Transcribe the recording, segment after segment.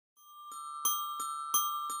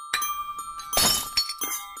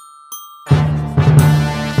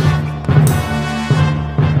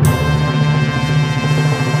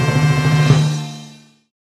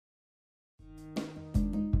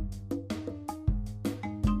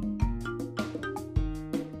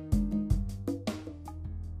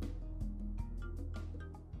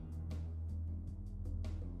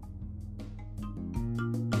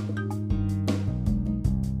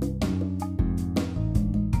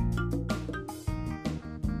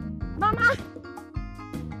Mama!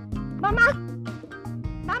 Mama!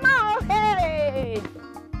 Mama, oh hey!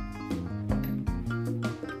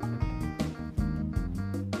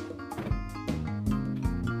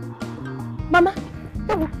 Mama!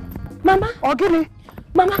 Mama! Ogini!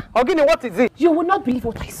 Mama! Ogini, what is it? You will not believe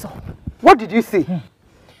what I saw. What did you see? Do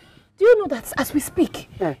you know that as we speak,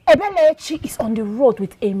 Ebelechi is on the road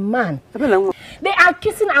with a man? They are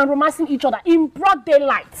kissing and romancing each other in broad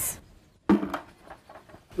daylight.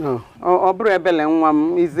 No,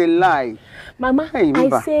 Ebele is a lie. Mama,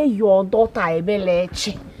 I say your daughter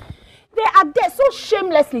Ebelechi. They are there so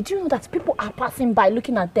shamelessly. Do you know that people are passing by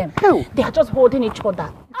looking at them? Ew. They are just holding each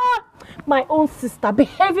other. My own sister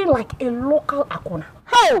behaving like a local akona.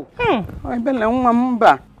 How?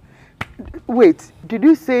 Wait, did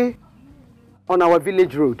you say on our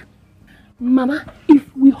village road? Mama,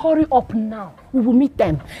 if we hurry up now, we will meet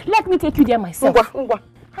them. Let me take you there myself.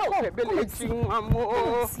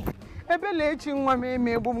 Ebelechi nwa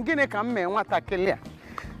me bum gine ka mme nwata kele.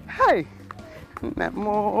 Hey.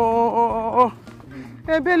 Mo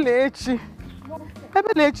Ebelechi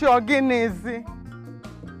oginezi.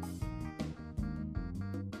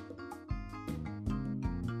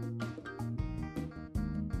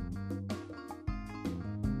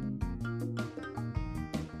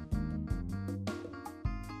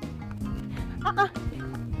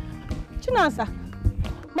 Chinasa,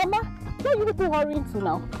 Mama, where are you people hurrying to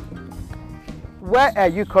now? Where are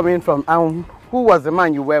you coming from? And who was the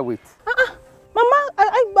man you were with? Mama,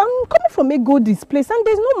 I'm coming from Egodi's place and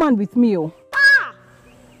there's no man with me. Oh.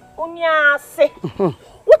 Onyase.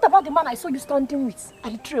 What about the man I saw you standing with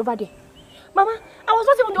at the tree over there? Mama, I was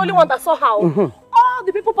not even the only one that saw her. All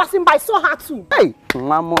the people passing by saw her too. Hey,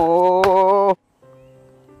 Mamo.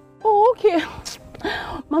 Oh, okay.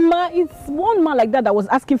 Mama, it's one man like that was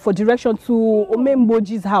asking for direction to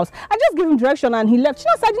Omemboji's house. I just gave him direction and he left.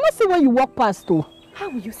 Chinasa, I did not see when you walked past though. How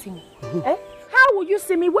will you see me? How will you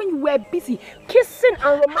see me when you were busy kissing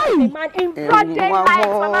and romancing a man in broad daylight,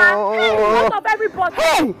 Mama? Hey, in front of everybody.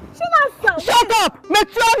 Hey! Chinasa! Shut up!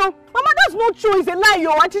 Metrono! Mama, that's not true. It's a lie,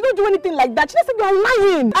 yo. And she don't do anything like that. Chinasa, you're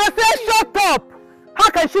lying. I said shut up! How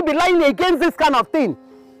can she be lying against this kind of thing?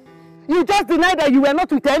 You just denied that you were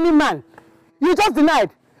not with any man. You just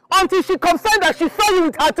denied. Until she confirmed that she saw you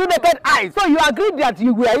with her two naked eyes. So you agreed that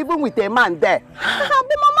you were even with a man there. But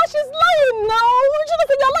Mama, she's lying now.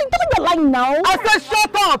 Chinasa, you're lying. Tell me you're lying now. I said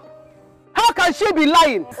shut up! How can she be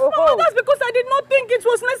lying? Mama, that's because I did not think it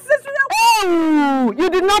was necessary. Oh! You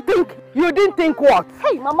did not think? You didn't think what?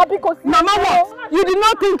 Hey, Mama, because... Mama, what? You did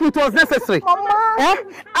not think it was necessary? Mama!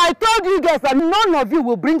 I told you guys that none of you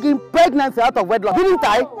will bring in pregnancy out of wedlock, didn't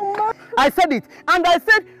I? Mama. I said it. And I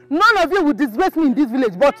said none of you will disgrace me in this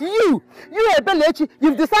village. But you Ebelechi,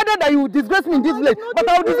 you've decided that you will disgrace me in this village. But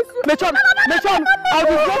I will disgrace you. Mechon, I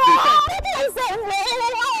will disgrace you.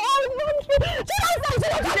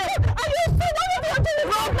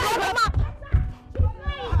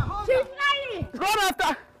 She's lying! Run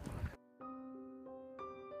after!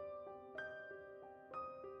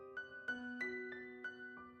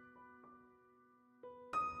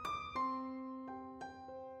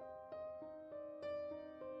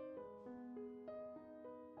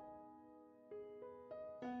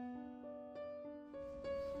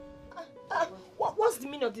 What's the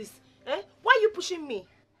meaning of this? Why are you pushing me?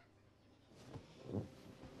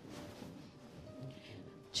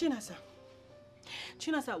 Chinasa,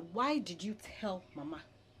 why did you tell Mama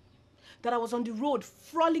that I was on the road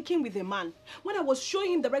frolicking with a man when I was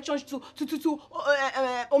showing him directions to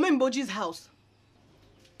Omemboji's house?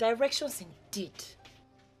 Directions indeed.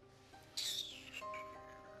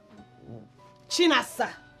 Chinasa!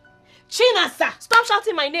 Stop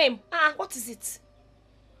shouting my name. What is it?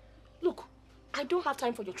 Look, I don't have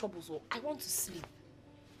time for your troubles. I want to sleep.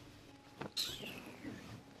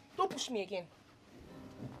 Don't push me again.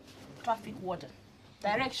 Traffic warden.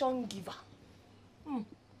 Direction giver.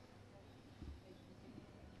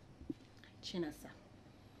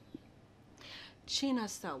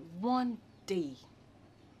 Chinasa, one day,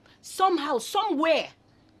 somehow, somewhere,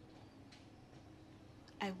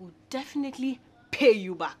 I will definitely pay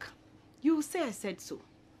you back. You will say I said so.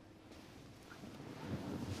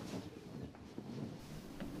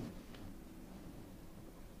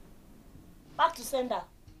 Back to sender.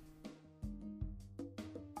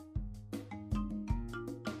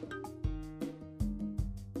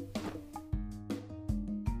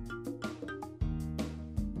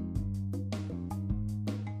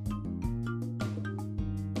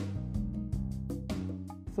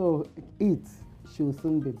 So eat. She will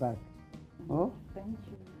soon be back. Oh? Thank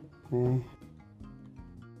you.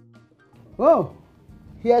 Oh,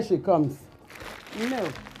 here she comes. No.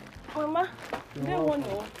 Mama, they want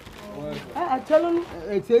to. I tell you,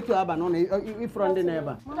 it's here to Abanon, if from the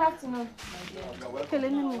neighbor. Good afternoon.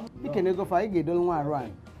 You can go for you, don't want to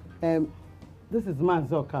run. This is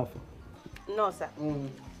Manzo Cafe. No, sir.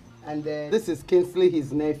 And this is Kingsley,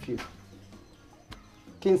 his nephew.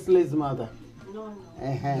 Kingsley's mother. No.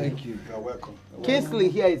 Thank you. You're welcome. Kingsley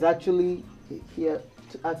here is actually here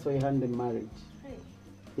to ask for your hand in marriage. Hey.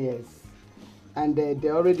 Yes. And they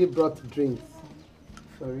already brought drinks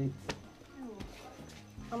for it.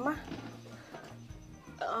 Mama,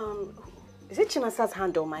 is it Chinasa's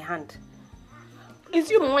hand or my hand? It's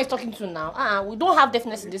you Mama is talking to now. We don't have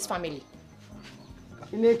deafness in this family.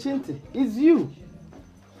 Inechinti, it's you.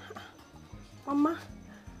 Mama,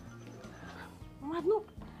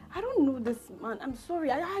 I don't know this man. I'm sorry.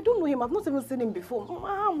 I don't know him. I've not even seen him before. Mama,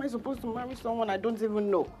 how am I supposed to marry someone I don't even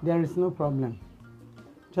know? There is no problem.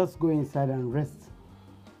 Just go inside and rest.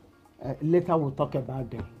 Later we'll talk about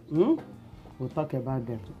them. We'll talk about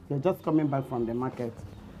them. You're just coming back from the market.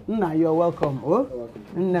 Nah, you're welcome. Oh?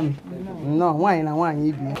 No, why not? Why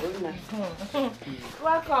you be?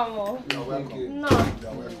 Welcome, oh. You're welcome. No.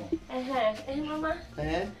 You're welcome. Hey, Mama.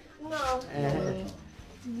 No.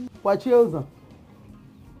 What you also?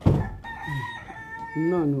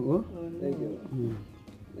 No. Thank you.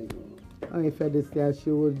 Thank you. If I say she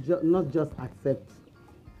will not just accept.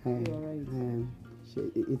 You're right.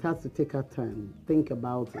 It has to take her time. Think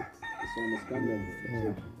about it. It's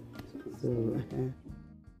understandable. So.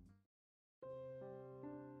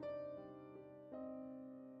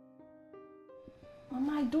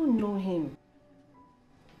 Mama, I don't know him.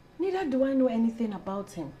 Neither do I know anything about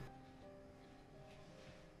him.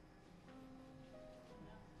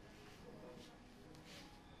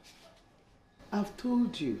 I've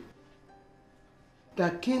told you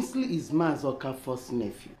that Kingsley is Mazoka's first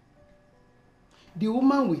nephew. The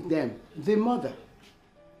woman with them, the mother.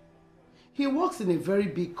 He works in a very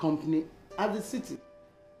big company at the city.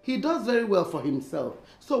 He does very well for himself.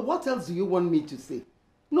 So what else do you want me to say?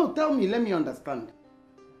 No, tell me, let me understand.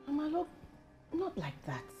 Mama, look, not like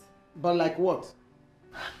that. But like what?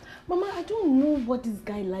 Mama, I don't know what this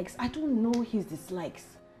guy likes. I don't know his dislikes.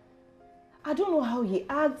 I don't know how he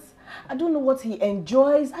acts. I don't know what he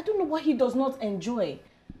enjoys. I don't know what he does not enjoy.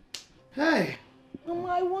 Hey! Mama,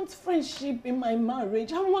 I want friendship in my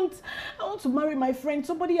marriage. I want to marry my friend,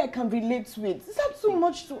 somebody I can relate with. Is that too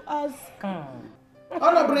much to ask?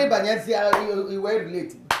 You were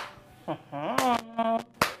related.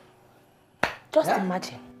 Just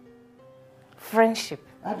imagine. Friendship.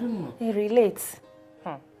 I don't know. He relates.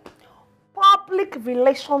 Public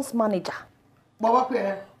relations manager. Well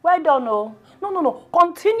done, no. No.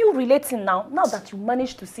 Continue relating now. Now that you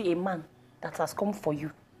managed to see a man that has come for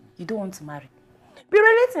you, you don't want to marry. Be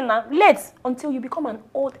relating now. Relate until you become an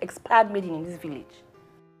old expired maiden in this village.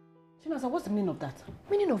 Chinasa, what's the meaning of that?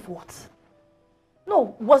 Meaning of what?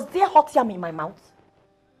 No, was there hot yam in my mouth?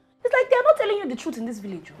 It's like they're not telling you the truth in this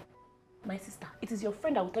village. My sister, it is your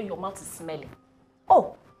friend that will tell you your mouth is smelling.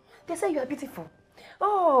 Oh, they say you are beautiful.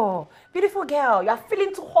 Oh, beautiful girl, you are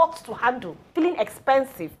feeling too hot to handle, feeling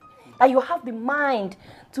expensive. That you have the mind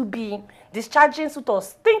to be discharging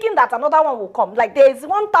suitors, thinking that another one will come. Like there is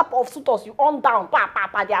one type of suitors you on down,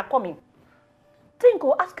 they are coming. Think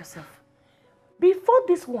or ask yourself, before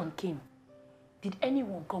this one came, did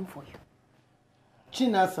anyone come for you?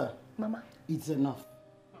 Chinasa. Mama. It's enough.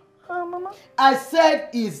 Mama. I said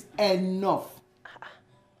it's enough.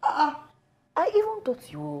 I even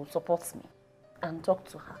thought you would support me and talk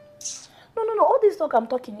to her. No. All this talk I'm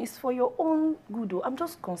talking is for your own good. I'm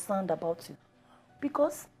just concerned about you.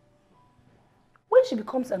 Because when she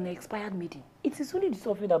becomes an expired maiden, it is only the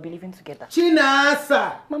two of you that will be living together.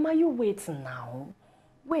 Chinasa! Mama, you wait now.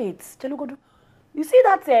 Wait. Chelugodu. You see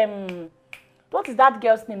that, what is that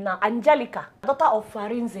girl's name now? Angelica, daughter of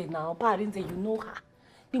Farinze now. Farinze, you know her.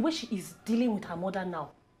 The way she is dealing with her mother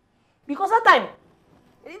now. Because that time,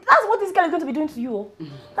 that's what this girl is going to be doing to you.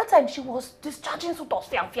 That time she was discharging suitors,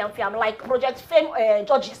 fiam, like Project Fame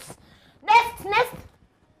judges. Next.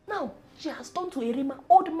 Now, she has turned to a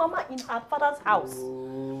old mama in her father's house.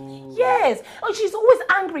 Oh. Yes, and she's always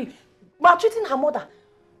angry, maltreating her mother,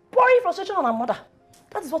 pouring frustration on her mother.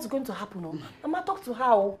 That is what's going to happen. Mama, talk to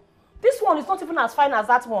her. This one is not even as fine as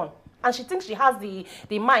that one. And she thinks she has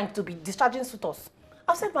the mind to be discharging suitors.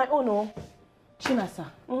 I've said my own, Chinasa.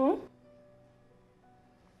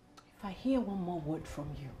 If I hear one more word from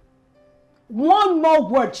you, one more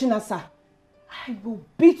word, Chinasa, I will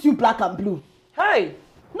beat you black and blue. Hey!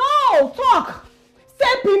 No, talk!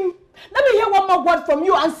 Step him! Let me hear one more word from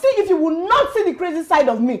you and see if you will not see the crazy side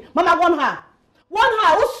of me. Mama, one her.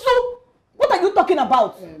 Usu! What What are you talking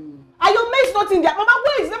about? Are your mates not in there? Mama,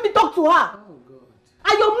 wait, let me talk to her. Oh God.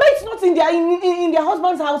 Are your mates not in their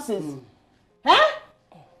husbands' houses? Eh?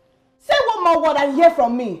 Say one more word and hear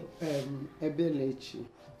from me. Ebelechi,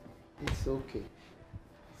 it's okay.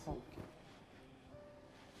 It's okay.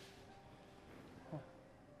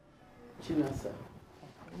 Chinasa.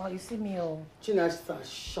 Ma, you see me, oh. Chinasa,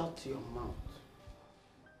 shut your mouth.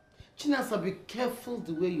 Chinasa, be careful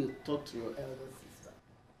the way you talk to your elder sister.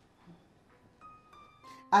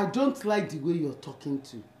 I don't like the way you're talking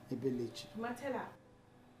to Ebelechi. Matela.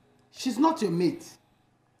 She's not your mate.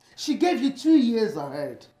 She gave you 2 years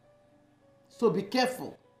ahead. So be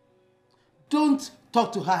careful. Don't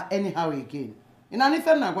talk to her anyhow again. In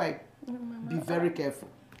anything like that, be very careful.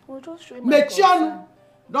 We'll just show Mechon,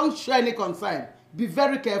 don't show any concern. Be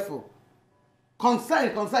very careful.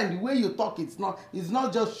 Concern, the way you talk, it's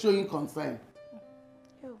not just showing concern.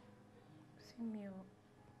 Yo, see me, oh.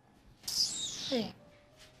 Hey.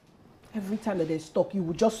 Every time that there's talk, you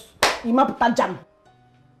will just imaputa jam.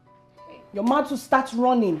 Your mouth will start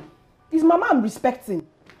running. It's Mama I'm respecting.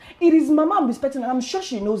 It is Mama I'm respecting, and I'm sure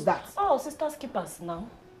she knows that. Oh, sister's keepers now.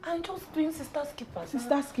 I'm just doing sister's keepers.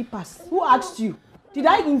 Sister's keepers. Who asked you? Did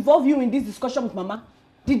I involve you in this discussion with Mama?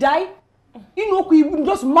 Did I? You know, you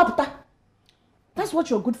just maputa. That's what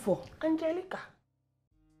you're good for. Angelica.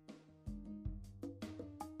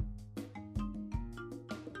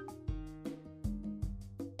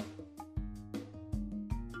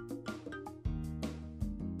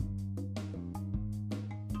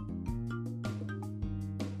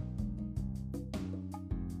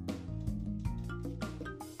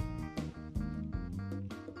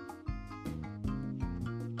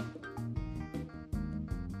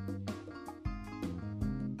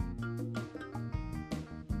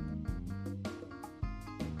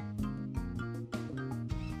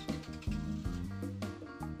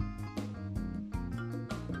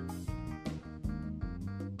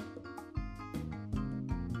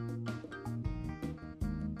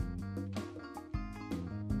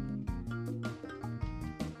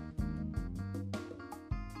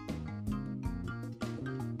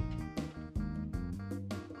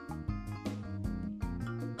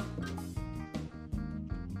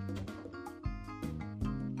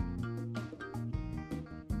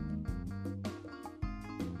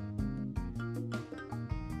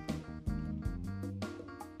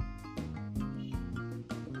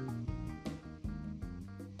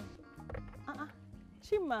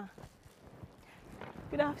 Chima,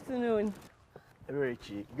 good afternoon.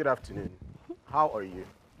 Ebelechi, good afternoon. How are you?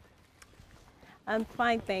 I'm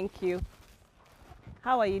fine, thank you.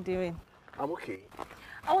 How are you doing? I'm okay.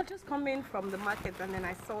 I was just coming from the market and then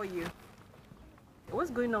I saw you.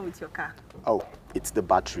 What's going on with your car? Oh, it's the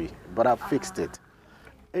battery, but I've fixed it.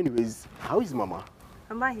 Anyways, how is Mama?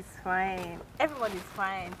 Mama is fine. Everyone is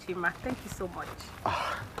fine, Chima. Thank you so much.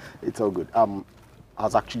 It's all good. I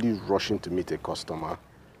was actually rushing to meet a customer.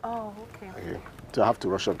 Oh, okay. Okay. So I have to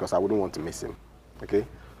rush up because I wouldn't want to miss him. Okay?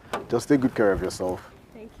 Just take good care of yourself.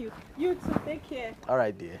 Thank you. You too. Take care. All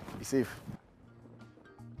right, dear. Be safe.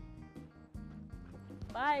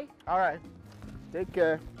 Bye. All right. Take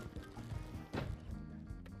care.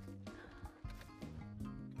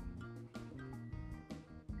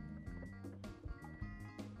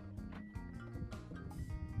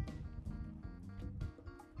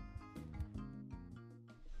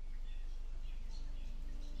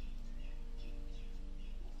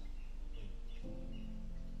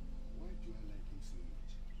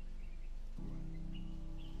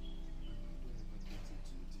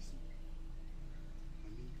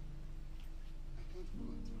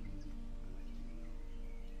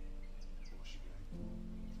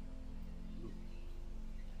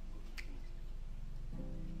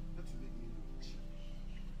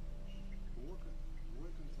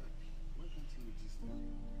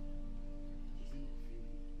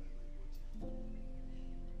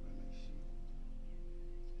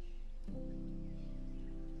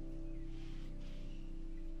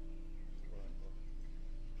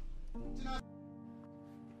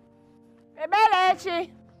 Ebelechi.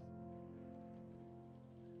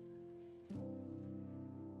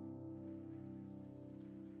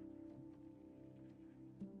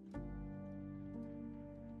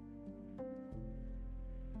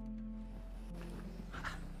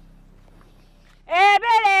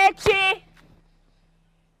 Ebelechi.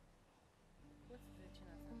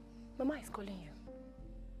 Mama is calling you.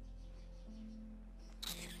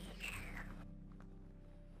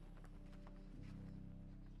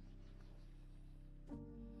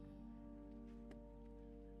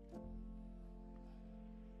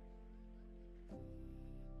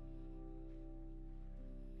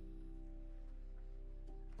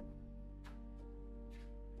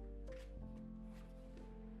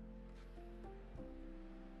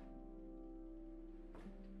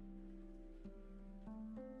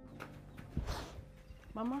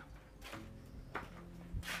 Mama.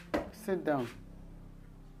 Sit down.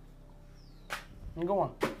 Go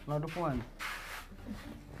on. Now do one.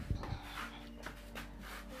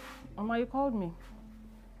 Mama, you called me.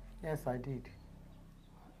 Yes, I did.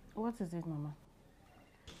 What is it, Mama?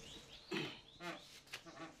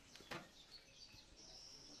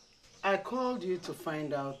 I called you to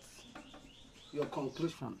find out your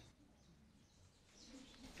conclusion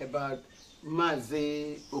about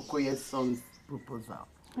Mazi Okoye's son's proposal.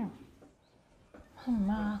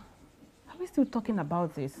 Mama, are we still talking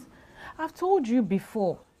about this? I've told you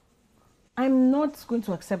before, I'm not going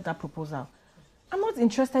to accept that proposal. I'm not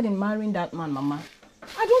interested in marrying that man, Mama.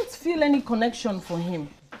 I don't feel any connection for him.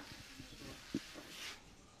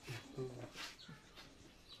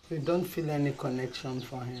 You don't feel any connection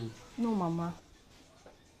for him? No, Mama.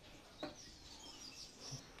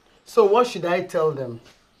 So what should I tell them?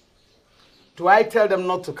 Do I tell them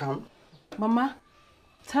not to come? Mama,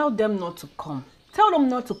 tell them not to come. Tell them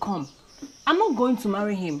not to come. I'm not going to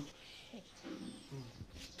marry him.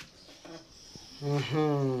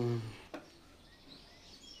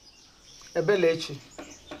 Ebelechi.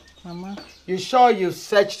 Mama. You sure you've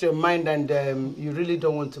searched your mind and you really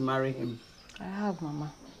don't want to marry him? I have,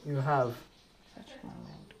 Mama. You have. Searched my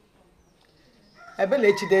mind.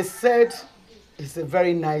 Ebelechi, they said he's a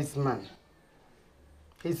very nice man.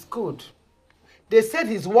 He's good. They said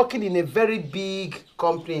he's working in a very big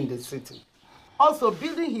company in the city. Also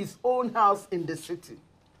building his own house in the city.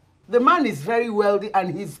 The man is very wealthy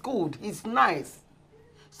and he's good. He's nice.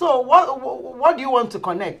 So what do you want to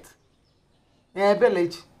connect?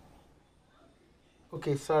 Ebelechi.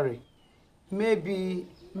 Okay, sorry. Maybe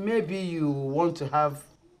you want to have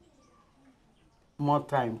more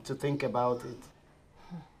time to think about it.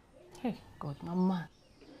 Hey, God, Mama.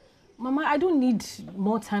 Mama, I don't need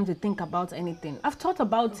more time to think about anything. I've thought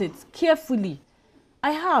about it carefully. I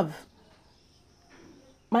have.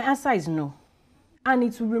 My answer is no. And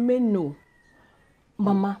it will remain no.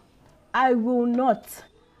 Mama, I will not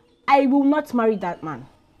marry that man.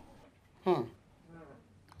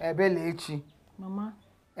 Ebelechi. Mama.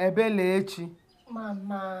 Ebelechi.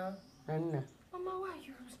 Mama. Anna. Mama, why are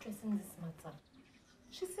you stressing this matter?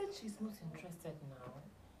 She said she's not interested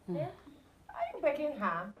now. Yeah? Are you begging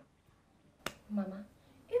her? Mama,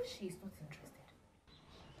 if she is not interested,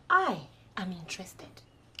 I am interested.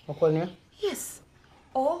 Okonia? Yes.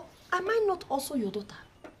 Or am I not also your daughter?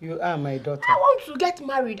 You are my daughter. I want to get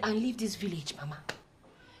married and leave this village, Mama.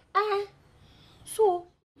 So,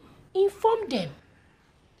 inform them.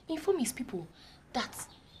 Inform his people that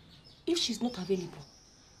if she's not available,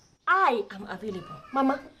 I am available.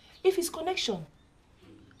 Mama, if it's connection,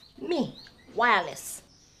 me, wireless,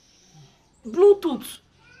 Bluetooth,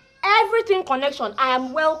 everything connection, I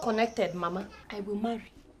am well connected, Mama. I will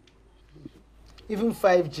marry. Even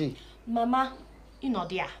 5G? Mama, you know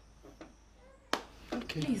there.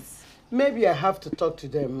 Okay. Please. Maybe I have to talk to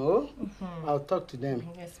them, oh? I'll talk to them.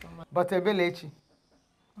 Yes, Mama. But Ebelechi,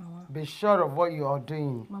 be sure of what you are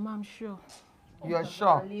doing. Mama, I'm sure. You are Mama,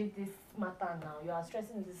 sure? leave this matter now. You are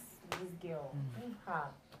stressing this girl. Leave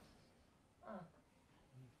her.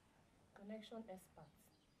 Connection expert.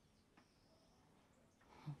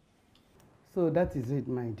 So that is it,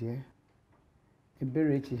 my dear.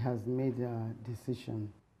 Ebelechi has made a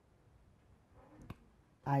decision.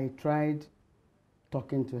 I tried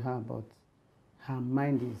talking to her, but her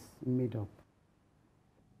mind is made up.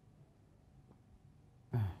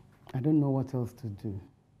 I don't know what else to do.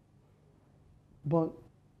 But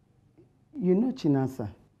you know Chinasa,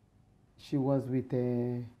 she was with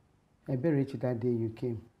Ebelechi that day you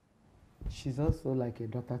came. She's also like a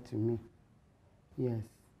daughter to me. Yes.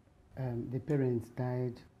 The parents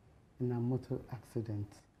died in a motor accident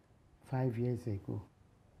 5 years ago.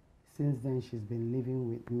 Since then, she's been living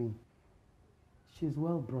with me. She's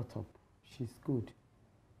well brought up. She's good.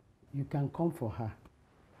 You can come for her.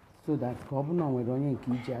 So that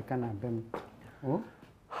oh?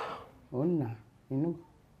 Oh, nah. You know?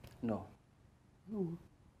 No. No.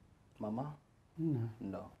 Mama? Nah.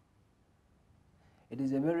 No. It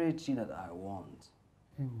is Ebelechi that I want.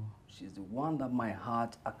 She's the one that my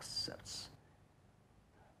heart accepts.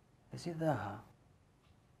 Is it there her?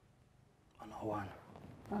 Or no one?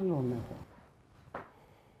 I don't know.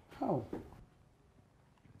 How?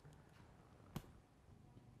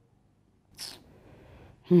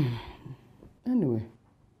 Anyway,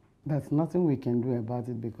 there's nothing we can do about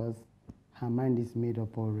it because her mind is made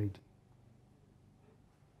up already.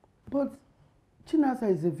 But Chinasa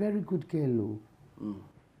is a very good girl, though.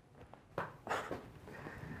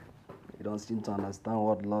 You don't seem to understand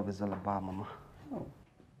what love is all about, Mama. No.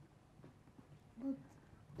 But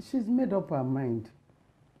she's made up her mind.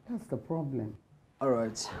 That's the problem. All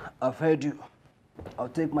right, I've heard you. I'll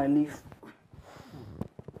take my leave.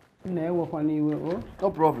 No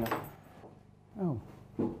problem. Oh.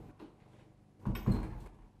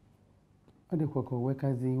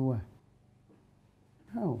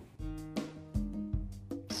 Oh.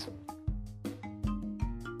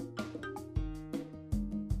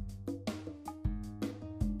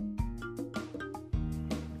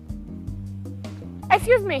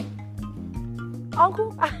 Excuse me.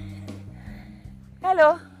 Uncle.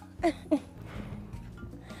 Hello.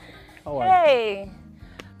 How are you? Hey.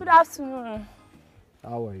 Good afternoon.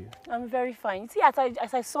 How are you? I'm very fine. See, as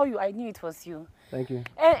I saw you, I knew it was you. Thank you.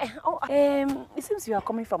 It seems you are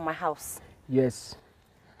coming from my house. Yes.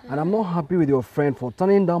 And I'm not happy with your friend for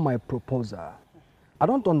turning down my proposal. I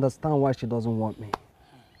don't understand why she doesn't want me.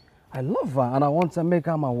 I love her and I want to make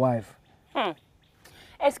her my wife.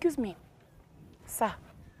 Excuse me, sir.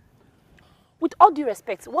 With all due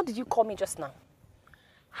respect, what did you call me just now?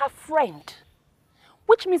 Her friend.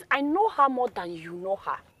 Which means I know her more than you know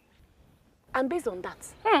her. And based on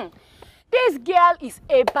that, this girl is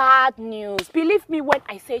a bad news. Believe me when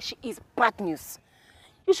I say she is bad news.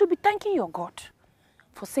 You should be thanking your God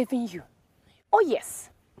for saving you. Oh yes.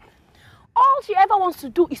 All she ever wants to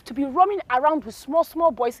do is to be roaming around with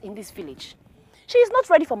small boys in this village. She is not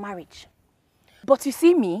ready for marriage. But you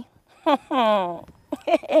see me, I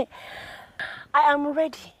am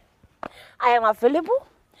ready. I am available.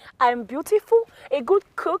 I am beautiful, a good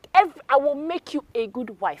cook. I will make you a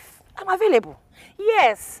good wife. I'm available.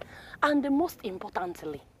 Yes. And the most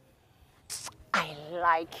importantly, I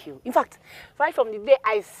like you. In fact, right from the day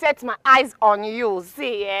I set my eyes on you,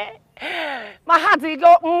 see, my heart will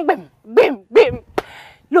go bim, bim, bim.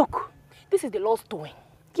 Look, this is the Lord's doing.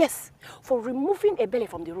 Yes, for removing a belly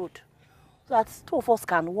from the road, so that two of us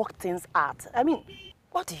can work things out. I mean,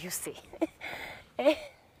 what do you say?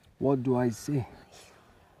 What do I say?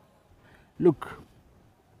 Look,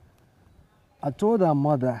 I told her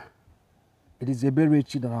mother it is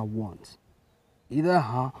Eberechi that I want. Either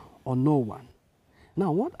her or no one.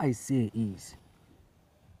 Now, what I say is,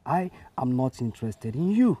 I am not interested in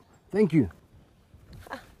you. Thank you.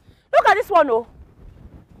 Look at this one, oh.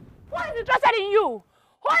 Who is interested in you?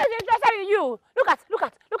 Who is interested in you?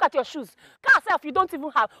 Look at your shoes. Car self you don't even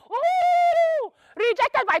have. Ooh,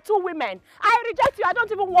 rejected by 2 women. I reject you. I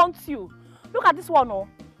don't even want you. Look at this one, oh.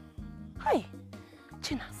 Hey,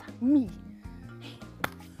 Chinasa, me.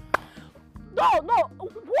 No. Who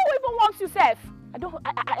even wants you, self?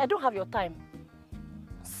 I don't have your time.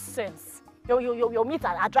 Sense. Your mates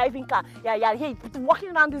are driving car. Yeah, here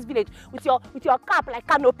walking around this village with your cap like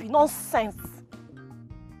canopy. Nonsense.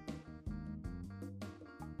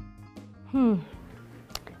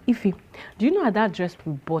 Ify, do you know that dress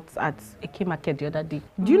we bought at Eke Market the other day?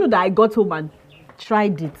 Do you know that I got home and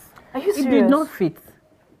tried it? Are you serious? It did not fit.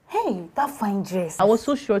 Hey, that fine dress. I was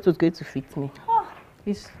so sure it was going to fit me.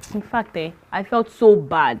 In fact, I felt so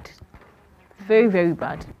bad. Very, very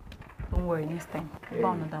bad. Don't worry, next time. Hey.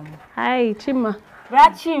 Hi, Chima.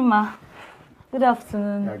 Chima. Good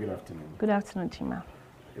afternoon. Yeah, good afternoon. Good afternoon, Chima.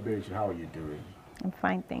 Eberechi, how are you doing? I'm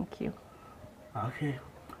fine, thank you. Okay.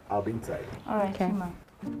 I'll be inside. All right, okay. Chima.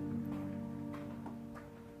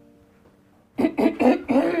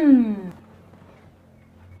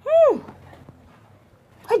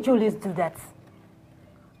 Why do you always do that?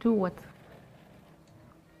 Do what?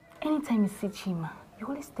 Anytime you see Chima, you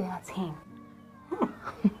always stare at him.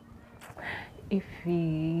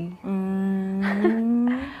 Ify.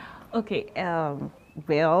 Okay,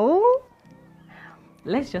 well,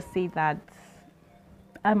 let's just say that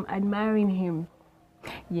I'm admiring him.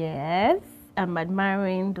 Yes, I'm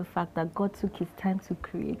admiring the fact that God took his time to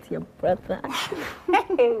create your brother.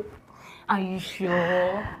 Are you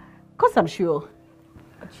sure? Of course I'm sure.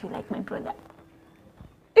 But you like my brother.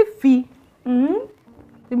 Ify.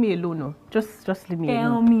 Leave me alone, no. Just leave me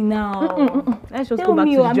alone. Tell me now. Let's just Tell go back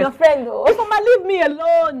me, to the I'm dress. your friend though. If Mama, leave me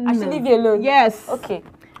alone. I should leave you alone? Yes. Okay.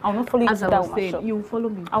 I will not follow you As to I that was woman's saying, shop. you will follow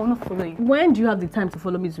me. I will not follow you. When do you have the time to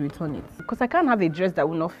follow me to return it? Because I can't have a dress that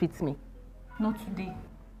will not fit me. Not today.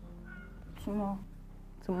 Tomorrow.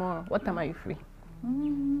 Tomorrow. What time are you free?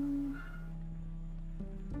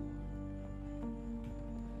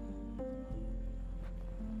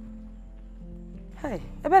 Hi,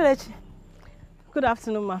 Eberechi. Good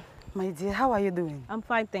afternoon, ma. My dear, how are you doing? I'm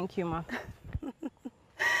fine, thank you, ma.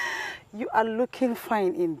 You are looking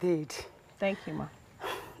fine indeed. Thank you, ma.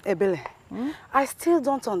 Ebele, I still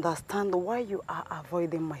don't understand why you are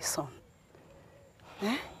avoiding my son.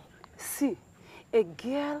 See, a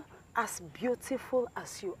girl as beautiful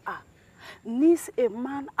as you are needs a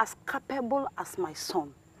man as capable as my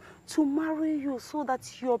son to marry you so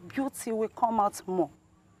that your beauty will come out more.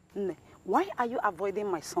 Why are you avoiding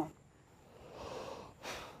my son?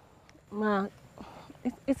 Ma,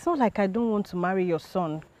 it's not like I don't want to marry your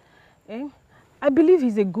son. Eh? I believe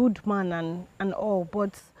he's a good man and all,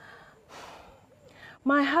 but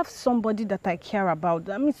Ma, I have somebody that I care about.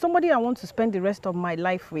 I mean, somebody I want to spend the rest of my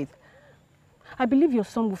life with. I believe your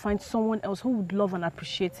son will find someone else who would love and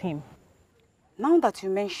appreciate him. Now that you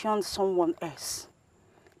mentioned someone else,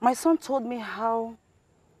 my son told me how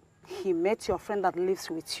he met your friend that lives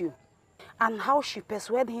with you and how she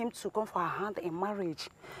persuaded him to come for her hand in marriage.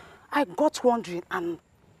 I got wondering and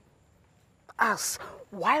asked,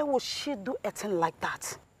 why would she do a thing like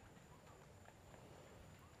that?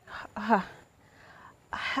 I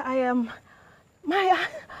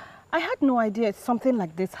had no idea something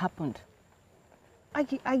like this happened.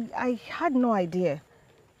 I had no idea.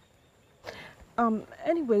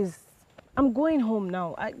 Anyways, I'm going home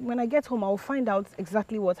now. When I get home, I'll find out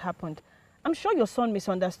exactly what happened. I'm sure your son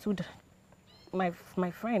misunderstood my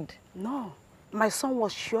friend. No, my son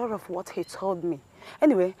was sure of what he told me.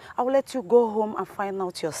 Anyway, I will let you go home and find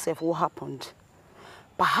out yourself what happened.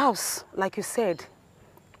 Perhaps, like you said,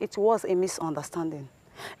 it was a misunderstanding.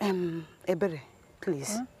 Ebere,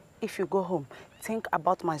 please, if you go home, think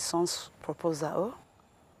about my son's proposal.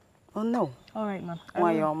 Oh no. All right, ma'am.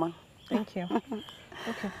 Why, your mom? Thank you.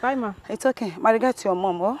 Okay, bye, ma'am. It's okay. My regards to your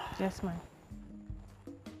mom, oh? Yes, ma'am.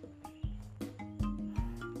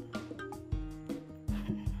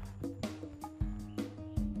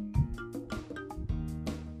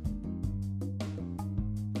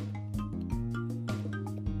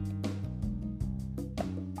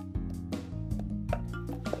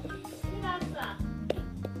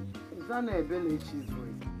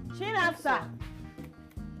 Chinasa.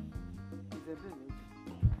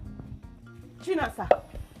 Chinasa.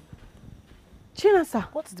 Chinasa.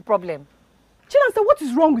 What is the problem? Chinasa, what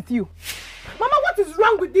is wrong with you? Mama, what is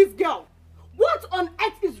wrong with this girl? What on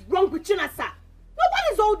earth is wrong with Chinasa? No,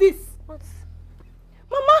 what is all this? What?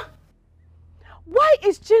 Mama, why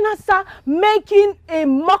is Chinasa making a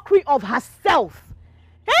mockery of herself?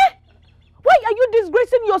 Eh? Why are you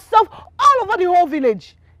disgracing yourself all over the whole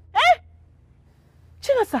village? Eh?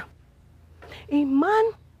 Chinasa, a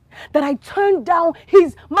man that I turned down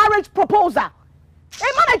his marriage proposal. A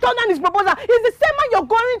man I turned down his proposal is the same man you're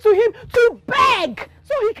going to him to beg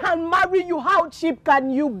so he can marry you. How cheap can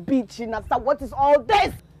you be, Chinasa? What is all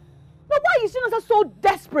this? Now, why is Chinasa so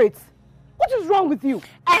desperate? What is wrong with you?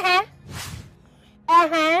 And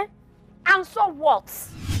so what?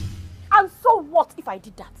 And so what if I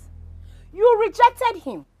did that? You rejected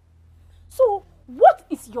him. So what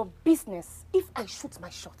is your business if I shoot my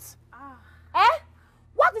shots?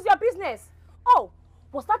 What is your business? Oh,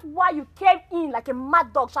 was that why you came in like a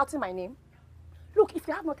mad dog shouting my name? Look, if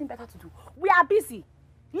you have nothing better to do, we are busy.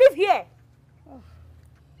 Leave here.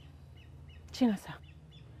 Chinasa,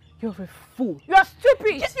 you're a fool. You're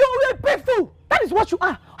stupid. Yes, you're a big fool. That is what you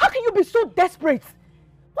are. How can you be so desperate?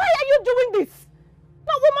 Why are you doing this?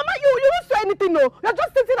 No, well, Mama, you don't say anything, no. You're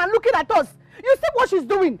just sitting and looking at us. You see what she's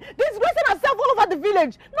doing? Disgracing herself all over the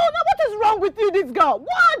village. No, what is wrong with you, this girl?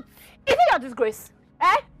 What? Is it your disgrace?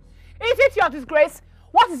 Is it your disgrace?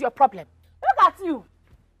 What is your problem? Look at you.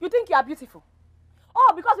 You think you are beautiful.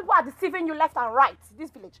 Oh, because people are deceiving you left and right in this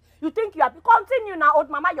village. You think you are... Continue now, old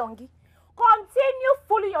Mama Yongi. Continue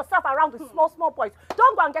fooling yourself around with small boys.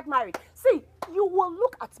 Don't go and get married. See, you will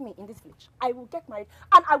look at me in this village. I will get married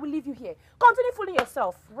and I will leave you here. Continue fooling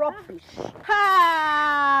yourself. Rubbish.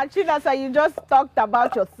 Ha! Chinasa, you just talked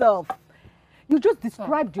about yourself. You just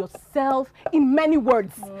described yourself in many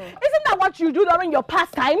words. Isn't that what you do during your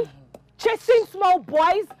pastime? Chasing small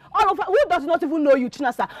boys all over, who does not even know you,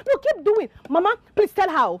 Chinasa. No, keep doing. Mama, please tell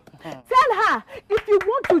her. Tell her, if you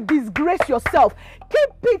want to disgrace yourself, keep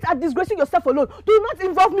it at disgracing yourself alone. Do not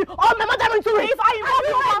involve me. Oh, my mother into it. If I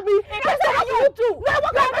involve you, you too. No,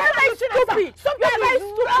 what you're very stupid. Something is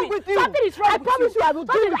wrong with you. Something is wrong with you. I promise you, I will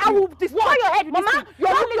do it. I will destroy your head with this thing.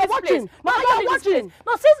 You're watching. Mama, you're watching.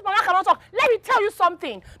 No, since Mama cannot talk, let me tell you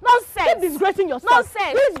something. Nonsense. Keep disgracing yourself.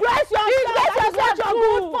 Nonsense. Disgrace yourself. That's what you're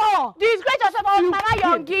good for. Disgrace yourself, old Mama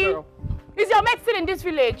Yongi. Is your mate still in this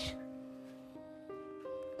village?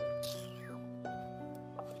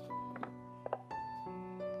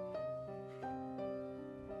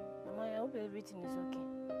 Mama, I hope everything is okay.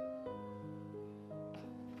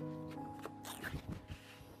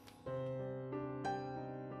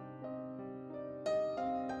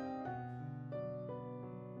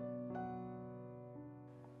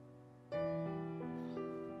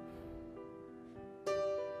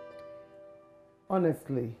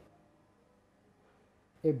 Honestly,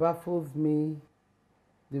 it baffles me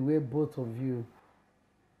the way both of you,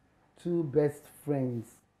 two best friends,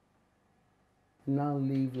 now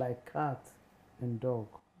live like cat and dog.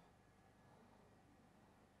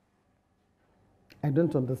 I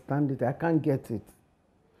don't understand it. I can't get it.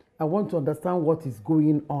 I want to understand what is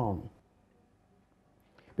going on.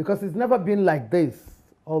 Because it's never been like this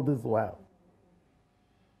all this while.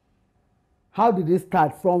 How did it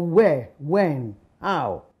start? From where? When?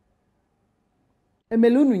 How?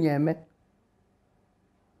 Emelunu nyeme.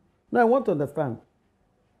 No, I want to understand.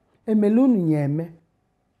 Emelunu nyeme.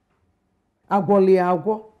 Agwoli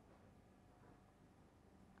agwo.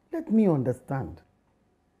 Let me understand.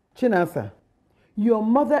 Chinasa, your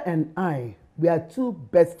mother and I, we are two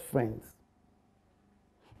best friends.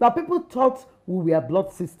 Now people thought we were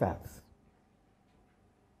blood sisters.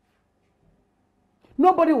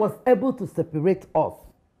 Nobody was able to separate us.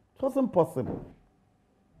 It wasn't possible.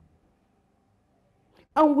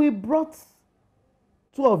 And we brought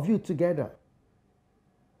two of you together.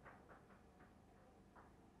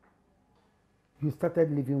 You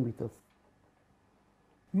started living with us.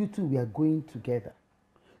 You two were going together,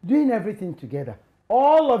 doing everything together.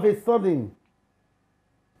 All of a sudden,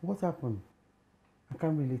 what happened? I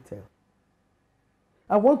can't really tell.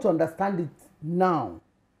 I want to understand it now.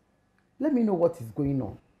 Let me know what is going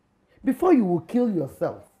on before you will kill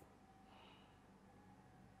yourself.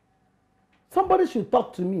 Somebody should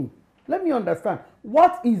talk to me. Let me understand.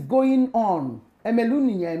 What is going on?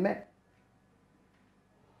 Emeluni nyeme.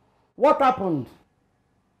 What happened?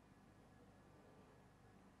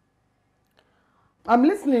 I'm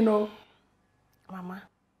listening, oh. Mama.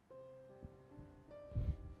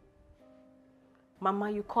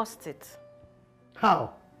 Mama, you caused it.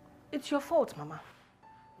 How? It's your fault, Mama.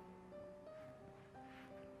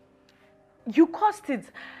 You caused it.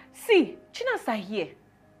 See, Chinasa here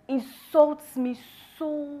insults me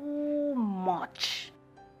so much.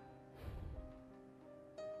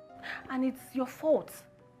 And it's your fault.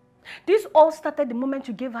 This all started the moment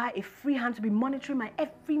you gave her a free hand to be monitoring my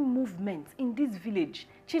every movement in this village.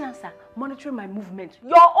 Chinasa, monitoring my movement.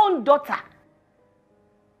 Your own daughter.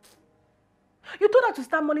 You told her to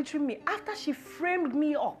start monitoring me after she framed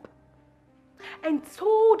me up and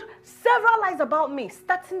told several lies about me,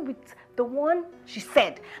 starting with the one she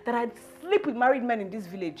said that I'd sleep with married men in this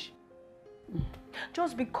village.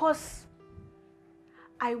 Just because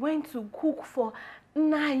I went to cook for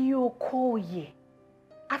Nayokoye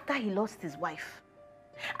after he lost his wife.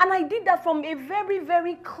 And I did that from a very,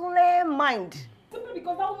 very clear mind. Simply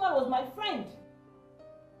because that woman was my friend.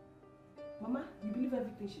 Mama, you believe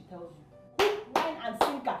everything she tells you. Hook, line, and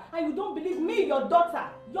sinker. And you don't believe me, your daughter.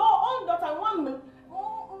 Your own daughter. Why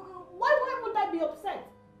would I be upset?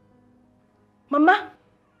 Mama.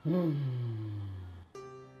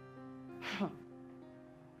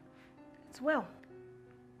 It's well.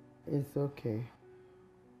 It's okay.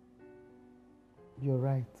 You're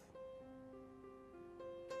right.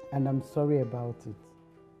 And I'm sorry about it.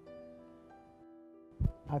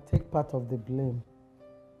 I take part of the blame.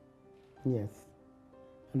 Yes.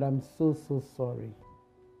 And I'm so, so sorry.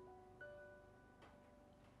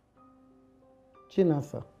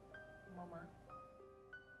 Chinasa. Mama.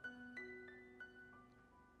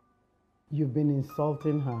 You've been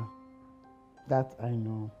insulting her. That I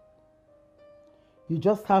know. You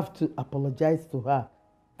just have to apologize to her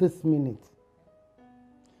this minute.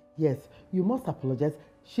 Yes, you must apologize.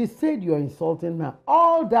 She said you're insulting her.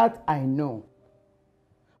 All that I know.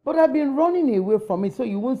 But I've been running away from it, so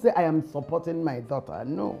you won't say I am supporting my daughter.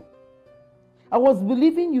 No. I was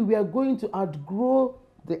believing you were going to outgrow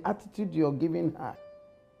the attitude you're giving her.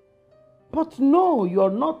 But no,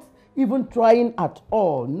 you're not even trying at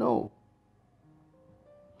all. No.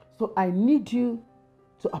 So I need you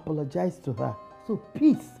to apologize to her, so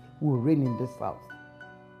peace will reign in this house.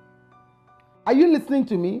 Are you listening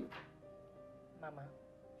to me? Mama,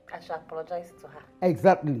 I shall apologize to her.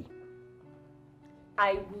 Exactly.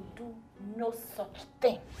 I will do no such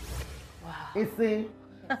thing. Wow. You see?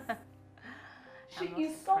 She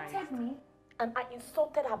insulted me and I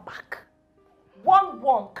insulted her back.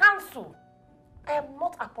 1-1, cancel. I am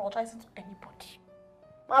not apologizing to anybody.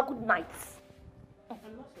 Ma, good night. I'm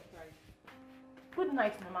not surprised. Good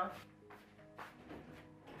night, Mama.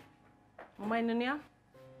 Mama Inonia?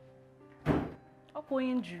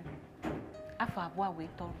 Okoyenju. Afa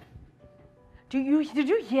waitor. Did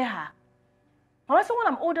you hear her? Mama, someone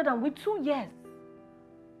I'm older than with 2 years.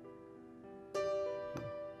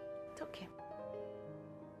 It's okay.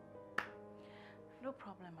 No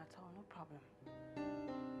problem at all, no problem.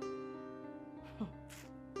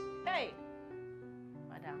 Hey!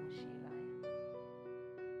 Madam Sheila.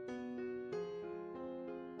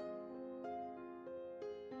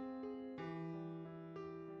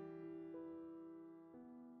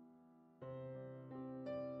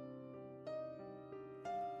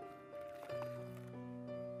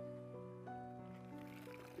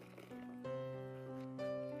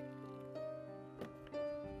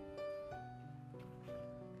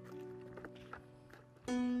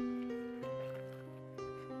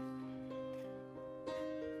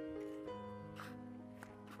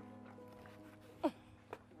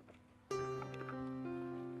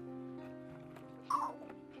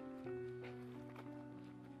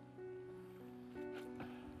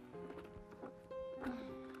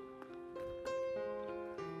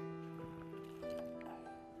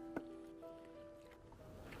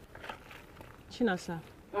 Chinasa.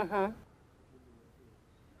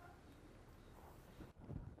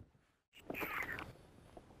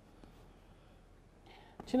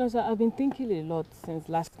 Chinasa, I've been thinking a lot since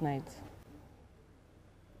last night.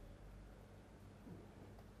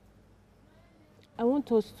 I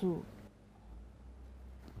want us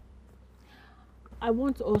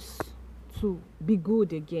to be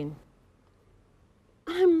good again.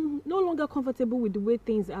 I'm no longer comfortable with the way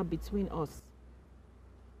things are between us.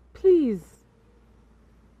 Please.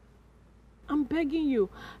 I'm begging you.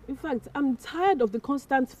 In fact, I'm tired of the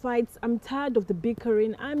constant fights. I'm tired of the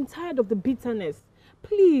bickering. I'm tired of the bitterness.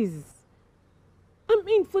 Please. I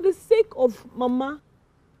mean, for the sake of Mama,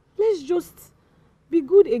 let's just be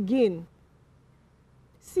good again.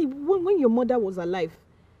 See, when your mother was alive,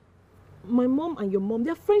 my mom and your mom,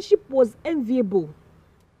 their friendship was enviable.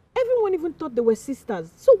 Everyone even thought they were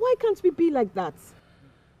sisters. So why can't we be like that?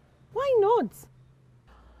 Why not?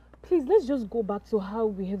 Please, let's just go back to how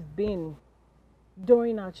we have been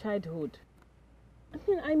during our childhood. I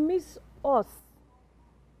mean, I miss us.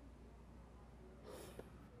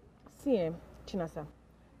 See, Chinasa,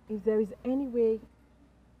 if there is any way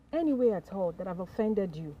at all that I've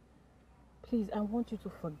offended you, please, I want you to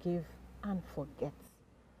forgive and forget.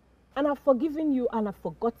 And I've forgiven you and I've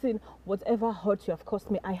forgotten whatever hurt you have caused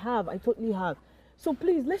me. I totally have. So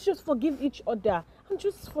please, let's just forgive each other and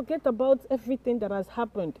just forget about everything that has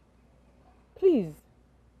happened. Please.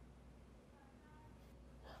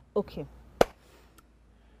 Okay.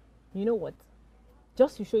 You know what?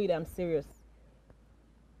 Just to show you that I'm serious.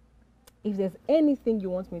 If there's anything you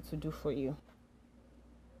want me to do for you,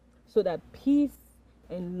 so that peace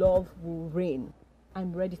and love will reign,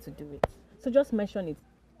 I'm ready to do it. So just mention it.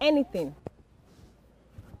 Anything.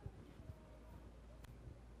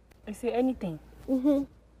 I say anything.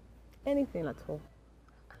 Anything at all.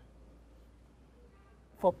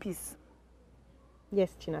 For peace.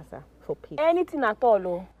 Yes, Chinasa, for peace. Anything at all,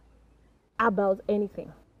 oh. About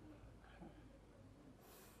anything.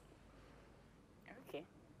 Okay.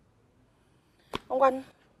 One.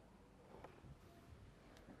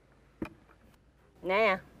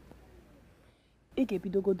 Naya.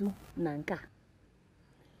 Ikebidogodu nanka.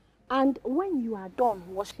 And when you are done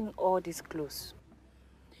washing all these clothes,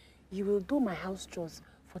 you will do my house chores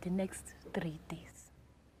for the next 3 days.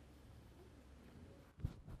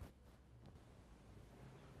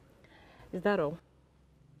 Is that all?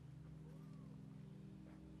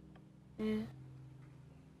 Yeah.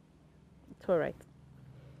 It's all right.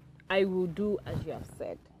 I will do as you have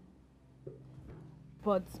said.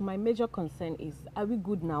 But my major concern is, are we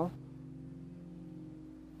good now?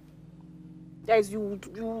 Guys, you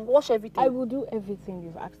wash everything. I will do everything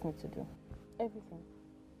you've asked me to do. Everything.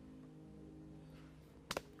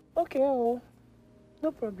 Okay, oh.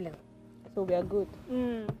 No problem. So we are good.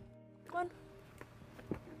 Go on.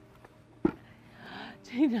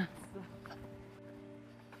 Gina.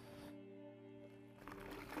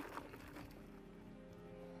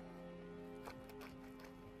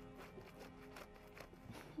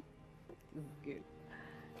 This is good.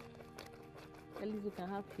 At least we can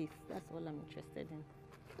have peace. That's all I'm interested in.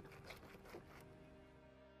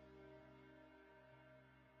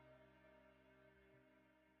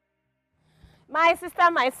 My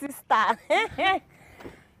sister.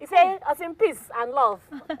 You say, as in peace and love.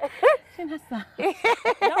 Chinasa.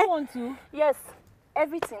 That one too? Yes,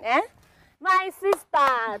 everything, eh? My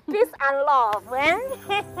sister, peace and love,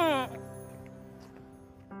 eh?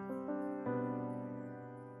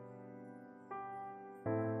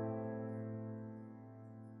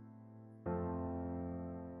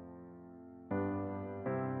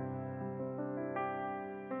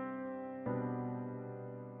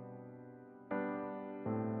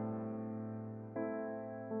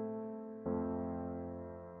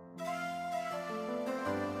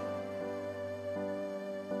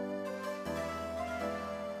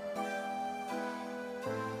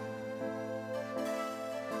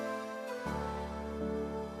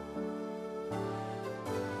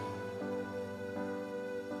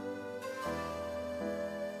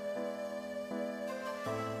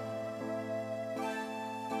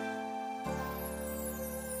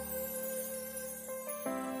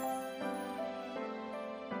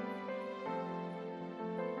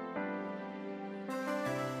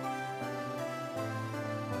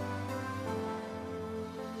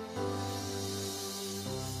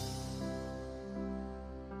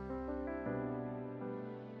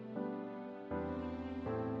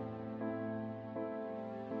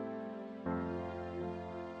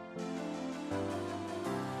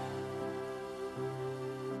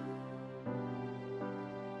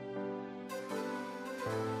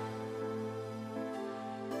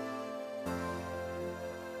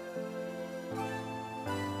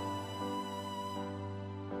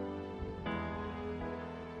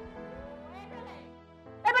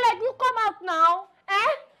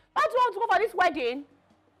 wedding?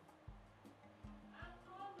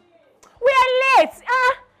 We are late.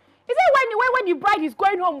 Is it when the bride is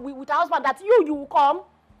going home with her husband that you will come?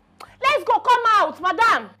 Let's go, come out,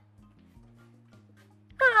 madam.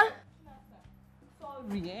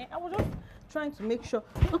 Sorry, I was just trying to make sure.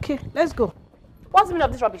 Okay, let's go. What's the meaning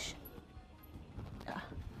of this rubbish?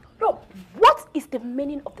 No, what is the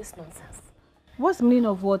meaning of this nonsense? What's the meaning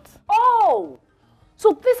of what? Oh,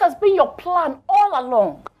 so this has been your plan all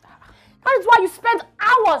along. That is why you spend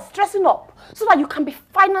hours dressing up so that you can be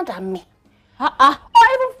finer than me. Or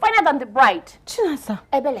even finer than the bride. Chinasa.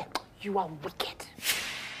 Ebele, you are wicked.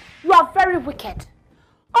 You are very wicked.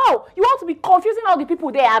 Oh, you want to be confusing all the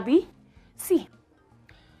people there, Abby? See,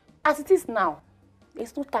 as it is now,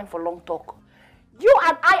 there's no time for long talk. You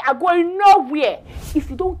and I are going nowhere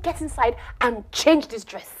if you don't get inside and change this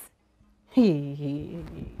dress. Chinasa.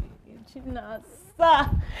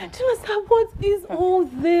 Chinasa, what is all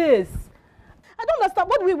this? I don't understand.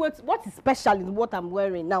 What is special in what I'm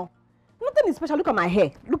wearing now? Nothing is special. Look at my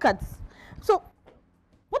hair. Look at... So,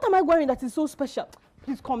 what am I wearing that is so special?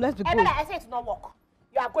 Please come, let's be going. I say it will not work.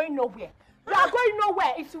 You are going nowhere. You are going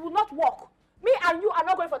nowhere if it will not work. Me and you are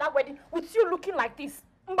not going for that wedding with you looking like this.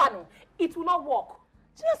 Mbano, it will not work.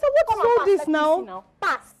 Chinasa, what is all this now?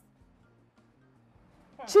 Pass.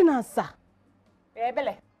 Chinasa.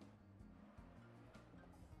 Ebele.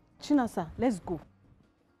 Chinasa, let's go.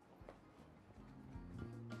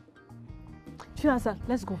 Chinasa,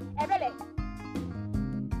 let's go. Ebele.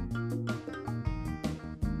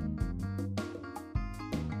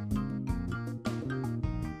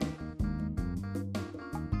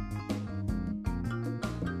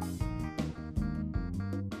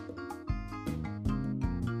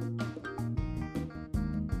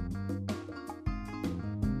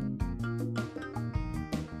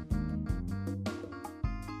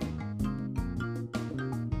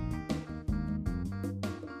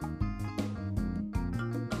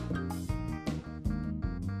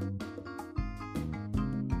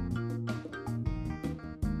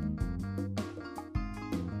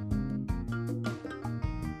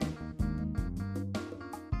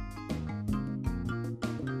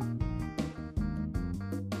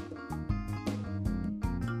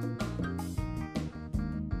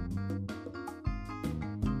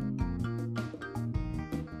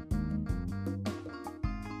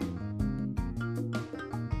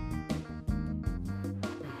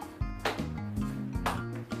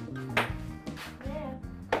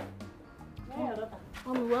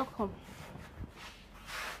 Welcome.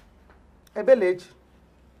 Ebelej,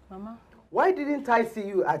 Mama. why didn't I see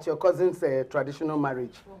you at your cousin's traditional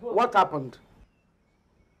marriage? What happened?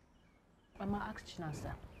 Mama, ask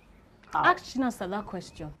Chinasa. How? Ask Chinasa that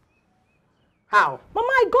question. How? Mama,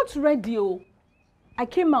 I got ready. I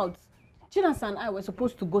came out. Chinasa and I were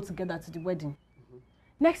supposed to go together to the wedding.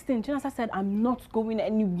 Next thing, Chinasa said, I'm not going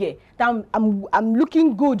anywhere. That I'm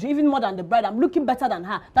looking good, even more than the bride. I'm looking better than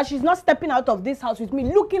her. That she's not stepping out of this house with me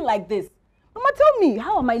looking like this. Mama, tell me,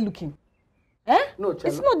 how am I looking? Eh? No, Chelo.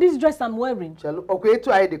 It's not this dress I'm wearing. Chelo, okay,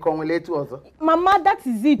 to I the also. Mama, that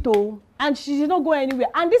is it, oh. And she did not go anywhere.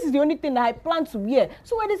 And this is the only thing that I plan to wear.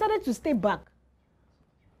 So I decided to stay back.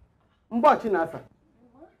 Mbo Chinasa.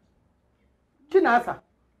 Chinasa,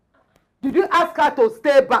 did you ask her to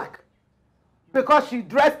stay back because she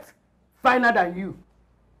dressed finer than you?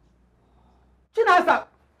 Chinasa,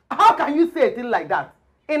 how can you say a thing like that?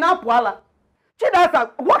 In Apwala.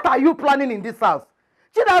 Chinasa, what are you planning in this house?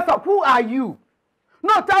 Chinasa, who are you?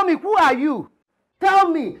 No, tell me, who are you? Tell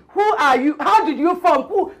me, who are you? How did you form?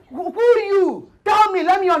 Who are you? Tell me,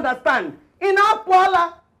 let me understand. In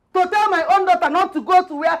Apwala, to tell my own daughter not to go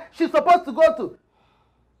to where she's supposed to go to.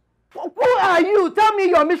 Who are you? Tell me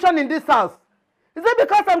your mission in this house. Is it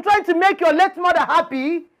because I'm trying to make your late mother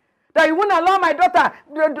happy that you won't allow my daughter?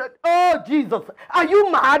 Oh, Jesus. Are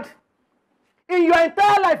you mad? In your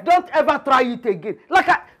entire life, don't ever try it again. Like,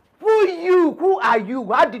 who are you? Who are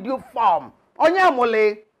you? How did you form?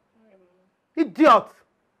 Onyamole. Idiot.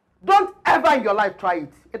 Don't ever in your life try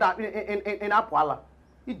it. In Apwala.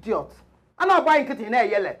 Idiot. I'm not buying it in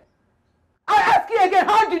yele. I ask you again,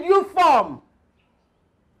 how did you form?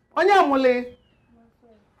 Onyamole.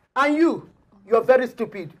 And you're very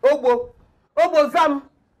stupid. Obo Zam.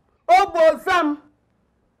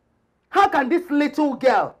 How can this little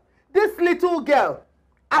girl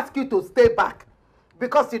ask you to stay back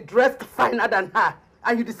because you dressed finer than her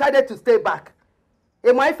and you decided to stay back?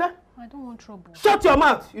 Am I fair? I don't want trouble. Shut your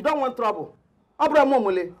mouth. You don't want trouble.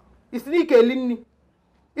 Abramomole. You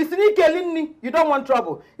don't want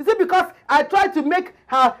trouble. Is it because I tried to make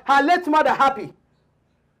her late mother happy?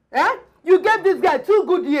 Eh? You gave this guy 2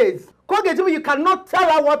 good years. You cannot tell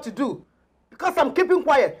her what to do. because I'm keeping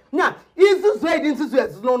quiet. Now, is this way into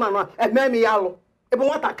this? No, and me yalo. Even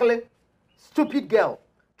what I stupid girl.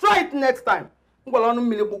 Try it next time. Well, on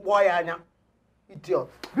me boy, Anya. Idiot.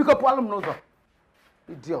 Because problem knows her.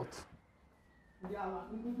 Idiot.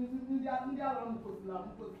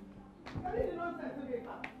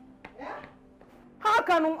 How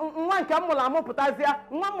can one come Mulamo Potasia?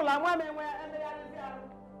 One Mulamo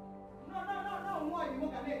no, more you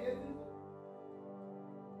can.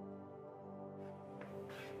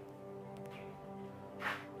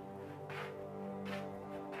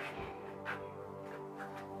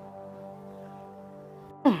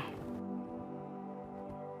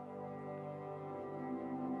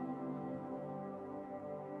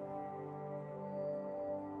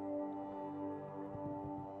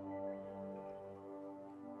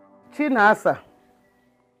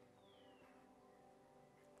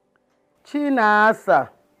 Chinasa.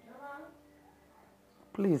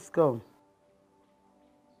 Please come.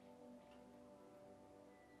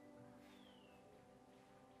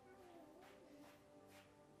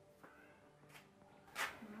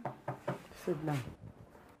 Sit down.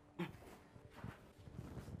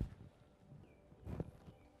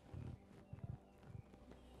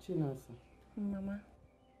 Chinasa. Mama.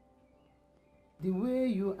 The way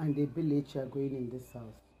you and the village are going in this house,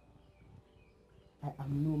 I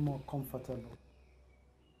am no more comfortable.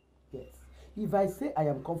 Yes. If I say I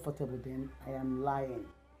am comfortable, then I am lying.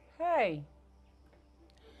 Hey.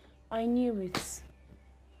 I knew it.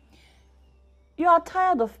 You are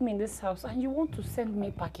tired of me in this house and you want to send me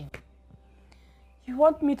packing. You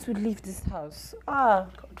want me to leave this house. Ah.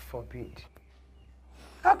 God forbid.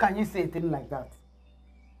 How can you say a thing like that?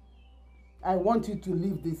 I want you to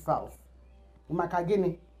leave this house.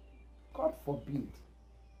 Makagini. God forbid.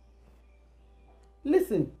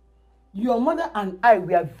 Listen, your mother and I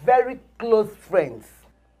were very close friends.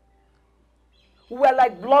 We were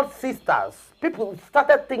like blood sisters. People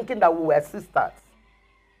started thinking that we were sisters.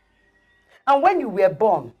 And when you were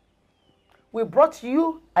born, we brought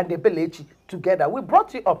you and the village together. We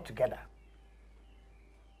brought you up together.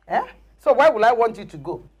 Eh? So why would I want you to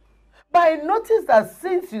go? But I noticed that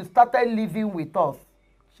since you started living with us,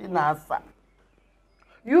 Chinasa,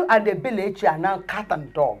 you and the village are now cat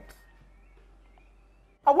and dogs.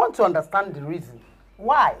 I want to understand the reason.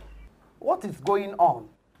 Why? What is going on?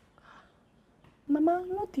 Mama,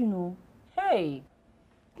 nothing, no. Hey,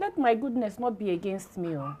 let my goodness not be against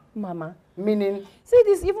me, oh, Mama. Meaning? See,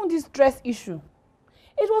 even this dress issue,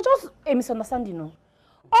 it was just a misunderstanding, no.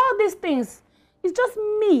 All these things, it's just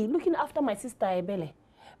me looking after my sister Ebele.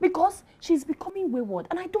 Because she's becoming wayward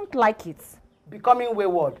and I don't like it. Becoming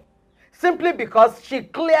wayward? Simply because she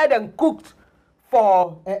cleared and cooked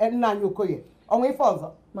for Nanyokoye.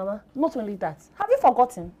 Mama, not only that. Have you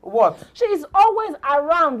forgotten? What? She is always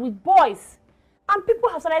around with boys. And people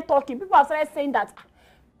have started talking. People have started saying that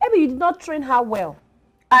maybe you did not train her well.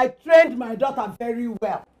 I trained my daughter very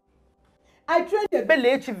well. I trained the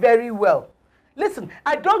village very well. Listen,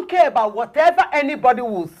 I don't care about whatever anybody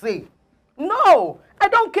will say. No, I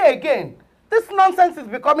don't care again. This nonsense is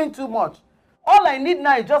becoming too much. All I need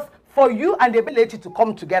now is just for you and the village to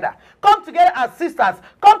come together. Come together as sisters.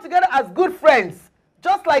 Come together as good friends.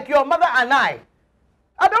 Just like your mother and I.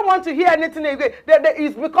 I don't want to hear anything again.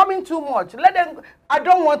 It's becoming too much. Let them. I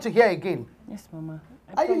don't want to hear again. Yes, Mama.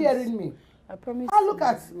 Are you hearing me? I promise. Look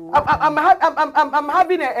at. I'm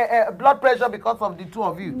having a blood pressure because of the two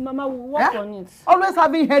of you. Mama, we'll work on it. Always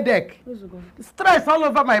having headache. Stress all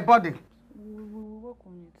over my body. We'll work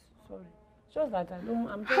on it. Sorry. Just that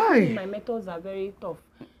I'm just saying my methods are very tough.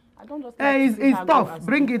 I don't just. It's tough.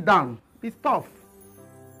 Bring it down. It's tough.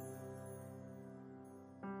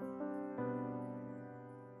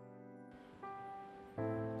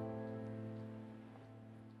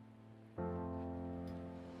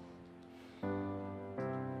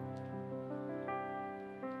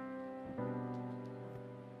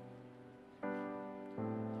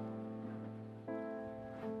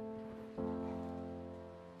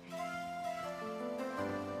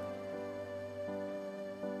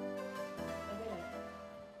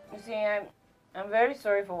 See, I'm very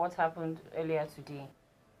sorry for what happened earlier today.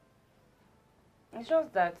 It's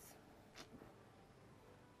just that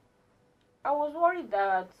I was worried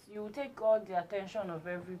that you would take all the attention of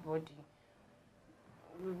everybody.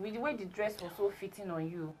 With the way the dress was so fitting on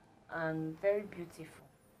you and very beautiful.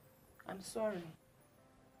 I'm sorry.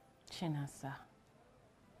 Chinasa.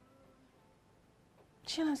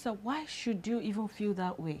 Chinasa, why should you even feel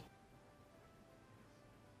that way?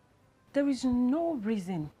 There is no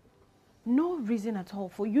reason at all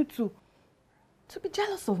for you to be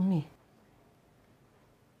jealous of me.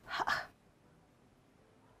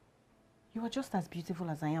 You are just as beautiful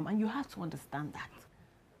as I am, and you have to understand that.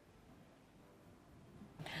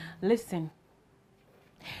 Listen,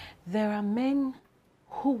 there are men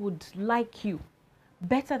who would like you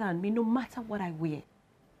better than me no matter what I wear.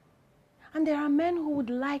 And there are men who would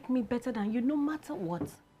like me better than you no matter what.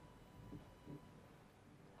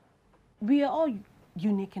 We are all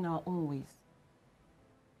unique in our own ways.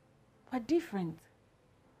 We're different.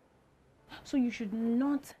 So you should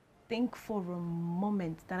not think for a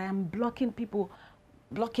moment that I am blocking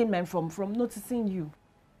men from noticing you.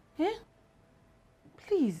 Yeah?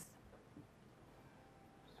 Please.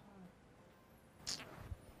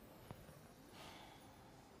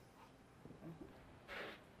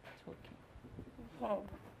 Oh,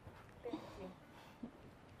 thank you.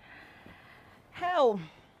 Hell,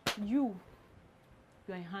 you're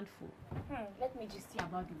a handful. Let me just see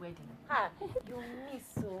about the wedding. Ah, you miss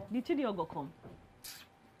so. Did Chidiogo come?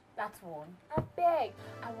 That one. I beg.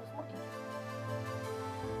 I was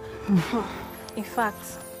not In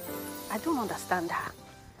fact, I don't understand her.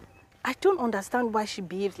 I don't understand why she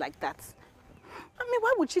behaves like that. I mean,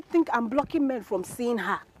 why would she think I'm blocking men from seeing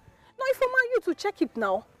her? No, if I want you to check it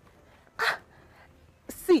now.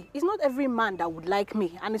 See, it's not every man that would like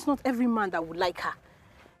me, and it's not every man that would like her.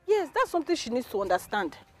 Yes, that's something she needs to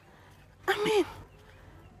understand. I mean,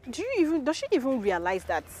 does she even realize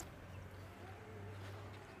that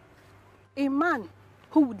a man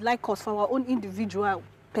who would like us for our own individual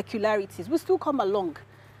peculiarities will still come along?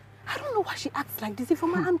 I don't know why she acts like this.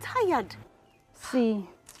 I'm tired. See,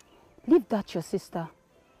 leave that your sister.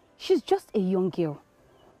 She's just a young girl.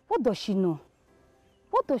 What does she know?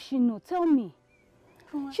 What does she know? Tell me.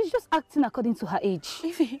 She's just acting according to her age.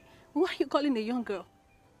 Evie, why are you calling a young girl?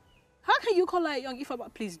 How can you call her young if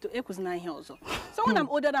about please do Eko's 9 here also? Someone I'm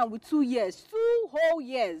older than with 2 years, 2 whole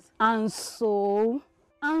years. And so,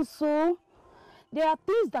 there are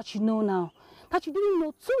things that you know now that you didn't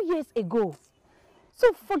know 2 years ago.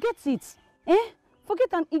 So forget it, Forget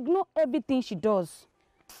and ignore everything she does.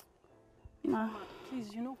 Ma,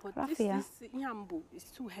 please, you know what? Rafia. This yambu is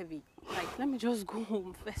too heavy. Like, let me just go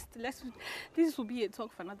home first. This will be a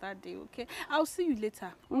talk for another day, okay? I'll see you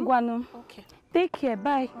later. Ngwanu. Okay. Take care.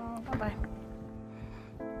 Bye. Bye-bye.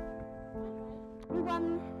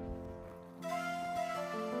 Ngwanu.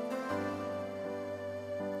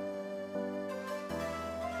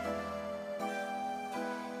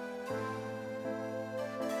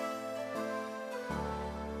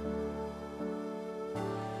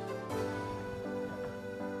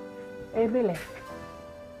 Ebele,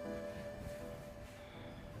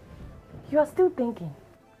 you are still thinking.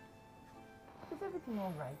 Is everything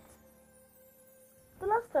all right? The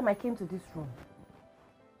last time I came to this room,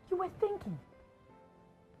 you were thinking.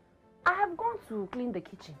 I have gone to clean the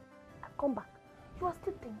kitchen. I've come back. You are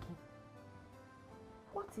still thinking.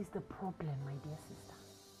 What is the problem, my dear sister?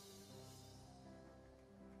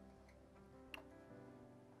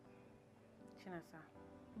 Chinasa.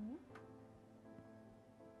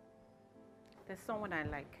 There's someone I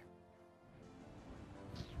like.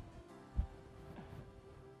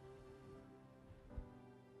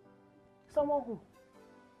 Someone who?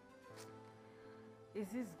 Is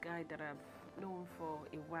this guy that I've known for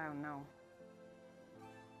a while now.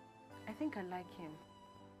 I think I like him.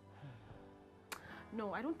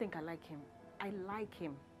 No, I don't think I like him. I like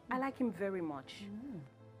him. I like him very much.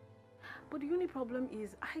 But the only problem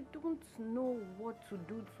is I don't know what to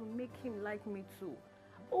do to make him like me too.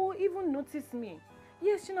 Or even notice me.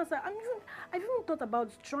 Yes, Chinasa, I've even thought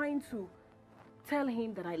about trying to tell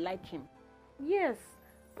him that I like him. Yes,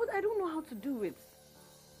 but I don't know how to do it.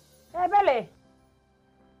 Hey, Bele.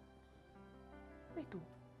 Wait,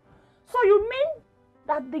 so you mean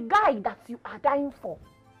that the guy that you are dying for,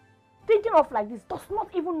 thinking of like this, does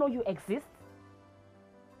not even know you exist?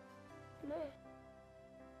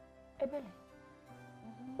 Ebele.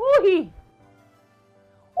 Who he?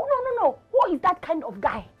 Oh, no. Who is that kind of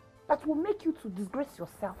guy that will make you to disgrace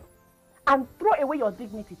yourself and throw away your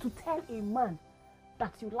dignity to tell a man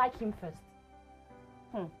that you like him first?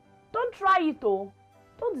 Don't try it, though.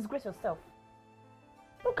 Don't disgrace yourself.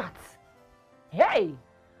 Look at. Hey!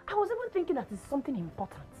 I was even thinking that it's something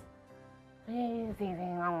important.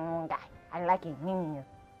 Guy. I like him.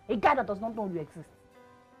 A guy that does not know you exist.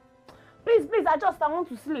 Please, I want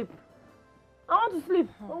to sleep.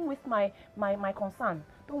 Don't waste my concern.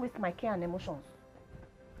 Don't waste my care and emotions.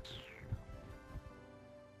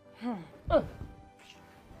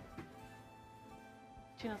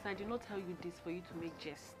 Chinasa, I did not tell you this for you to make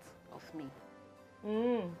jest of me.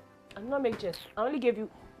 I did not make jest. I only gave you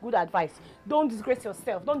good advice. Don't disgrace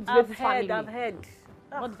yourself. Don't disgrace this family. I've heard.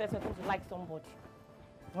 Not the first person to like somebody.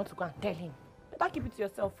 You want to go and tell him. Better keep it to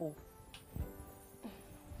yourself, oh.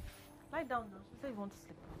 Lie down now. She said you want to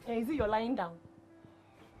sleep. Hey, is it you're lying down?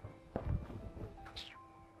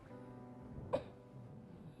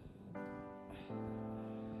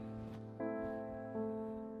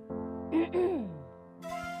 You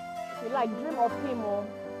like dream of him,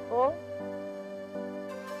 oh?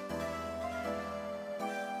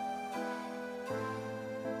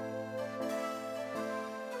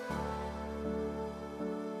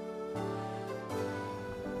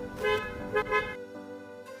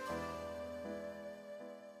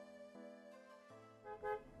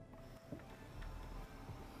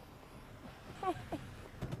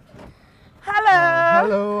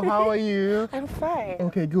 Hello, how are you? I'm fine.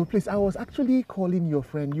 Okay, good. Please, I was actually calling your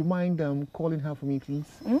friend. You mind calling her for me, please?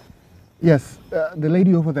 Yes, the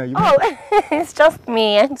lady over there. Oh, it's just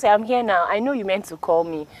me. I'm here now. I know you meant to call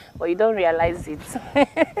me, but you don't realize it.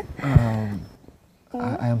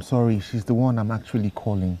 I am sorry. She's the one I'm actually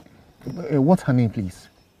calling. What's her name, please?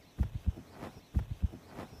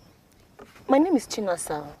 My name is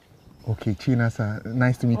Chinasa. Okay, Chinasa.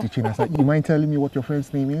 Nice to meet you, Chinasa. You mind telling me what your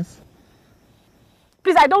friend's name is?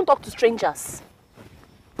 Please, I don't talk to strangers.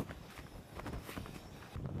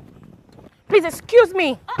 Please, excuse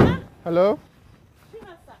me. Hello?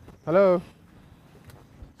 Hello?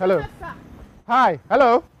 Hello? Hi,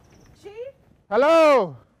 hello?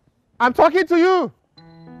 Hello? I'm talking to you.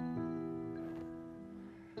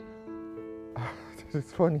 This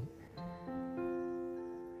is funny.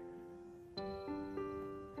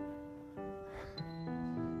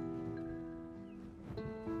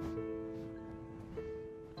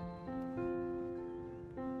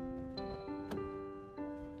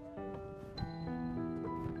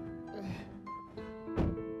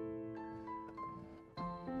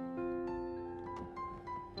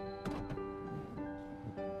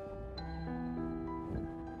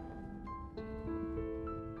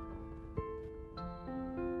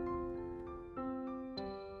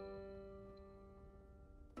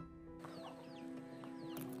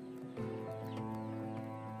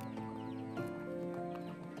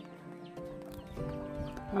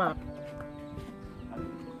 Ma.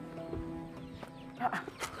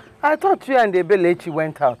 I thought you and Ebelechi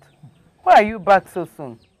went out. Why are you back so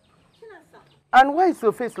soon? And why is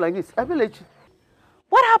your face like this? Ebelechi.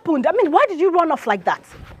 What happened? I mean, why did you run off like that?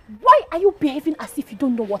 Why are you behaving as if you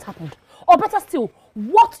don't know what happened? Or better still,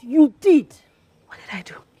 what you did? What did I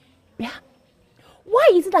do? Yeah. Why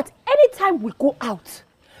is it that anytime we go out,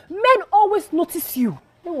 men always notice you?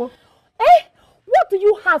 What do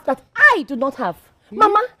you have that I do not have?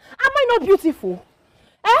 Mama, am I not beautiful?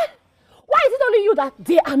 Why is it only you that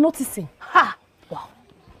they are noticing? Ha! Wow.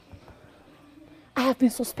 I have been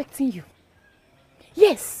suspecting you.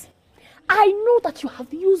 Yes. I know that you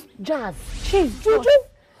have used jazz, juju,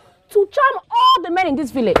 to charm all the men in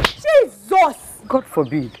this village. Jesus! God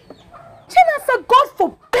forbid. Chinasa, God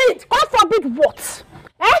forbid! God forbid what?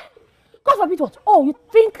 God forbid what? Oh, you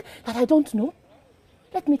think that I don't know?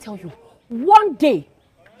 Let me tell you, one day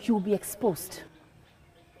you will be exposed.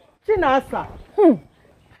 Chinasa,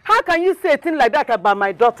 how can you say a thing like that about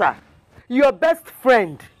my daughter? Your best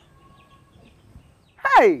friend.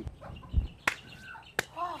 Hey!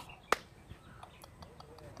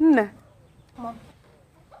 Nne.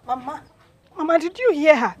 Mama, did you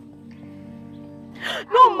hear her?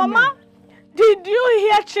 No, Mama, did you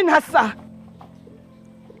hear Chinasa?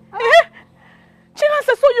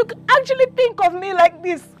 Chinasa, so you actually think of me like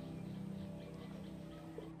this?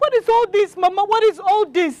 What is all this, Mama? What is all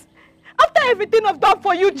this? After everything I've done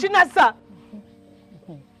for you, Chinasa,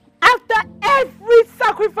 after every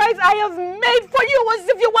sacrifice I have made for you as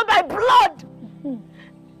if you were my blood.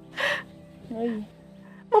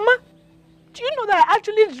 Mama, do you know that I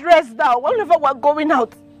actually dress down whenever we're going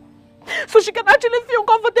out? So she can actually feel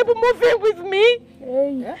comfortable moving with me?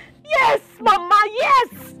 Yes, Mama,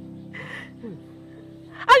 yes!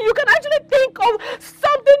 And you can actually think of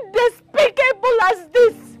something despicable as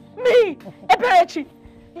this. Me, Eberechi,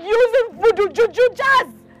 using voodoo juju jazz.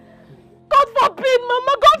 God forbid,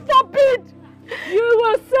 Mama, God forbid! You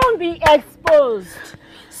will soon be exposed.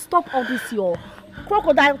 Stop all this, your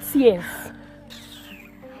crocodile tears.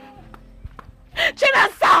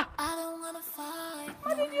 Chinasa!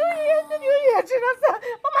 What did you hear? Did you hear, Chinasa?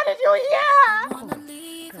 Mama, did you hear?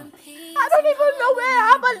 I don't even know where I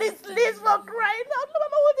have a list for crying out.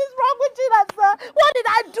 Mama, what is wrong with Chinasa? What did I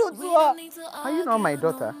do to her? Are you not my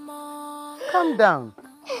daughter? Calm down.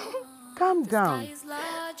 Calm down.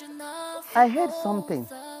 I heard something.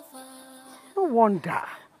 No wonder.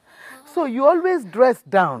 So you always dress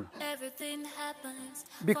down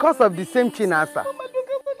because of the same Chinasa. Mama, look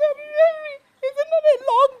at what I'm wearing. Is it not a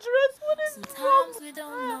long dress? What is wrong?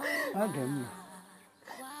 Pardon me.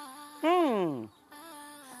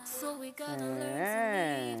 So we gotta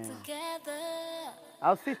learn to live together.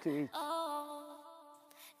 I'll see to it. Oh,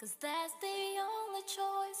 'cause that's the only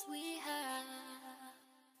choice we have.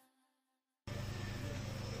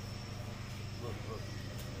 Look.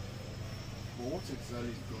 But what exactly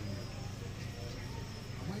is going on?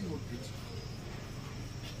 Am I not beautiful?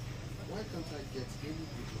 Why can't I get any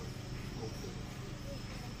picture of them?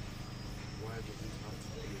 Why does it have to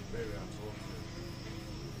be a very at all?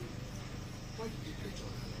 Why did you get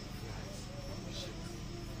on her like flies on the ship?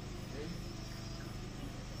 Eh?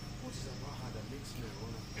 What is about her that makes me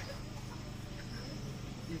run after her?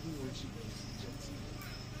 Even when she keeps rejecting me.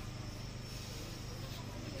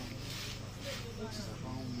 What is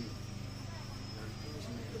about me that pulls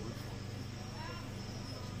me away from me?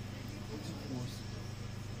 What do you want to do?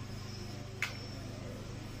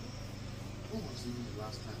 When was even the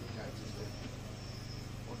last time the guy just left me?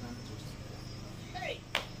 Or that just hey!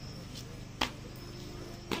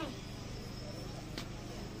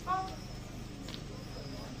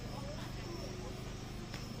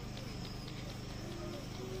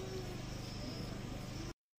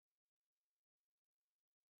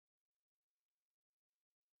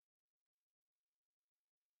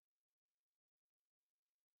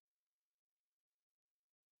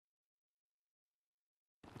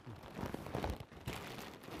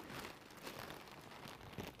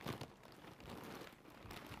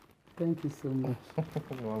 Thank you so much.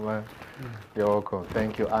 Mama, you're welcome.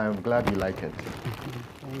 Thank you. I am glad you like it.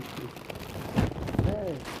 Thank you.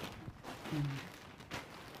 Hey.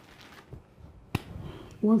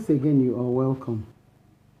 Once again, you are welcome.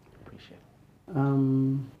 Appreciate it.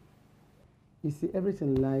 You see,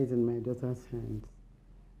 everything lies in my daughter's hands.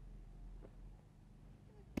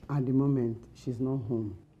 At the moment, she's not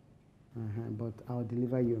home. But I'll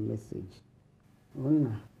deliver your message.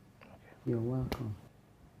 Ona, you're welcome.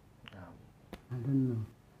 I don't know.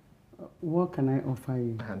 What can I offer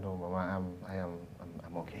you? No, Mama,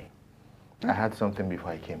 I'm okay. I had something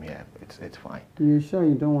before I came here. It's fine. You sure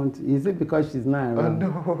you don't want to? Is it because she's not around?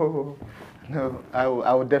 No. I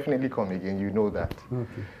will definitely come again. You know that.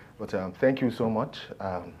 Okay. But thank you so much.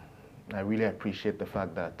 I really appreciate the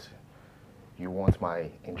fact that you want my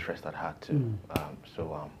interest at heart too.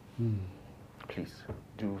 Please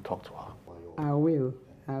do talk to her. I will.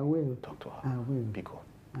 Talk to her. I will. Pico.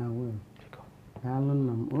 I will. Pico.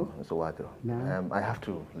 So what? I have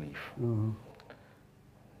to leave.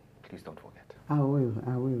 Please don't forget. I will.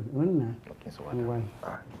 Una. Okay, so what? All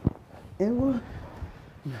right. Ewo.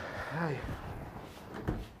 Hi.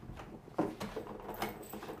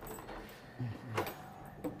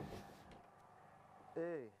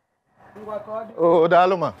 Hey. Oh,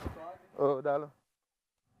 Daloma. Oh, Dalo.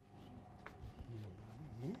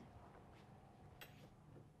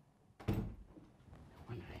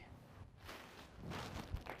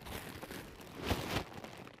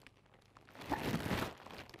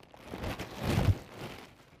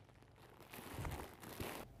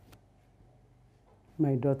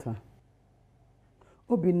 My daughter,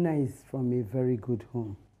 Obinna is from a very good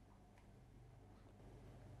home.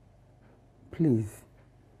 Please,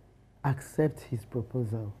 accept his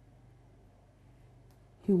proposal.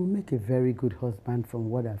 He will make a very good husband from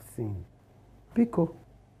what I've seen. Pico.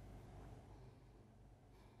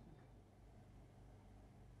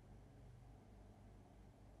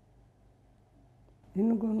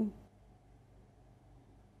 Inugonu.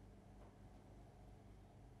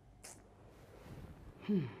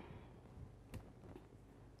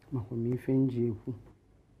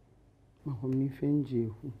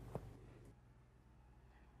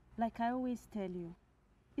 Like I always tell you,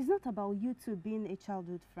 it's not about you two being a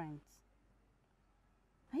childhood friends.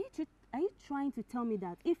 Are you trying to tell me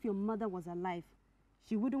that if your mother was alive,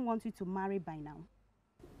 she wouldn't want you to marry by now?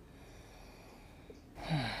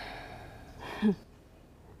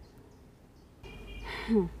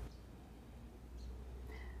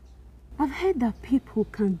 I've heard that people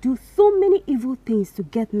can do so many evil things to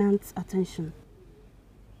get man's attention.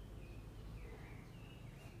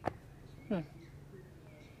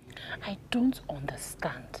 I don't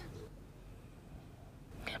understand.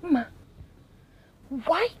 Ma,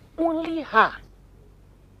 why only her?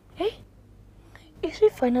 Eh? Is she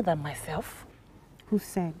finer than myself? Who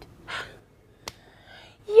said?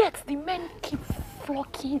 Yet the men keep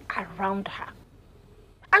flocking around her.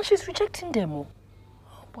 And she's rejecting them all.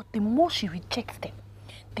 But the more she rejects them,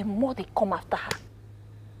 the more they come after her.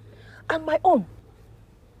 And my own,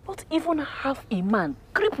 not even have a man,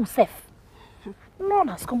 cripple self. None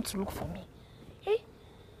has come to look for me. Eh?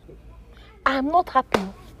 I'm not happy.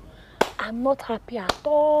 I'm not happy at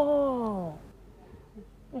all.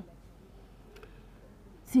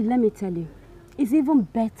 See, let me tell you, it's even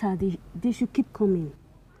better they should keep coming.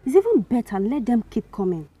 It's even better, let them keep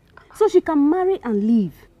coming. So she can marry and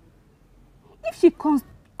leave. If she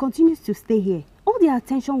continues to stay here, all the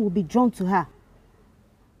attention will be drawn to her.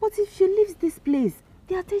 But if she leaves this place,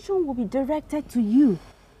 the attention will be directed to you.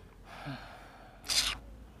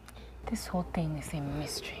 This whole thing is a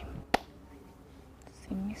mystery. It's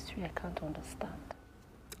a mystery I can't understand.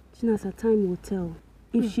 Chinasa, time will tell.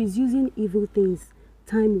 If she's using evil things,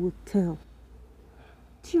 time will tell.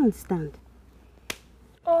 Do you understand?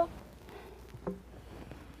 Oh.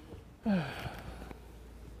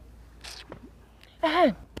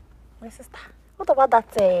 My sister, what about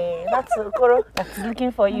that Okoro that's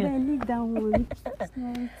looking for you? I leave that one.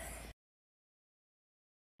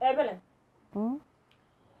 Hey, Belen. Huh?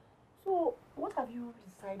 So, what have you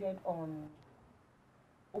decided on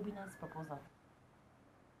Obina's proposal?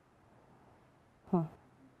 Huh.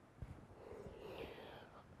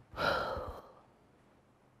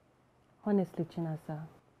 Honestly, Chinasa,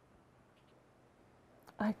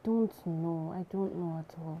 I don't know at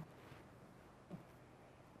all.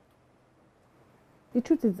 The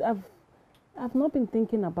truth is, I've not been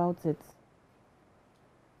thinking about it.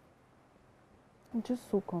 I'm just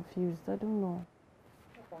so confused. I don't know.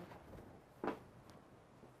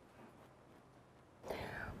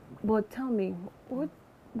 But tell me, what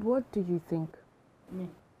do you think? Me?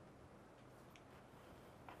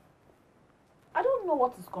 I don't know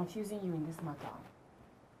what is confusing you in this matter.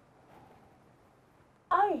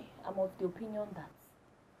 I am of the opinion that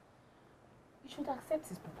you should accept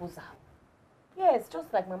his proposal. Yes,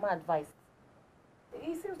 just like Mama advised.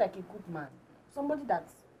 He seems like a good man. Somebody that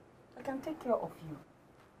can take care of you.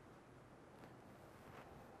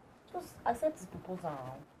 Just accept his proposal.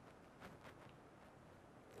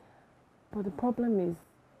 But the problem is,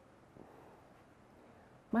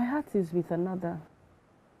 my heart is with another.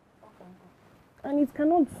 Okay. And it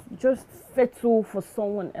cannot just settle for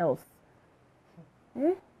someone else.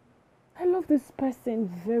 Eh? I love this person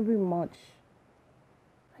very much.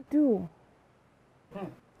 I do.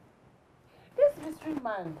 This mystery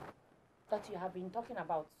man that you have been talking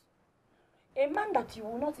about, a man that you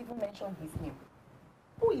will not even mention his name.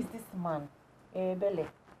 Who is this man, Bele?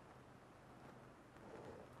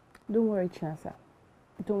 Don't worry, Chinasa.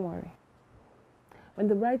 Don't worry. When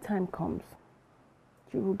the right time comes,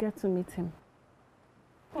 you will get to meet him.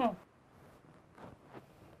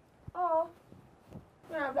 Oh.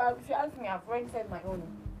 Yeah, if you ask me, I've already said my own.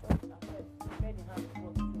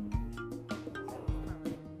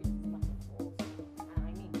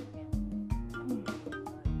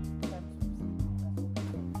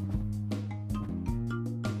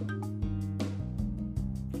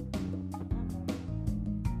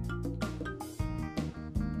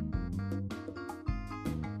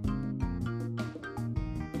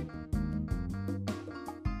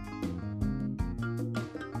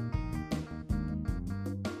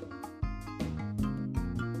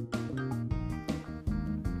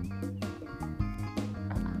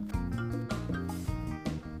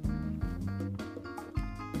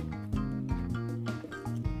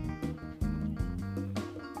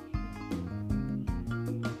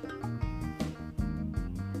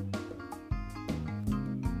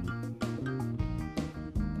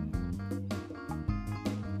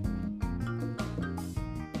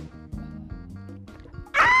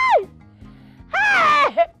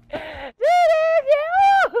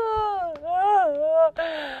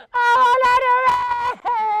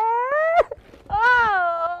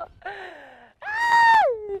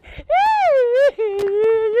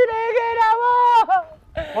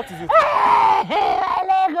 What is it?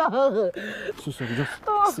 So sorry, just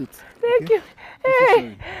sit. Thank you.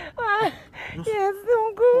 Hey. Yes,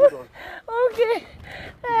 I'm good. Okay.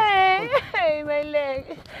 Hey, my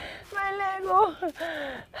leg. My leg. Oh.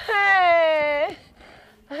 Hey.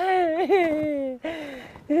 Hey.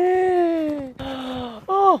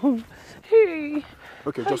 Oh. Hey.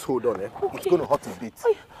 Okay, just hold on, eh? Okay. It's going to hurt a bit.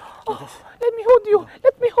 Oh, let me hold you.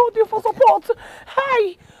 Let me hold you for support.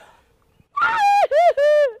 Hi.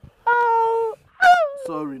 Oh.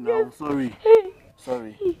 Sorry now, Yes. sorry.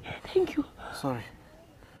 Sorry. Thank you. Sorry.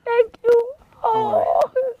 Thank you. Oh,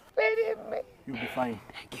 spare me. You'll be fine.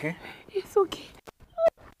 Okay? It's okay.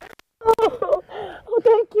 Oh,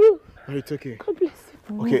 thank you. Oh, it's okay. God bless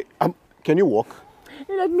you. Okay, can you walk?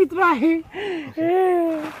 Let me try.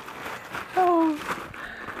 Okay. Oh.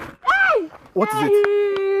 Hey! What is it?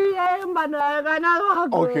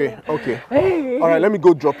 Okay, okay. Hey. All right, let me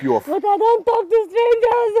go drop you off. But I don't talk to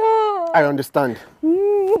strangers. Oh. I understand.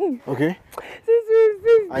 Okay?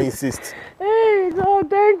 I insist. Hey, God,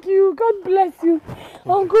 thank you. God bless you.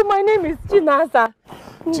 Uncle, my name is Chinasa.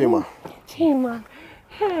 Chima. Chima.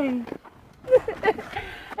 Hey.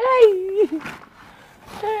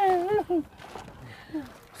 Hey.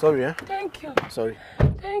 Sorry, eh? Thank you. Sorry.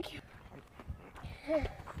 Thank you.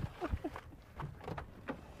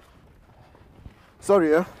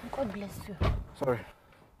 Sorry, eh? God bless you. Sorry.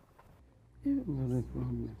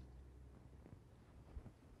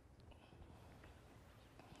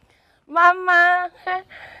 Mama,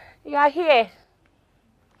 you are here.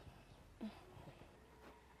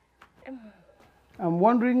 I'm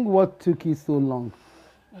wondering what took you so long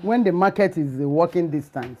when the market is a walking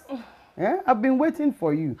distance. Yeah? I've been waiting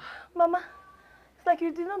for you. Mama, it's like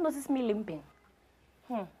you did not notice me limping.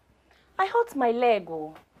 I hurt my leg.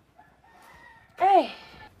 Oh. Hey.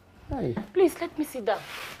 Hey. Please let me sit down.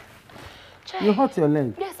 You hurt your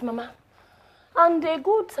leg? Yes, Mama. And a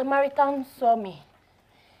good Samaritan saw me.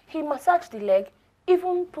 He massaged the leg,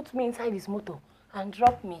 even put me inside his motor and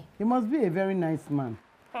dropped me. He must be a very nice man.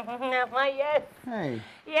 Mama, yes. Hey.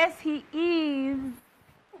 Yes, he is.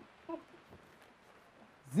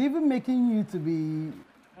 He's even making you to be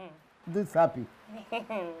this happy.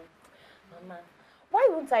 Mama, why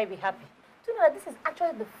won't I be happy? Do you know that this is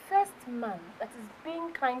actually the first man that is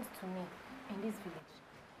being kind to me in this village?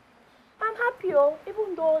 I'm happy, oh,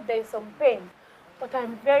 even though there's some pain, but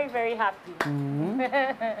I'm very, very happy.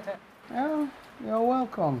 Well, you're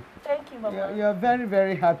welcome. Thank you, Mama. You're very,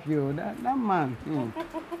 very happy. Oh. That man.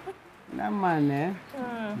 That man, eh?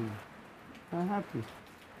 I'm happy.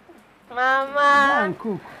 Mama, Go and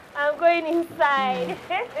cook. I'm going inside.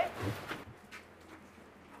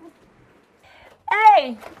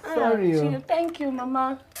 Hey! Sorry. Oh. Thank you,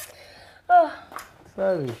 Mama. Oh.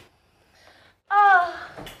 Sorry.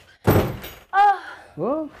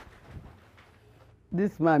 Oh,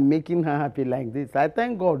 this man making her happy like this. I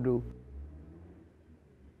thank God, though.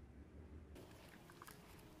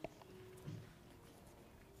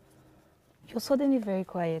 You're suddenly very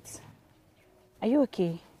quiet. Are you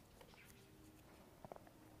okay?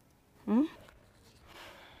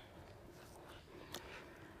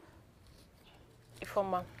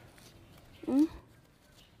 Ifoma,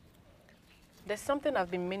 there's something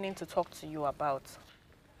I've been meaning to talk to you about.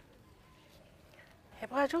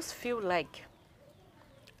 But I just feel like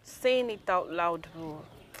saying it out loud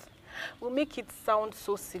will make it sound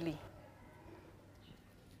so silly.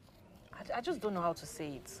 I just don't know how to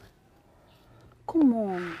say it. Come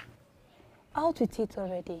on. Out with it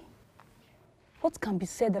already. What can be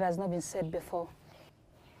said that has not been said before?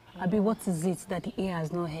 Abi, what is it that the ear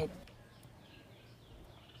has not heard?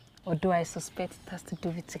 Or do I suspect it has to do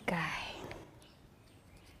with a guy?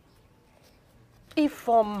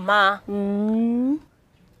 Ifoma.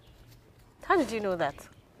 How did you know that?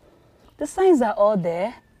 The signs are all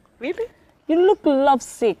there. Really? You look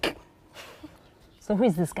lovesick. So who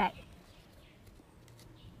is this guy?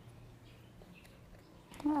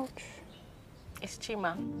 Ouch. It's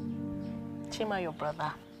Chima. Chima, your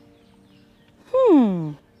brother.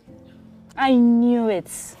 I knew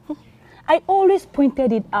it. I always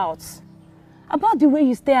pointed it out. About the way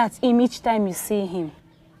you stare at him each time you see him.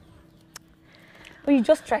 But you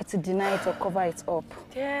just try to deny it or cover it up.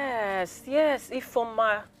 Yes,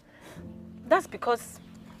 Ifoma. That's because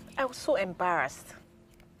I was so embarrassed.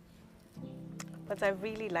 But I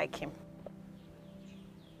really like him.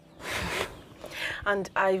 And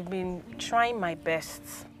I've been trying my best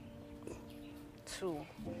to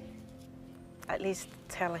at least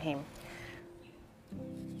tell him.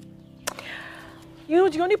 You know,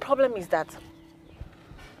 the only problem is that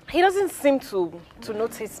he doesn't seem to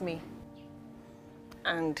notice me.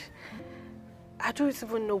 And I don't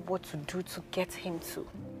even know what to do to get him to.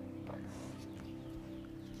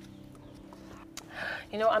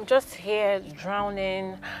 You know, I'm just here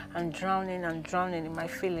drowning and drowning and drowning in my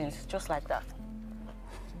feelings, just like that.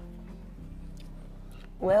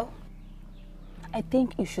 Well, I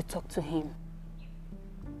think you should talk to him.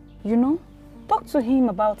 You know, talk to him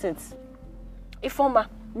about it. Ifoma,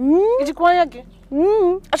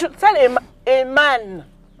 I should tell a man.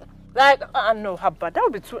 Like, no, Habba, that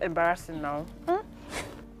would be too embarrassing now.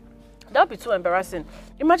 That would be too embarrassing.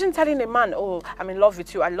 Imagine telling a man, oh, I'm in love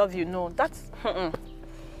with you, I love you. No, that's...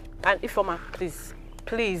 And Ifoma,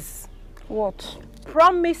 please. What?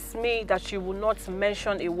 Promise me that you will not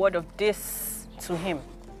mention a word of this to him.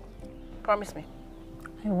 Promise me.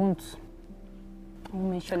 I won't. I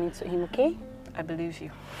won't mention it to him, okay? I believe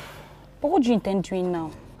you. But what do you intend doing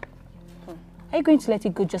now? Are you going to let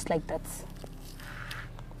it go just like that?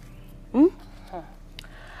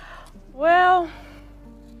 Well,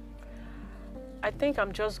 I think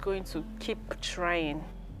I'm just going to keep trying.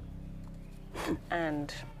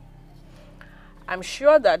 And I'm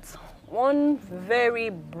sure that one very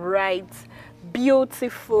bright,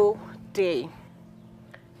 beautiful day,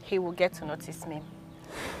 he will get to notice me.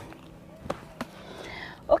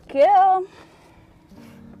 Okay.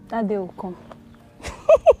 That day will come.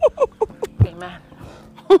 Amen.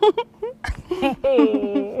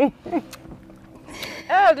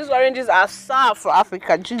 Oh, these oranges are sour for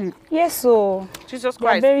Africa. Gee. Yes, so. Jesus They are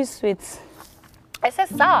Christ. very sweet. I said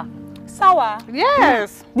sour. Sour?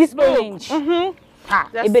 Yes. This Look. orange? Ah,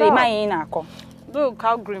 they're sour. Look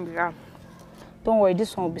how green they are. Don't worry,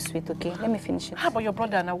 this one will be sweet, okay? Let me finish it. How about your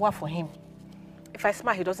brother and I work for him? If I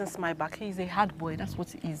smile, he doesn't smile back. He's a hard boy. That's what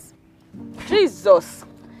he is. Jesus.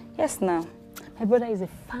 Yes, now. My brother is a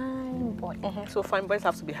fine boy. So fine boys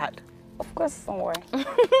have to be hard. Of course, don't worry.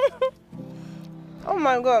 Oh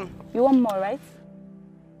my God. You want more, right?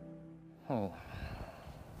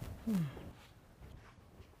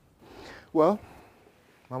 Well,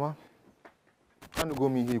 Mama, I'm go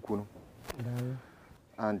me here,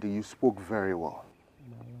 and you spoke very well.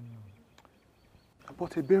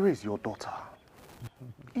 But Ebere is your daughter.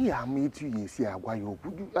 I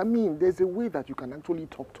mean, there's a way that you can actually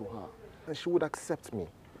talk to her, and she would accept me.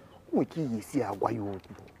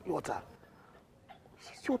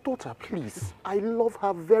 She's your daughter, please. I love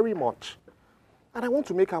her very much. And I want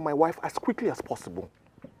to make her my wife as quickly as possible.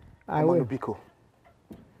 I will. Biko.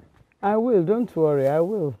 I will, don't worry, I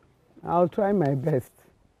will. I'll try my best.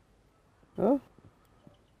 Oh?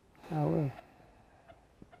 I will.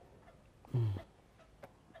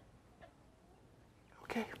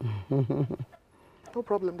 Okay. No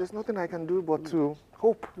problem. There's nothing I can do but to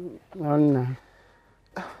hope. Oh, no.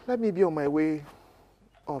 Let me be on my way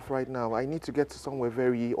off right now. I need to get to somewhere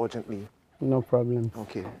very urgently. No problem.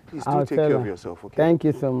 Okay. Please I'll do take care her. of yourself, okay? Thank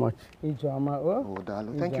you so much. Ijoma, oh,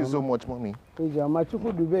 darling. Thank you so much, Mommy. Ijoma,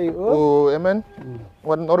 Chukudube, oh, amen.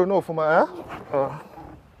 What? I don't know for my.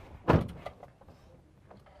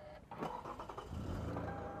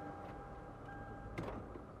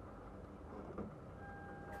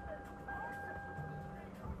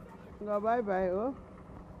 No, bye-bye, oh.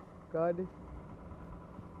 God.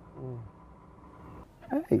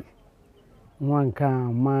 Hey. Mwanka,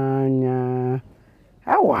 manya.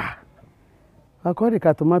 Awa. Akori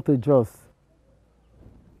ka tomato juice.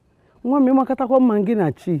 Mwami makata kwa mangi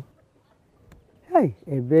na chi. Hey,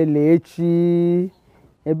 Ebelechi.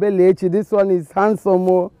 Ebelechi, this one is handsome.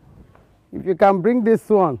 Oh. If you can bring this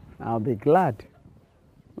one, I'll be glad.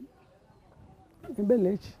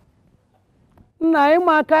 Ebelechi. Nna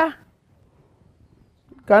imaka.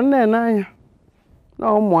 Kanne na anya.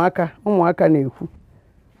 Na ụmụaka na-ekwu.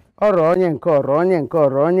 Ọrọ onye nke ọrọ onye nke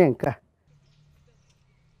ọrọ onye nke.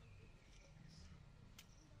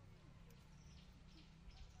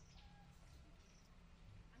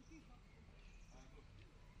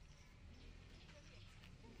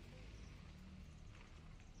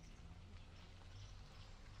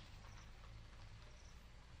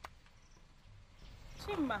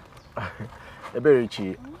 Chima.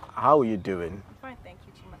 Eberichi, how are you doing? I'm fine, thank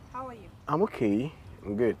you, Chima. How are you? I'm okay.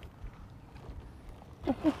 I'm good.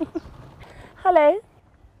 Hello.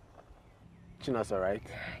 China's alright?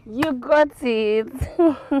 You got it.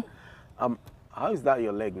 How is that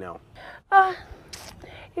your leg now?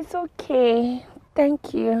 It's okay.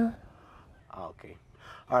 Thank you. Okay.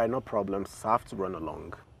 Alright, no problems. I have to run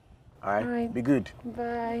along. Alright? Alright. Be good.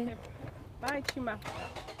 Bye. Bye, Chima.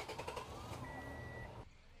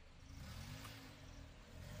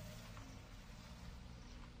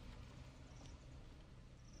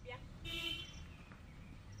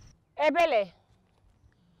 Ebele.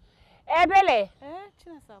 Ebele.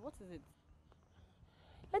 Chinasa, what is it?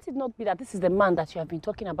 Let it not be that this is the man that you have been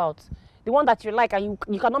talking about. The one that you like and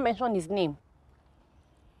you cannot mention his name.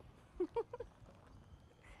 Chinasa,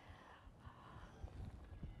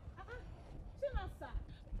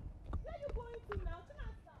 where are you going to now,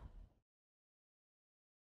 Chinasa?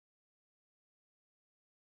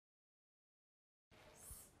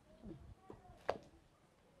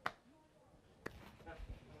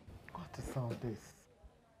 What is all this?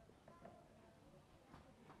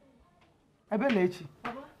 Ebelechi.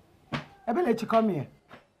 Ebelechi, come here.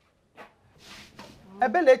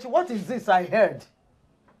 Ebelechi, what is this I heard?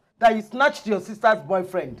 That you snatched your sister's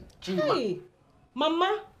boyfriend, Chima. Hey,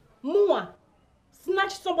 Mama, Mua,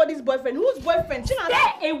 snatched somebody's boyfriend. Whose boyfriend? Chima.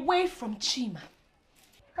 Stay away from Chima.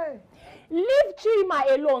 Hey. Leave Chima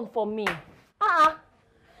alone for me.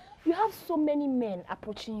 You have so many men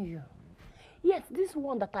approaching you. Yes, this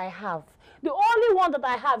one that I have. The only one that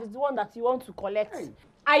I have is the one that you want to collect. Hey.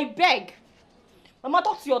 I beg. Mama,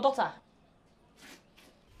 talk to your daughter.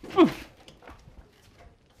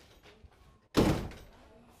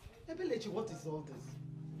 Ebelechi, what is all this?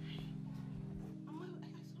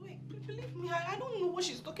 Believe me, I don't know what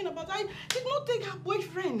she's talking about. I did not take her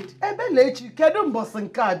boyfriend. Ebelechi, kedu mbosi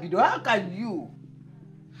nke a bido? How can you?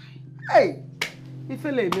 Hey,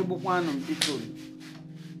 ifele emegbu kwanu biko.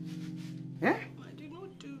 Eh? I did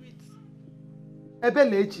not do it.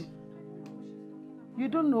 Ebelechi, you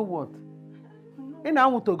don't know what? In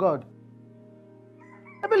Amu to God.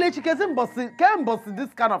 Ebelechi, ke mbosi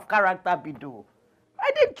this kind of character bido?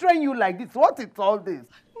 I didn't train you like this. What is all this? I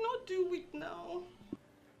did not do it now.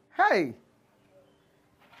 Hey.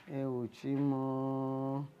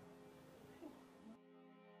 Chimo.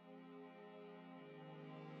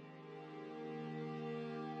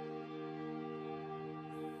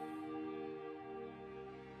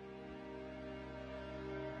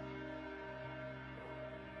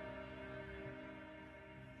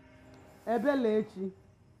 Ebelechi.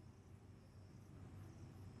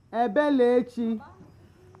 Ebelechi.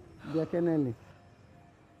 Definitely.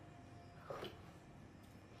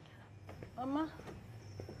 Mama.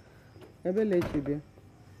 Ebelechi, dear.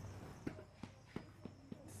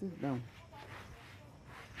 Sit down.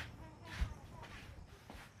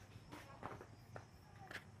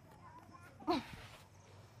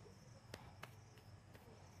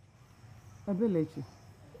 Ebelechi.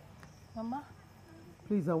 Mama.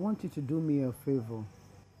 Please, I want you to do me a favor.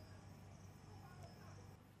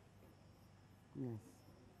 Yes.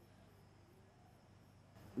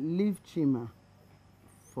 Leave Chima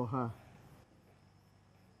for her.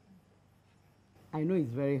 I know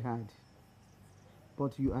it's very hard,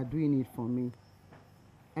 but you are doing it for me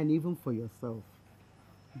and even for yourself.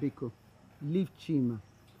 Biko, leave Chima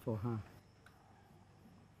for her.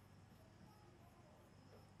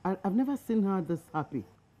 I've never seen her this happy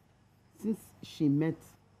since she met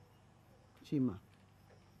Chima.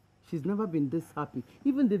 She's never been this happy.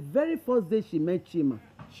 Even the very first day she met Chima,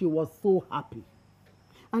 she was so happy.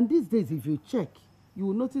 And these days, if you check, you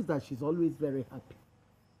will notice that she's always very happy.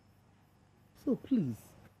 So please,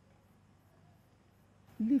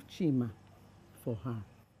 leave Chima for her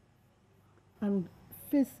and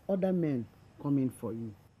face other men coming for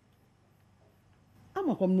you. I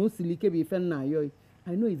know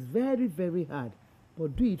it's very, very hard,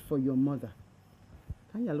 but do it for your mother.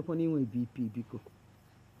 Can you look on him with BP, Biko?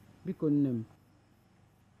 Biko nem.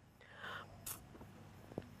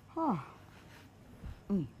 Ah.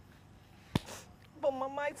 But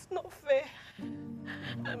Mama, it's not fair.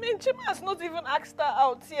 I mean, Chima has not even asked her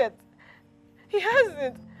out yet. He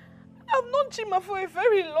hasn't. I've known Chima for a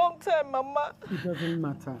very long time, Mama. It doesn't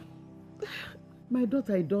matter. My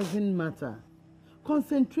daughter, it doesn't matter.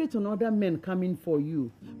 Concentrate on other men coming for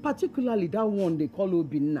you, particularly that one they call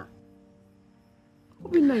Obinna.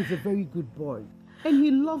 Obinna is a very good boy, and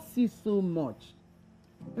he loves you so much.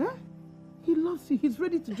 Eh? He loves you. He's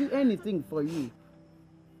ready to do anything for you.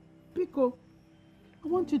 Biko, I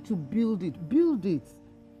want you to build it. Build it.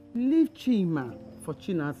 Leave Chima for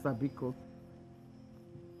Chinasa, Biko.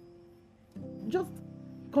 Just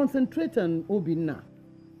concentrate on Obinna.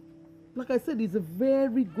 Like I said, he's a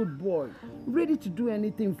very good boy, ready to do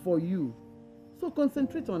anything for you. So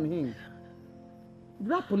concentrate on him.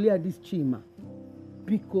 Rapolia this Chima,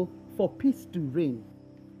 Biko, for peace to reign.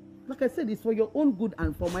 Like I said, it's for your own good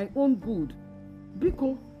and for my own good.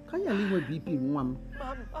 Biko, can you leave with BP, Mom?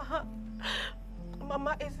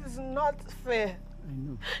 Mama, it is not fair. I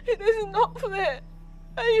know. It is not fair.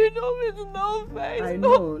 And you know it's not fair. I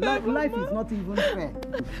know. Life is not even fair.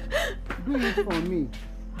 Do it for me.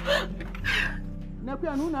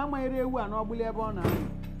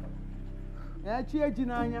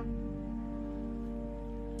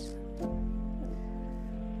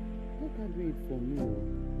 Make her do it for me.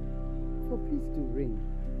 For peace to reign.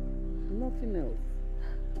 Nothing else.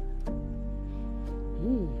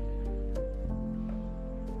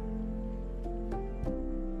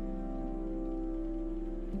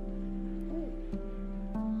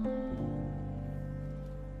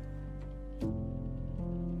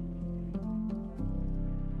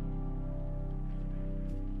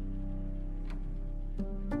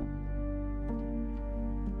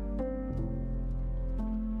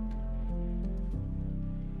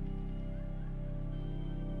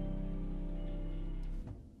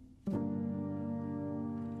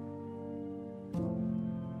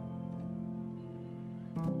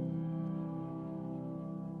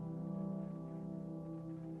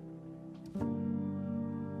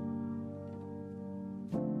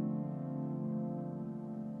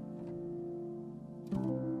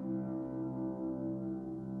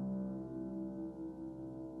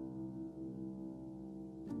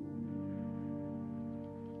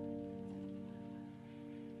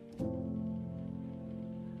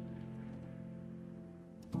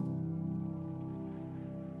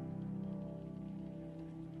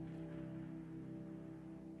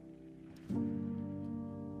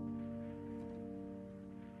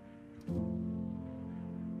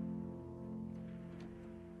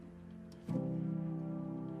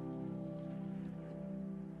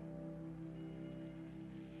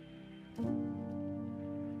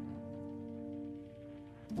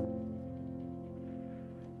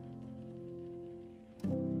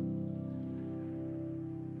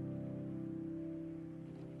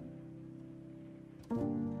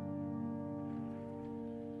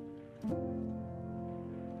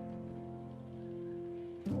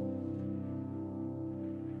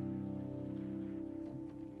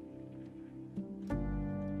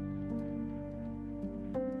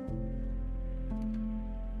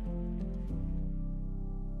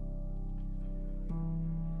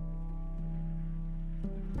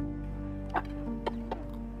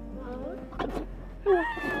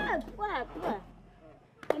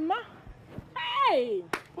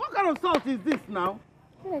 of salt is this now?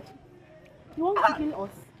 You want to kill us?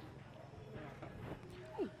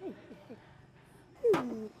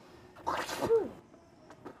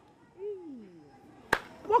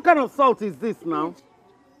 What kind of salt is this now?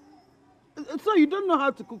 So you don't know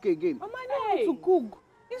how to cook again? Mama, I know how to cook.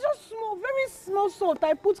 It's just small, very small salt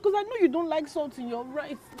I put because I know you don't like salt in your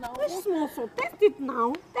rice now. Which small salt? Test it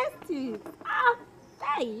now. Test it. Ah,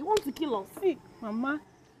 hey, you want to kill us? See, Mama.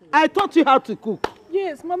 I taught you how to cook.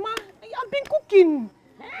 Yes, Mama. I've been cooking.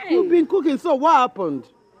 Hey. You've been cooking, so what happened?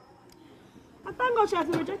 I thank God she has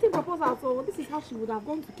been rejecting proposal, so this is how she would have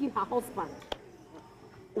gone to kill her husband.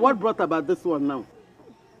 What brought about this one now?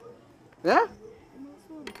 Yeah?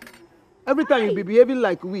 Every time you be behaving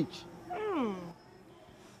like witch.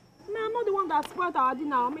 Man, I'm not the one that spoiled our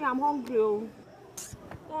dinner. I mean, I'm hungry. Oh.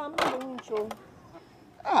 Yeah, I'm not the witch. Oh.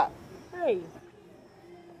 Ah. Hey.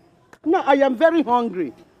 No, I am very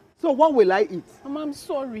hungry. So what will I eat? Mama, I'm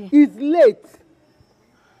sorry. It's late.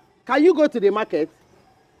 Can you go to the market?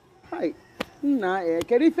 Hi. Nah,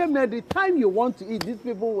 the time you want to eat, these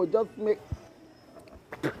people will just make...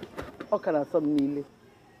 Okay, some meal.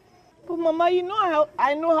 But Mama, you know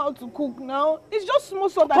I know how to cook now. It's just small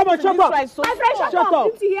salt that Come on, shut up. Rice, so My friend, shut up.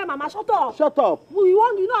 Didn't you hear, Mama? Shut up. Shut up. Well,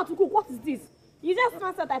 you know how to cook. What is this? You just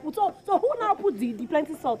answered I put. So who now put the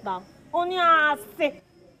plenty salt now? Only say.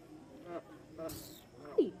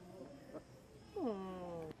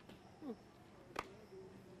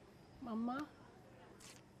 Mama.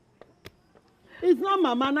 It's not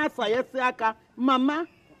Mama, not Sayesiaka. Mama,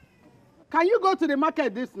 can you go to the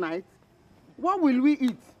market this night? What will we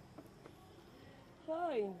eat?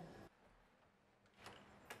 Hi.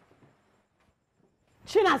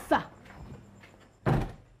 Chinasa.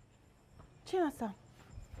 Chinasa.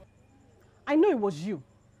 I know it was you.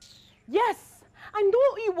 Yes, I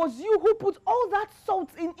know it was you who put all that salt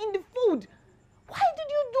in the food. Why did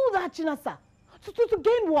you do that, Chinasa? To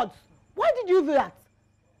gain what? Why did you do that?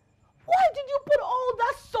 Why did you put all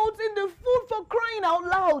that salt in the food for crying out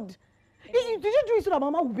loud? Did you do it so that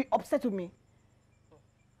Mama would be upset with me?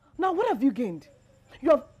 Now, what have you gained? You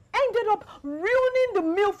have ended up ruining the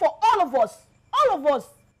meal for all of us. All of us.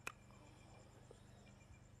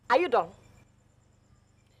 Are you done?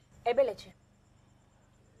 Ebelechi.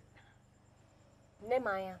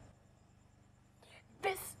 Nemaya.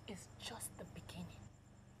 This is just the beginning.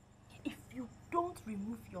 If you don't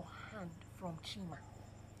remove your hand from Chima,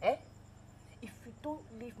 if you don't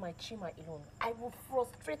leave my Chima alone, I will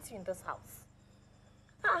frustrate you in this house.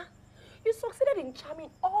 You succeeded in charming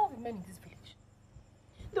all the men in this village.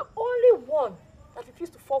 The only one that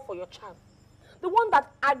refused to fall for your charm, the one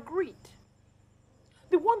that agreed,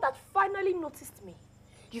 the one that finally noticed me,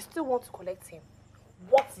 you still want to collect him.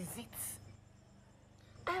 What is it?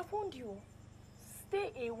 I have warned you,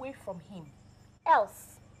 stay away from him,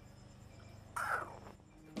 else.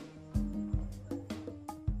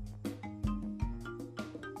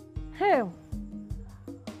 Hey,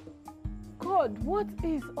 God, what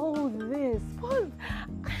is all this? What?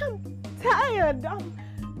 I'm tired.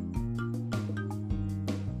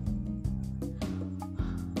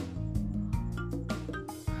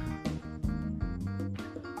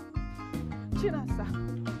 Chinasa.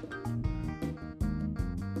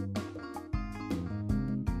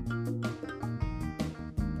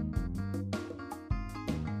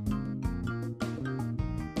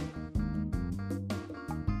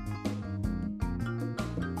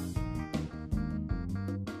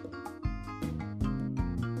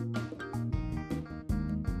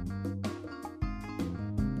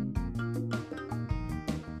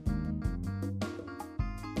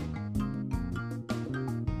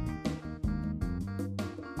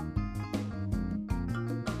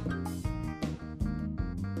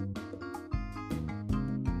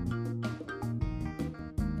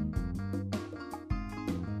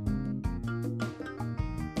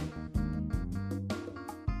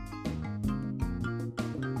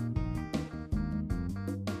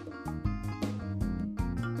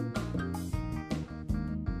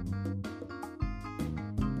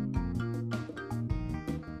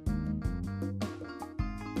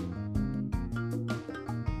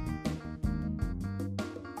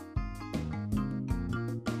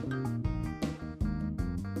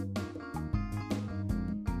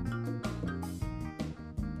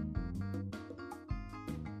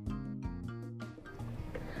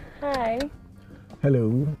 Hi.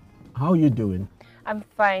 Hello. How are you doing? I'm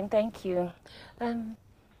fine, thank you.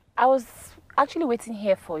 I was actually waiting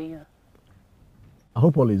here for you. I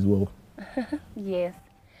hope all is well. Yes.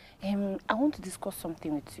 I want to discuss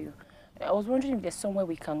something with you. I was wondering if there's somewhere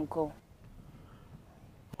we can go.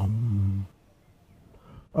 All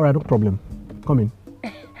right, no problem. Come in.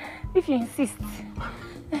 If you insist.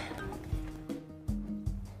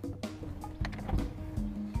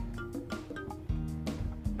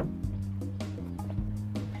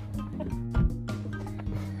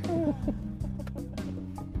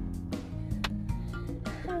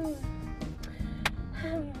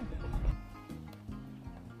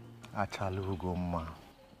 Achalugoma.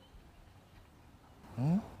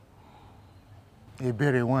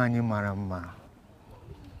 Ebere wanyi marama.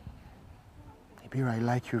 Ebere, I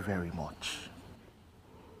like you very much.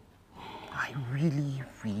 I really,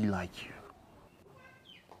 really like you.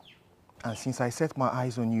 And since I set my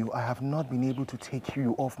eyes on you, I have not been able to take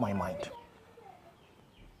you off my mind.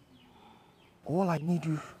 All I need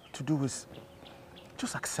you to do is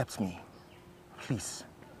just accept me, please.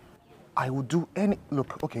 I will do any...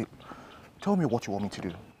 Look, okay, tell me what you want me to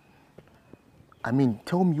do. I mean,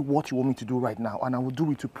 tell me what you want me to do right now, and I will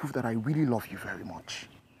do it to prove that I really love you very much.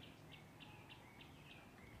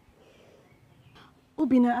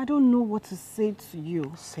 Obina, I don't know what to say to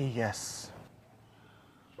you. Say yes.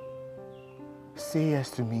 Say yes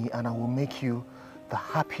to me, and I will make you the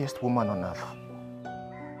happiest woman on earth.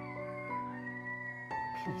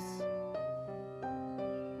 Please.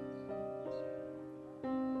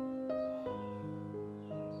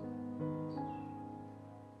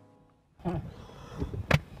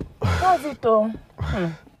 How's it though?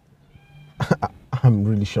 I'm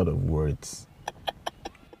really short of words.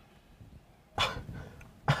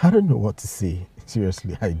 I don't know what to say.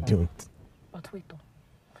 Seriously, I don't. But wait though.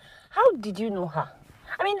 How did you know her?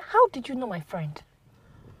 I mean, how did you know my friend?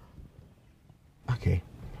 Okay.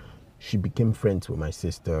 She became friends with my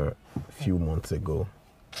sister a few months ago.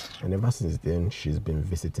 And ever since then, she's been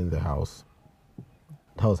visiting the house.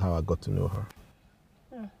 That was how I got to know her.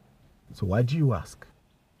 So why do you ask?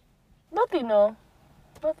 Nothing, no.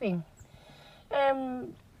 Nothing.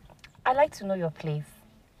 I'd like to know your place.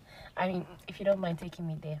 I mean, if you don't mind taking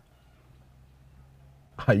me there.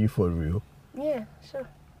 Are you for real? Yeah, sure.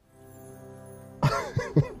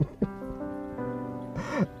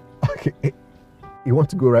 Okay. You want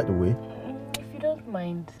to go right away? If you don't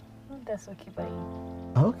mind, that's okay by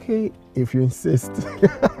you. Okay, if you insist.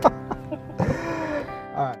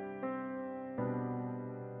 All right.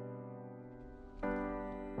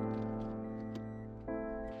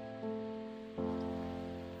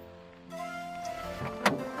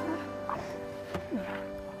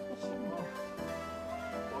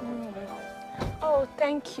 Oh,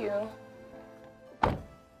 thank you.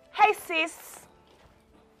 Hey, sis.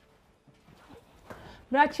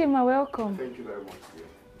 Rachima, welcome. Thank you very much, dear.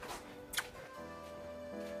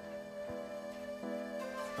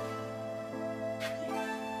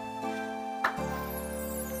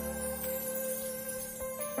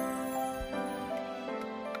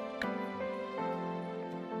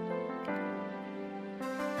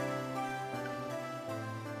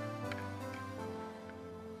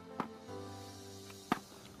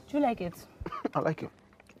 Do you like it? I like it.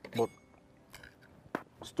 But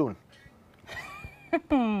Stone.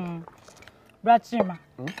 Rachima.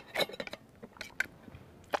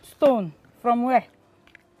 Stone. From where?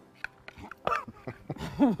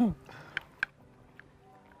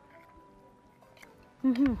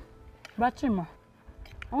 Rachima,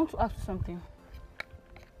 I want to ask you something.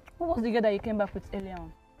 Who was the girl that you came back with earlier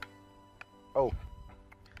on? Oh,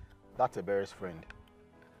 that's a Bear's friend.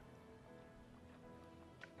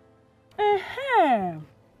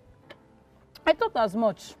 I thought as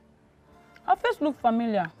much. Her face looked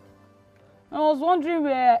familiar. I was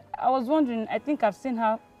wondering, I think I've seen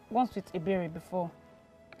her once with Iberi before.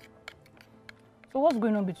 So what's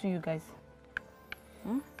going on between you guys?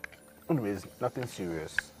 Anyways, nothing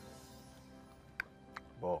serious.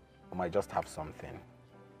 But I might just have something.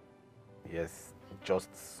 Yes,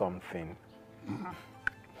 just something.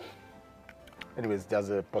 Anyways, there's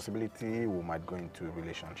a possibility we might go into a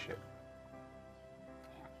relationship.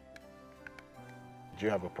 Do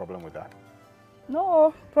you have a problem with that?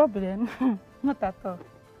 No problem. Not at all.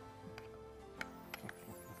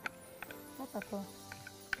 Not at all.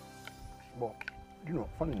 But, you know,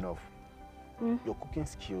 funny enough, your cooking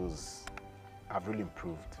skills have really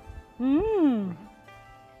improved.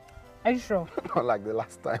 Are you sure? Not like the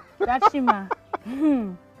last time. Rachima.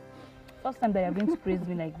 First time that you're going to praise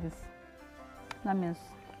me like this. That means...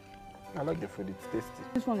 I like the food, it's tasty.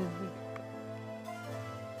 This one is good.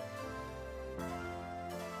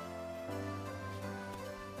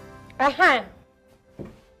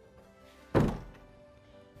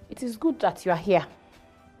 It is good that you are here.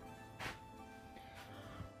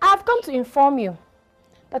 I have come to inform you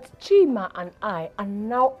that Chima and I are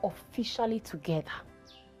now officially together.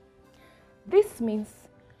 This means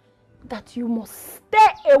that you must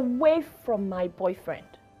stay away from my boyfriend.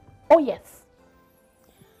 Oh yes.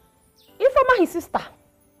 Ifeoma, his sister,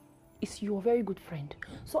 is your very good friend.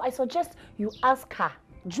 So I suggest you ask her,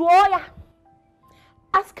 Joya,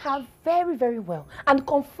 ask her very, very well and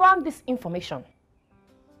confirm this information.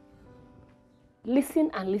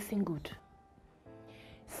 Listen and listen good.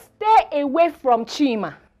 Stay away from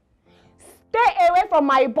Chima. Stay away from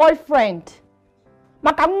my boyfriend.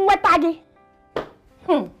 Maka mwetagi.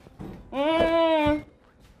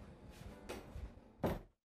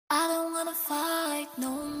 I don't wanna fight no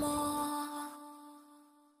more.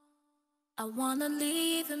 I wanna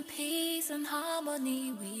live in peace and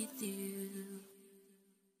harmony with you.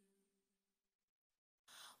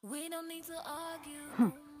 We don't need to argue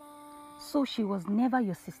no more. So she was never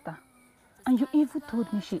your sister, and you even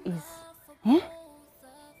told me she is. Eh?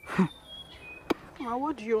 Ma,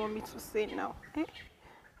 what do you want me to say now? Eh?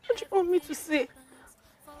 What do you want me to say?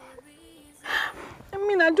 I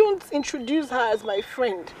mean, I don't introduce her as my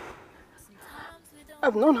friend.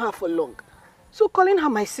 I've known her for long. So calling her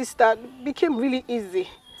my sister became really easy.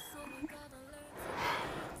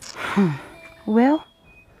 Well,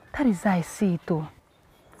 that is how I see it though.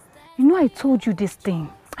 You know I told you this thing.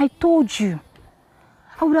 I told you.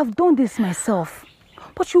 I would have done this myself.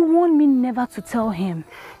 But you warned me never to tell him.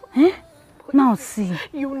 Eh? Now see.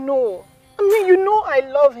 You know. I mean, you know I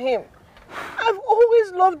love him. I've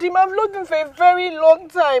always loved him. I've loved him for a very long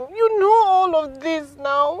time. You know all of this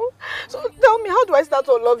now. So tell me, how do I start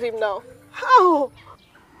to love him now? How?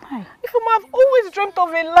 Hi. I've always dreamt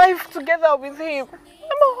of a life together with him.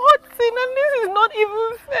 I'm hurting and this is not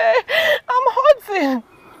even fair. I'm hurting.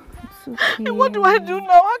 It's okay. And what do I do now?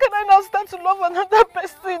 How can I now start to love another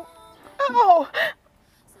person? How?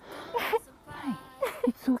 Hi.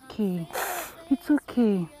 It's okay. It's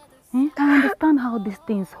okay. Eh? I understand how these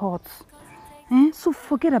things hurt. Eh? So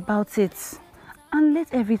forget about it and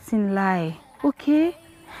let everything lie, okay?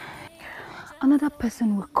 Another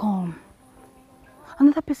person will come.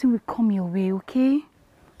 Another person will come your way, okay?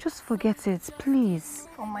 Just forget it, please.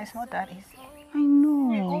 Oh, it's not that easy. I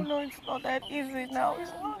know. Oh no, it's not that easy now.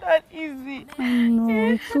 It's not that easy. I know.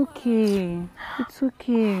 It's okay. It's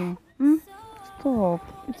okay. Stop.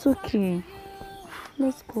 It's okay.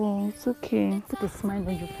 Let's go. It's okay. Put a smile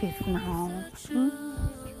on your face now.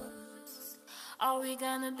 Are we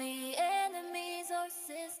gonna be enemies or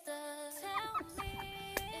sisters? Tell me,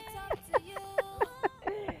 it's up to you.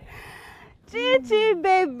 Chichi,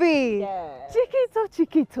 baby. Yeah. Chiquito,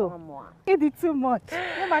 chiquito. Mama. You did too much.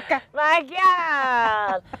 My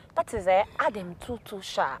girl. That is Adam too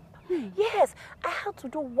sharp. Yes, I had to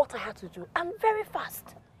do what I had to do and very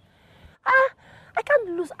fast. I can't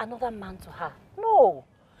lose another man to her. No.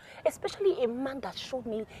 Especially a man that showed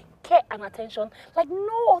me care and attention like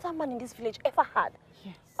no other man in this village ever had.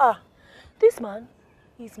 Yes. This man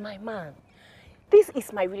is my man. This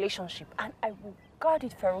is my relationship and I will guard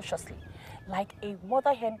it ferociously like a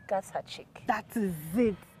mother hen guards her chick. That is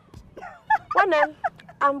it.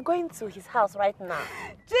 I'm going to his house right now.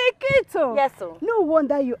 Chiquito. Yes, sir. No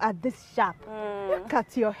wonder you are this sharp. Look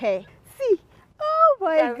at your hair. See. Oh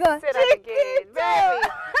my God. Chiquito. Baby,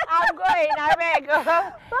 I'm going. I beg.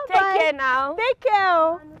 Take care now. Take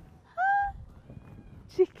care.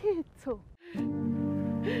 Chiquito.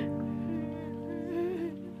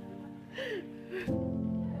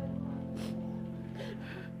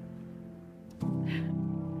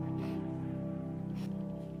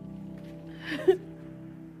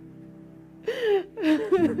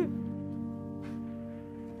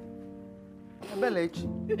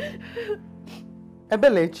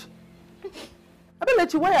 Ebelechi,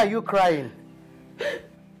 why are you crying?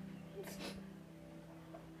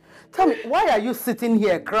 Tell me, why are you sitting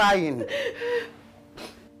here crying?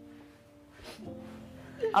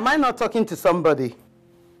 Am I not talking to somebody?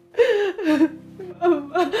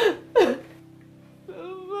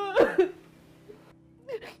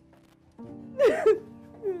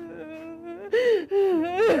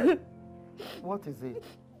 What is it?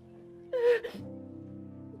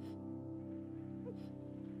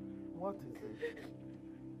 What is it?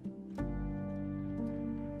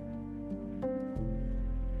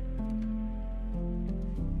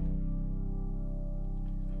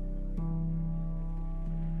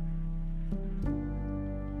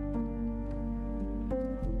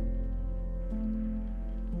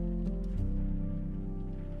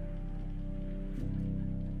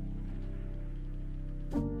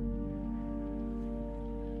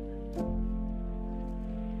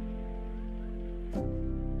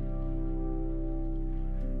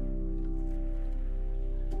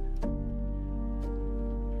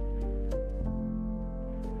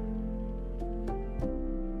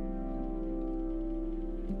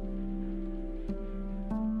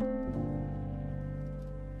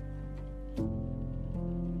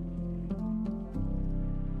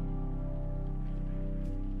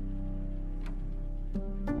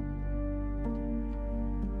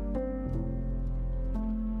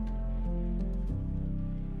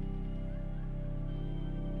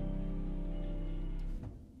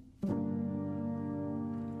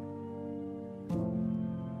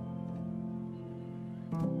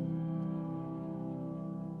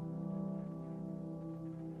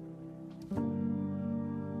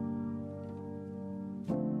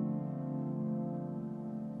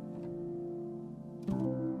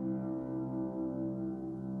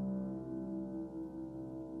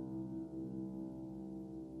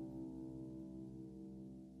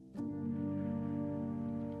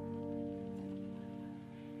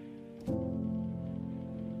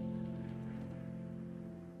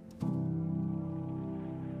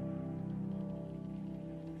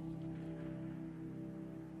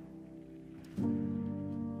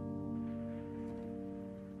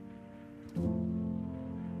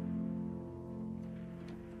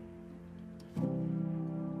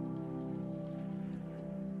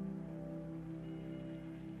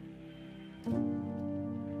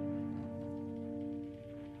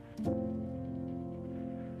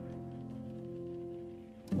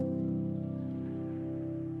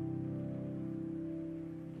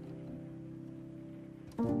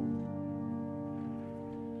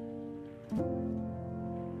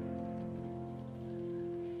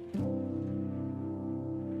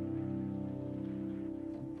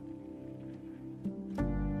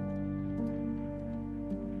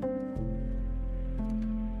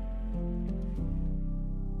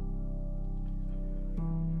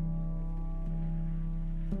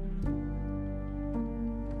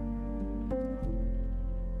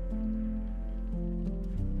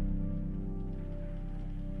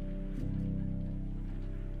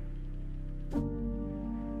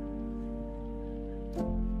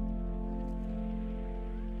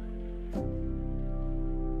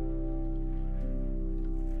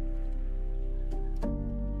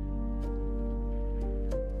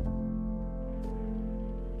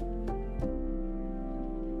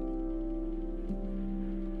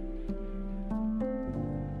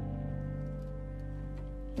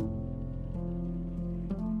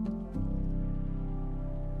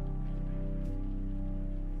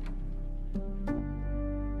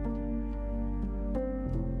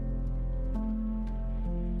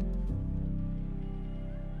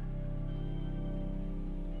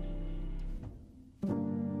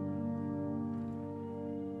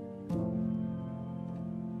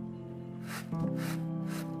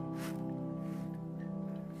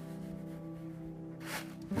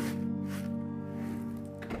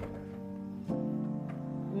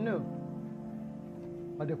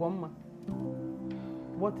 Adekwama,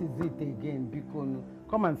 what is it again, Bikono?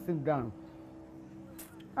 Come and sit down.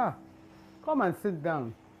 Ah, come and sit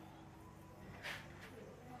down.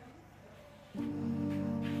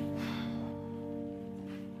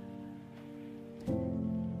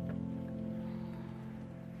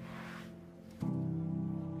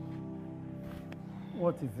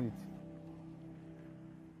 What is it?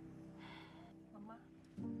 Mama.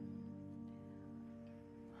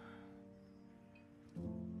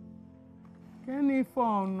 Any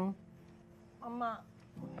phone? Mama,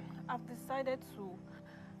 I've decided to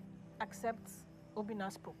accept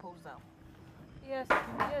Obina's proposal. Yes,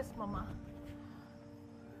 Mama.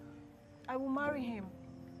 I will marry him.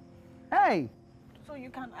 Hey! So you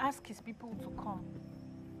can ask his people to come.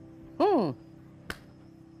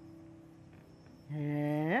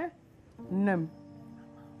 Yeah? Nem.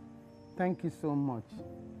 Thank you so much.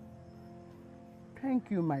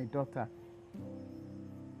 Thank you, my daughter.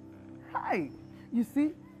 Hi! You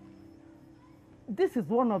see, this is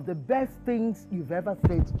one of the best things you've ever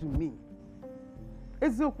said to me.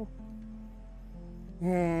 Ezoku.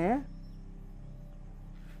 Yeah?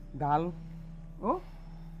 Dalu. Oh?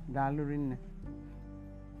 Dalu rinne.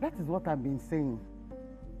 That is what I've been saying.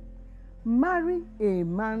 Marry a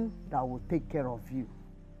man that will take care of you.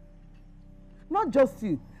 Not just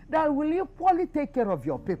you, that will equally take care of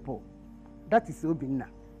your people. That is Obinna.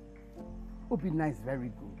 Obinna is very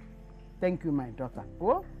good. Thank you, my daughter.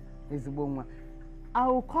 Oh, Ezubonwa. I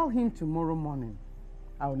will call him tomorrow morning.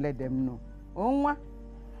 I will let them know. Onwa,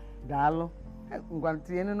 Dalo.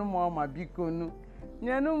 Ngwantienu no mo ma bikonu.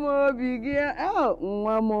 Nyanu mo bigia. Oh,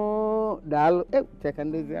 nwa mo Dalo.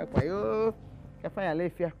 Chekandozi akwa yo. Kafa ya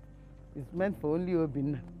lefia. It's meant for only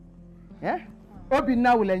Obinna. Yeah?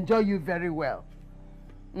 Obinna will enjoy you very well.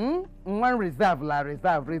 One reserve,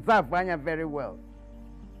 reserve Vanya very well.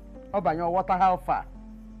 Obanyo water how far?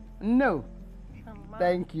 No.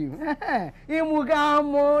 Thank you.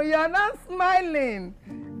 Imugamo, you're not smiling.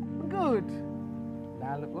 Good.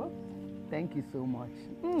 Dalago, thank you so much.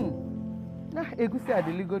 Egusi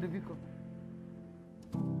adili go to Biko.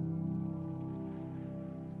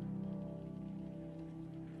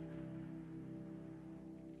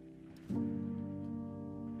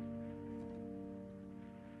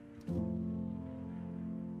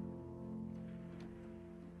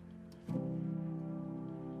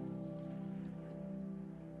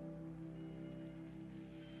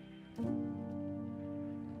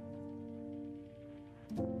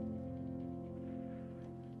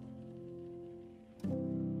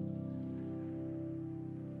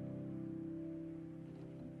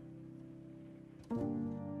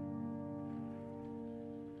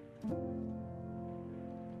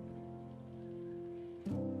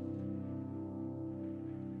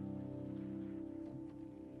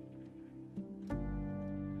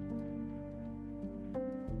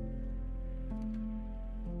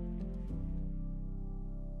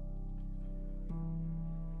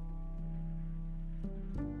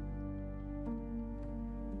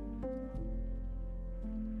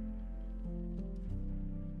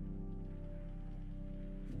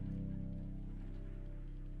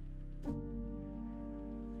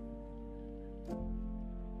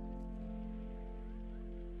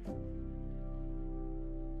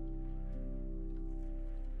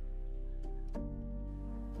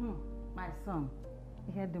 My son,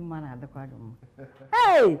 he had the man at the quadrum.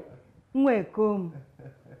 Hey! Welcome.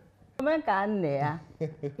 Come on, there.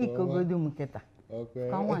 Okay.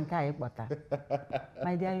 Come on,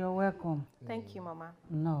 my dear, you're welcome. Thank you, Mama.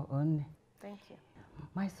 No, only. Thank you.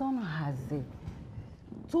 My son has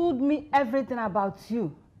told me everything about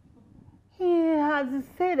you. He has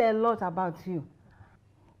said a lot about you.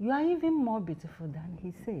 You are even more beautiful than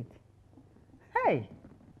he said. Hey!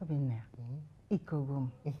 Obinna. Ikogum.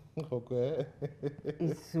 Okay.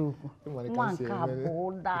 Isuku. Wanka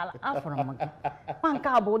bodala afromaga.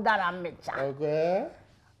 Wanka bodala mecha. Okay.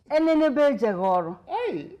 Enene beje goro.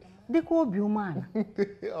 Hey. Diko obi umana.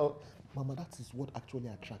 Oh, Mama, that is what actually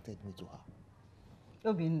attracted me to her.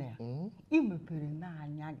 Obinna. Imepere na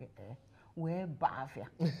anya ge we bafia.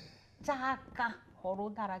 Chaka horo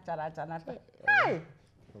dara chara chana. Hey.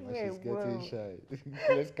 Mama, she's getting shy.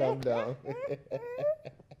 Let's calm down.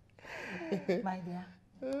 My dear,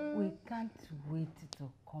 we can't wait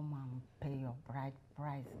to come and pay your bride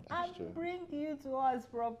price and bring you to us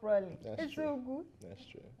properly. It's so good. That's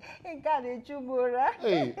true. Hey,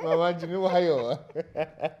 Mama, do you know why you?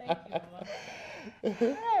 Thank you, Mama.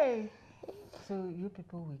 Hey. So you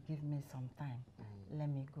people will give me some time. Let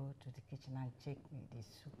me go to the kitchen and check the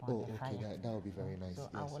soup on the fire. Okay, that would be very nice. So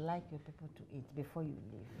yes. I would like you people to eat before you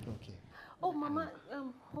leave. Okay. Oh, Mama,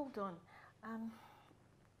 hold on.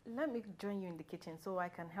 Let me join you in the kitchen so I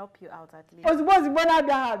can help you out at least. Don't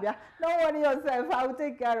worry yourself. I will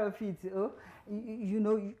take care of it. Oh, you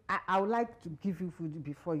know, I would like to give you food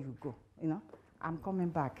before you go. You know, I'm coming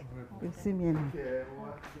back. You'll see me in.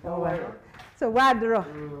 Don't worry. So what do?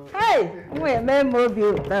 Hey, we may move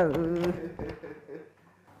you.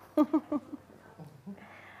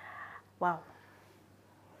 Wow.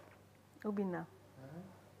 Obina,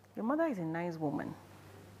 your mother is a nice woman.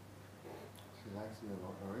 She likes you a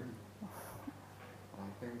lot already.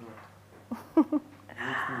 Thank God.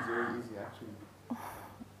 Makes things very easy, actually.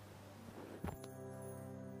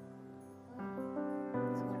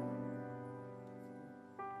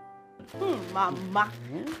 Mama.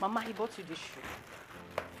 Mama, he bought you this shoe.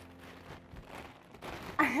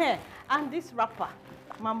 And this wrapper.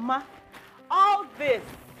 Mama, all this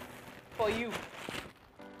for you.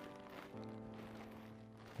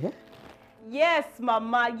 Yeah? Yes,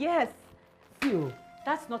 Mama, yes. You.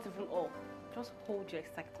 That's not even all. Just hold your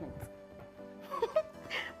excitement.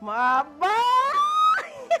 Mama!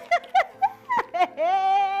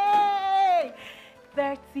 Hey!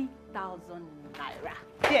 30,000 naira.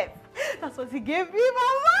 Yes, that's what he gave me,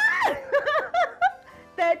 Mama!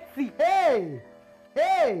 30. Hey!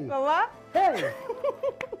 Hey! Mama? Hey!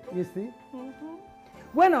 You see?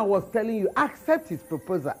 When I was telling you, accept his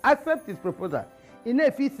proposal. Accept his proposal.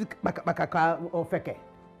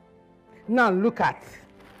 Now look at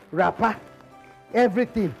wrapper,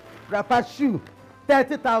 everything. Wrapper, shoe,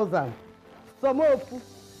 30,000. Some more.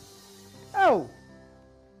 Oh.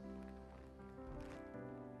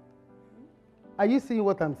 Are you seeing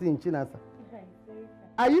what I'm seeing, Chinasa?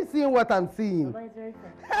 Are you seeing what I'm seeing?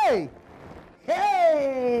 Hey!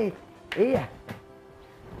 Hey! Yeah.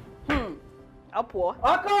 Apo.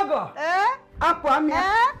 Okogo. Apo ami.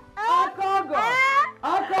 Okogo.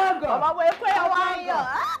 Okogo. Mama, wait for a while.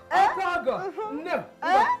 Okogo. No.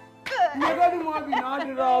 Never more be not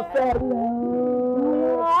the raw fair.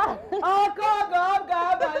 Okogo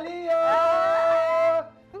gabalio.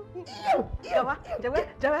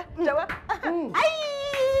 Jawa. Ay!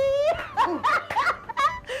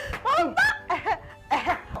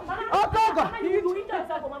 Okogo. You eat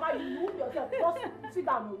yourself, Mama. You eat yourself. Just sit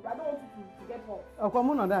down. I don't want you to get hot.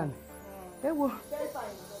 Okomo dan. Ewo.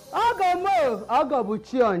 Ogo bụ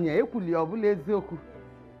chi onye ekwuli ọbụla eziokwu.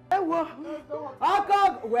 Ewo. Ogo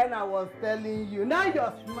when I was telling you, now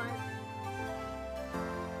you're smiling.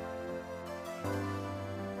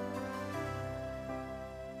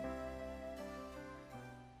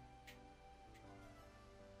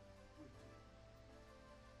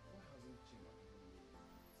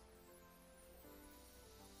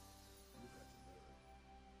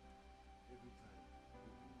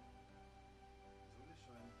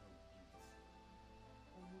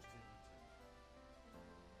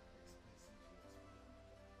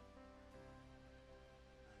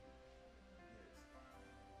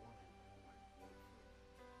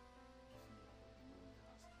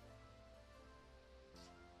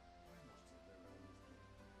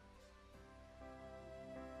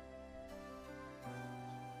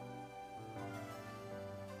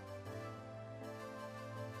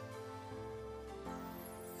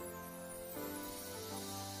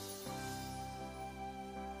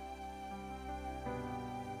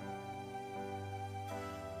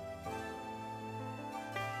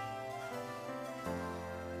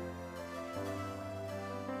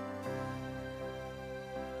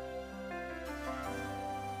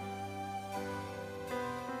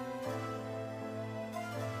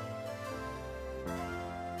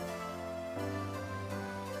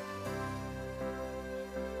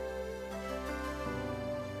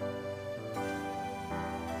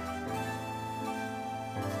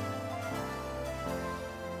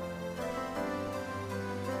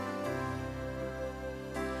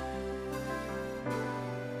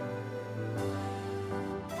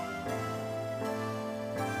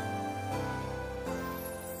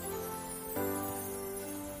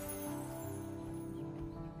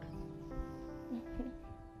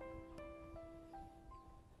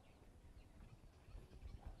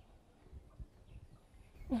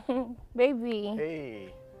 Baby.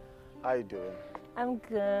 Hey, how you doing? I'm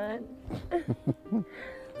good.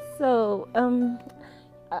 So,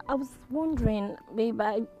 I was wondering, babe,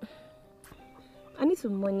 I need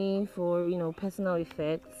some money for, personal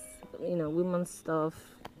effects, women's stuff.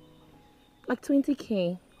 Like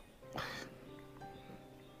 20K.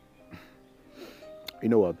 You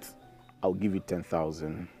know what? I'll give you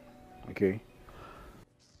 10,000, okay?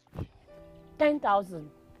 10,000.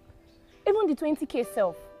 Even the 20K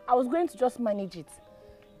self, I was going to just manage it.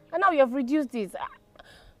 And now you have reduced this.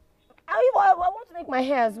 I want to make my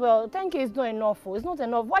hair as well. 10K is not enough. Oh. It's not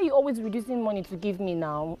enough. Why are you always reducing money to give me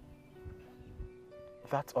now?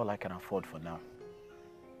 That's all I can afford for now.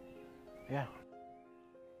 Yeah.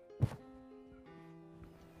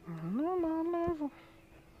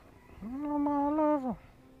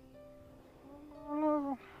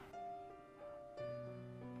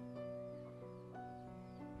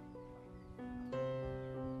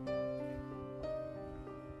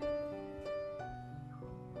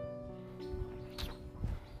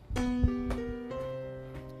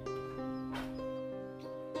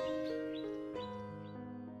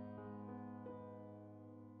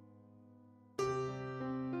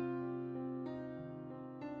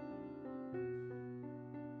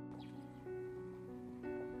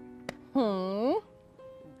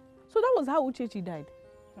 So that was how Uchechi died?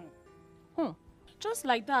 Just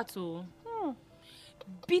like that, oh.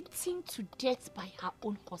 Beaten to death by her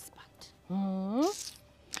own husband. You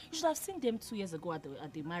should have seen them 2 years ago at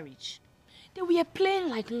the marriage. They were playing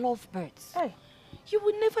like lovebirds. Hey. You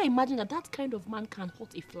would never imagine that that kind of man can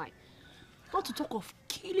hurt a fly. Not to talk of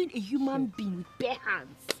killing a human being with bare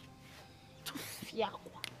hands.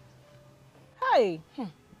 Hey!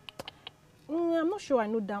 I'm not sure I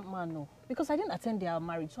know that man, no. Because I didn't attend their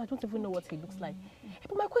marriage, so I don't even know what he looks like.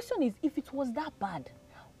 But my question is, if it was that bad,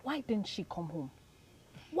 why didn't she come home?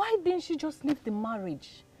 Why didn't she just leave the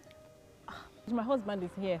marriage? My husband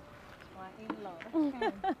is here. My in-law.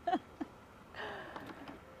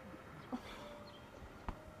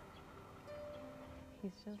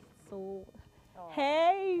 He's just so...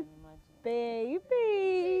 Hey, baby!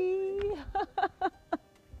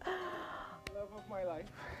 Love of my life.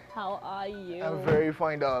 How are you? I'm very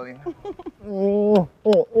fine, darling.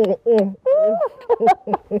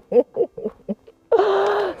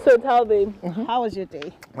 So tell me, how was your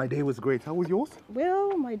day? My day was great. How was yours?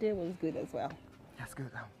 Well, my day was good as well. That's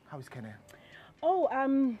good. How is Kenneth? Oh,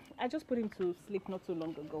 I just put him to sleep not too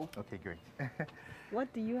long ago. Okay, great.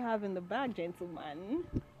 What do you have in the bag, gentleman?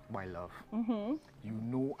 My love, you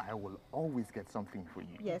know I will always get something for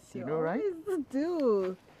you. Yes, you know, right? always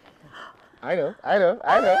do. I know.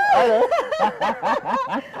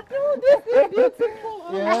 Oh, this is beautiful.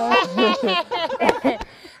 Yeah.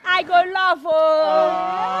 I go love,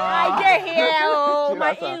 I get here,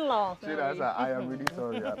 my in-law. I am really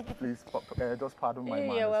sorry. Please, just pardon my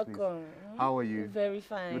manners, You're welcome. Please. How are you? Very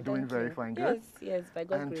fine. You're doing very fine. Good. Yes, by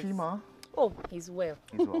God's grace. And Chima? Oh, he's well.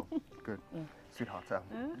 He's well. Good. Sweetheart,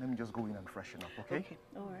 let me just go in and freshen up, okay? Okay,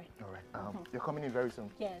 all right. All right. You're coming in very soon.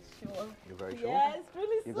 Yes, sure. You're very sure? Yes,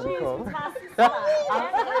 really You're sweet. gonna come?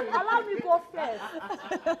 Allow me go first.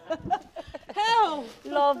 Hell,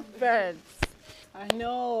 love birds. I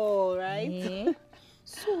know, right? Yeah.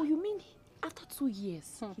 So you mean after 2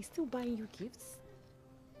 years, he's still buying you gifts?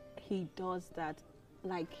 He does that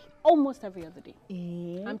like almost every other day.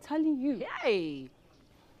 I'm telling you. Hey,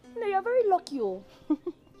 no, you're very lucky, oh.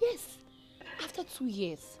 Yes, after 2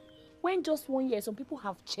 years, when just 1 year, some people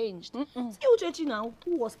have changed. See Uchechi now,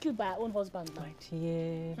 who was killed by her own husband now.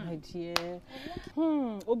 My dear.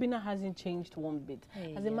 Obina hasn't changed one bit.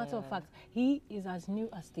 As a matter of fact, he is as new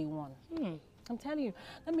as day one. I'm telling you,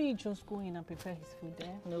 let me just go in and prepare his food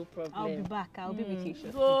there. No problem. I'll be back. I'll be with you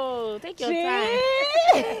shortly. Go, take your time.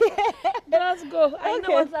 Just go. I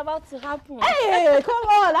know what's about to happen. Hey, come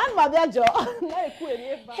on. I'm Mabiajo.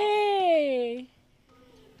 Hey.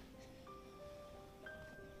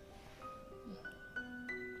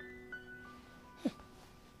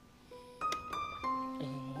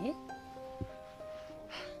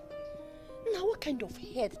 Now, what kind of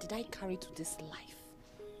head did I carry to this life?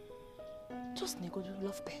 Just negotiate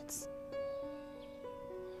lovebirds.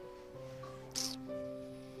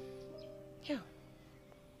 Yeah.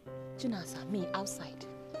 Junasa, me outside.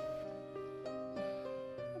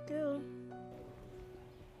 Okay.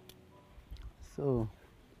 So,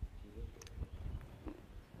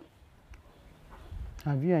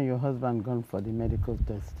 have you and your husband gone for the medical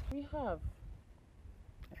test? We have.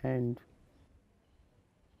 And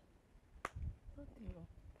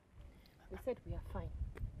they said we are fine.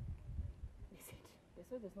 They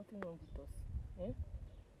said there's nothing wrong with us. Eh?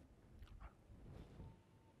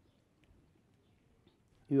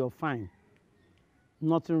 you're fine.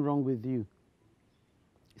 Nothing wrong with you.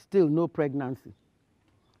 Still no pregnancy.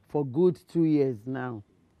 For good 2 years now.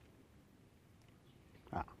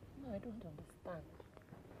 No, I don't understand.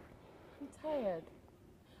 I'm tired.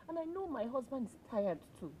 And I know my husband is tired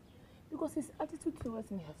too. Because his attitude towards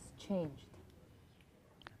me has changed.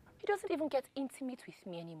 He doesn't even get intimate with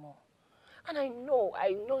me anymore. And I know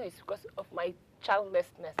it's because of my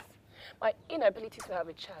childlessness. My inability to have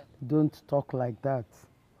a child. Don't talk like that,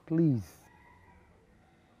 please.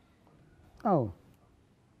 Oh,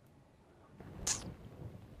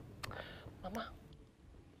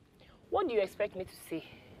 What do you expect me to say?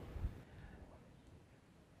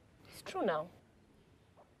 It's true now.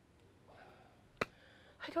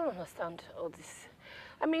 I don't understand all this.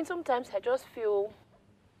 I mean, sometimes I just feel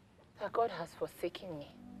that God has forsaken me.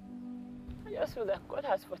 I just feel that God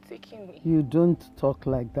has forsaken me. You don't talk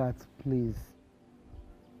like that, please.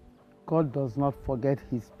 God does not forget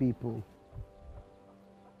his people.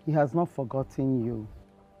 He has not forgotten you.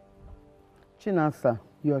 Chinasa,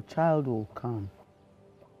 your child will come.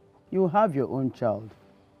 You have your own child.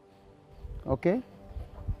 Okay?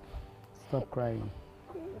 Stop crying.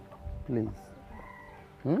 Please.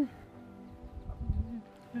 Hmm?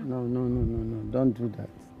 No. Don't do that.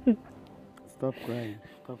 Stop crying.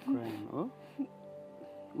 Stop crying. Oh?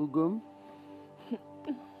 Ugum?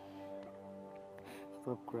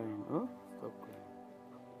 Stop crying. Oh? Stop crying.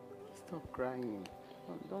 Stop crying.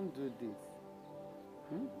 Don't do this.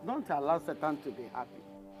 Hmm? Don't allow Satan to be happy.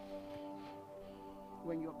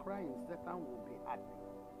 When you're crying, Satan will be happy.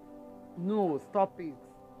 No, stop it.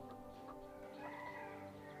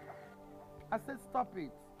 I said stop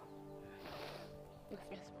it.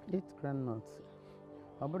 Yes. Eat granuts.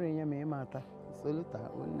 Eat granuts.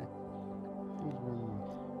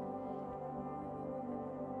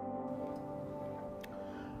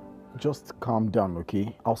 Just calm down,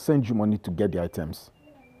 okay? I'll send you money to get the items.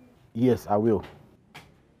 Yes, I will.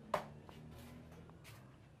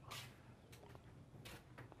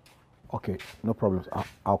 Okay, no problem.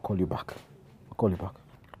 I'll call you back. I'll call you back.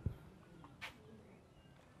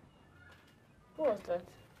 Who was that?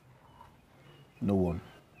 No one.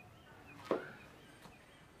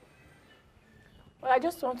 Well, I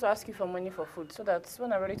just want to ask you for money for food so that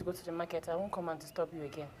when I'm ready to go to the market, I won't come and disturb you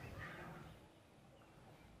again.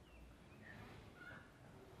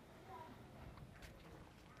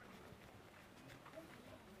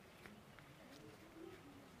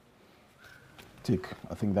 Take.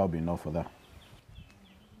 I think that'll be enough for that.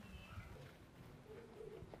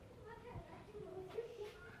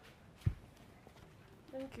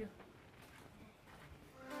 Thank you.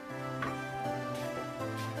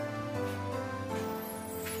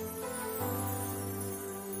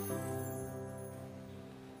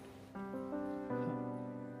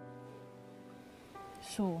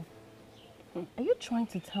 So, are you trying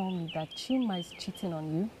to tell me that Chima is cheating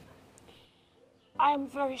on you? I am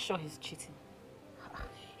very sure he's cheating.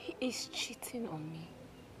 He is cheating on me.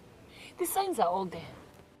 The signs are all there.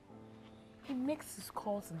 He makes his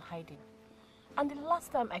calls in hiding. And the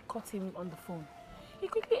last time I caught him on the phone, he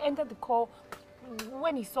quickly ended the call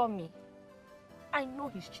when he saw me. I know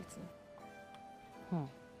he's cheating.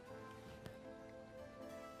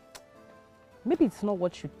 Maybe it's not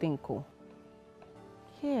what you think, oh.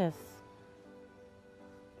 Yes.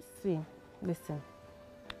 See, listen.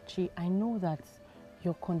 Chi, I know that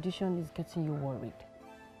your condition is getting you worried.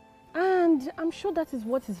 And I'm sure that is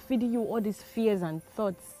what is feeding you all these fears and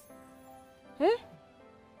thoughts. Eh?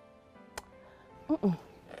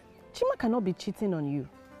 Chima cannot be cheating on you.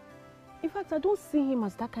 In fact, I don't see him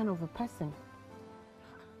as that kind of a person.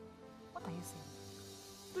 What are you saying?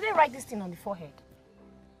 Do they write this thing on the forehead?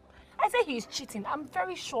 I say he is cheating. I'm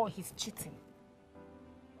very sure he's cheating.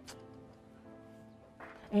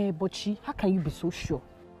 But Chi, how can you be so sure?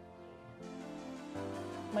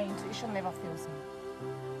 My intuition never fails me.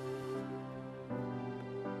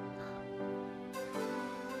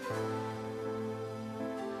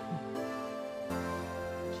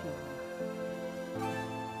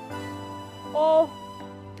 Oh,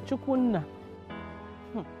 Chukunna.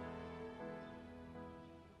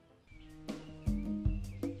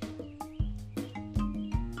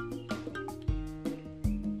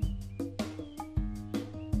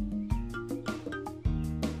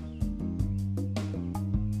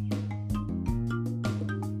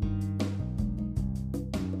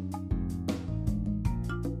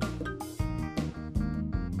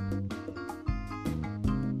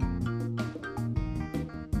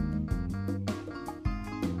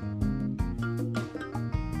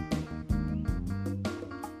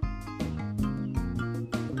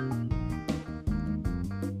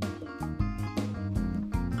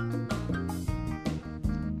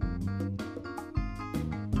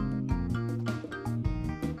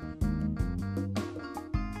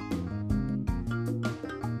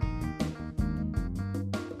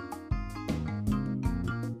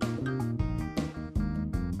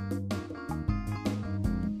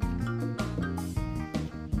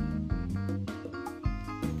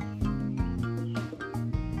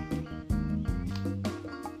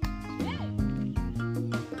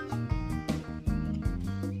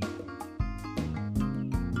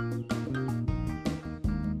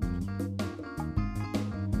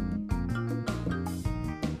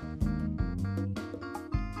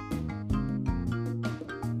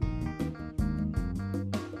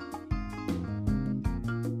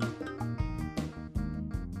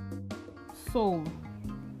 So,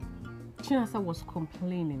 Chinasa was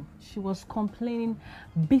complaining. She was complaining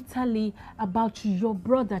bitterly about your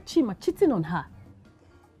brother Chima cheating on her.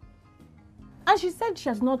 And she said she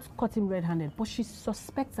has not caught him red-handed, but she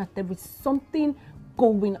suspects that there is something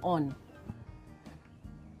going on.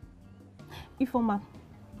 Ifoma,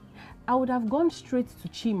 I would have gone straight to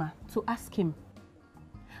Chima to ask him.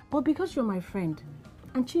 But because you're my friend,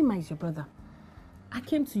 and Chima is your brother, I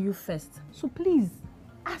came to you first. So please,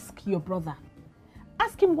 ask your brother.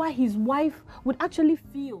 Ask him why his wife would actually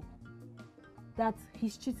feel that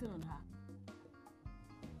he's cheating on her.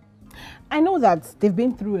 I know that they've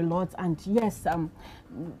been through a lot, and yes,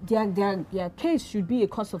 their case should be a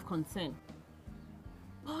cause of concern.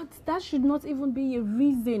 But that should not even be a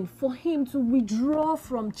reason for him to withdraw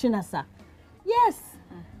from Chinasa. Yes,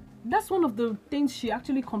 that's one of the things she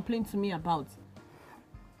actually complained to me about.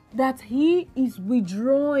 That he is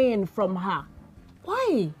withdrawing from her.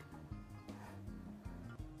 Why?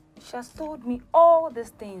 She has told me all these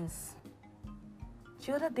things.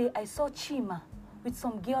 The other day, I saw Chima with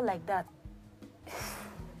some girl like that.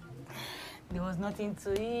 There was nothing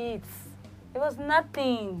to it. There was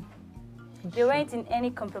nothing. They weren't in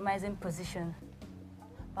any compromising position.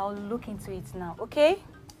 I'll look into it now, okay?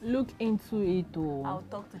 Look into it, oh. I'll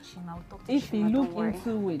talk to Chima. I'll talk to If Chima, you look don't worry.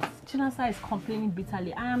 into it, Chinasa is complaining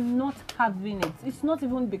bitterly. I am not having it. It's not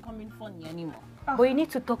even becoming funny anymore. But you need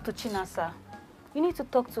to talk to Chinasa. You need to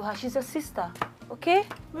talk to her. She's a sister, okay?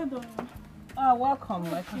 Well done. Welcome,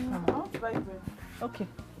 my customer. Okay.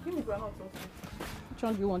 Give me granite also. Which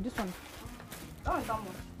one do you want? This one? How is that much?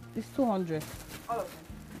 It's 200. All of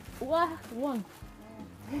them. What? One.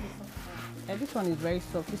 Yeah, this one is very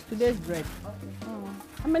soft. It's today's bread. Okay.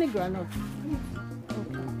 How many granules?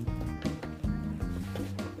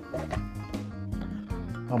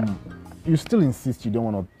 You still insist you don't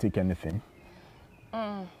want to take anything?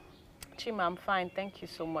 Chima, I'm fine. Thank you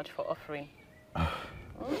so much for offering.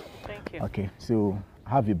 Thank you. Okay, so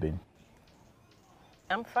how have you been?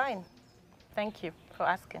 I'm fine. Thank you for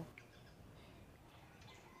asking.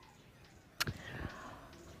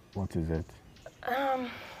 What is it?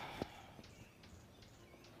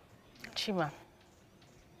 Chima,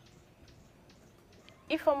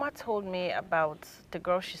 Ifoma told me about the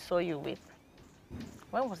girl she saw you with.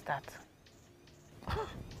 When was that?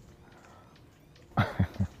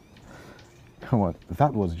 What?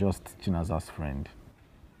 That was just Chinaza's friend.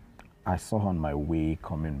 I saw her on my way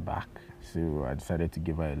coming back, so I decided to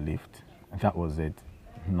give her a lift. That was it.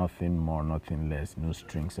 Nothing more, nothing less, no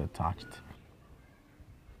strings attached.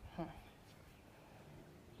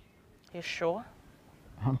 You sure?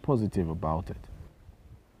 I'm positive about it.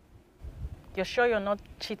 You're sure you're not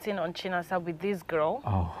cheating on Chinasa with this girl?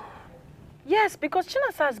 Oh. Yes, because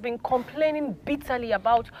Chinasa has been complaining bitterly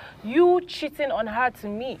about you cheating on her to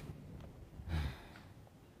me.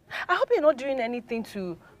 I hope you're not doing anything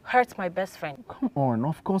to hurt my best friend. Come on,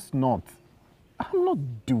 of course not. I'm not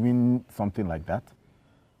doing something like that.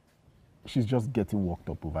 She's just getting worked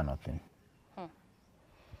up over nothing.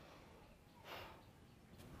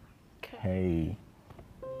 Okay. Hey,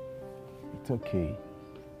 it's okay,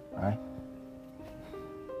 right?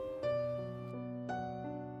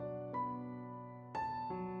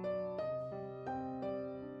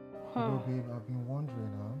 Hello, babe, I've been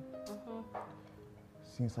wondering,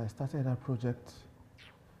 since I started that project,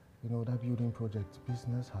 you know, that building project,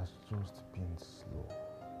 business has just been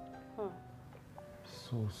slow.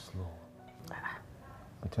 So slow.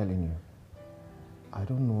 I'm telling you, I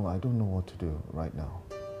don't know what to do right now.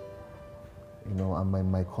 You know,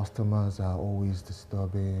 and my customers are always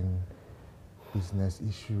disturbing, business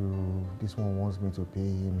issue. This one wants me to pay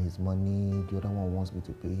him his money, the other one wants me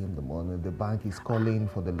to pay him the money. The bank is calling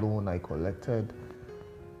for the loan I collected.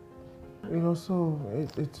 You know, so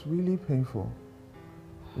it's really painful.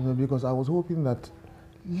 You know, because I was hoping that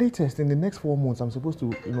latest in the next 4 months, I'm supposed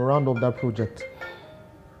to, you know, round up that project.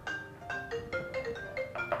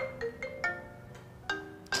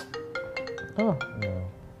 Yeah.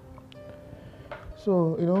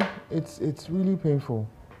 So, you know, it's really painful.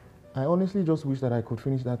 I honestly just wish that I could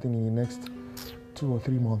finish that thing in the next 2 or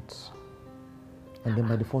 3 months. And then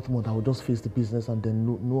by the 4th month, I would just face the business and then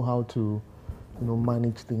know how to, you know,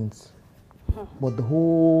 manage things. But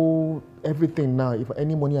everything now, if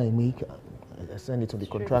any money I make, I send it to the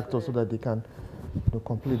contractor so that they can, you know,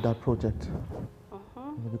 complete that project. You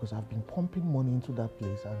know, because I've been pumping money into that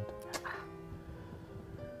place and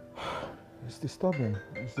it's disturbing.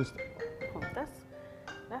 It's just.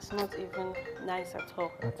 That's not even nice at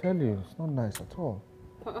all. I tell you, it's not nice at all.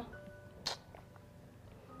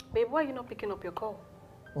 Babe, why are you not picking up your call?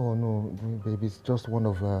 Oh no, baby, it's just one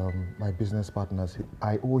of my business partners.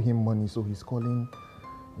 I owe him money, so he's calling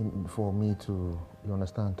for me to, you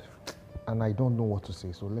understand? And I don't know what to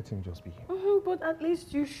say, so let him just be here. But at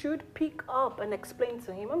least you should pick up and explain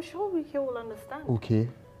to him. I'm sure he will understand. Okay.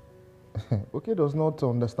 Okay does not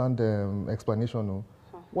understand the explanation. No.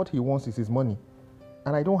 What he wants is his money,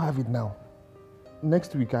 and I don't have it now.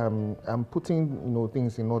 Next week I'm putting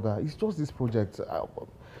things in order. It's just this project.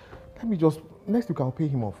 Next week I'll pay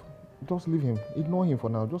him off. Just leave him. Ignore him for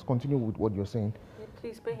now. Just continue with what you're saying. Yeah,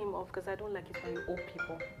 please pay him off because I don't like it when you owe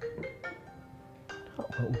people.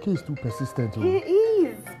 Okay, he's too persistent. He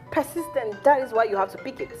is persistent. That is why you have to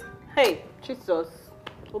pick it. Hey, Jesus.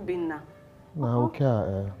 Obinna. Now, okay.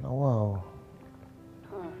 Now, wow.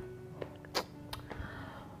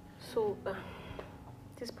 So,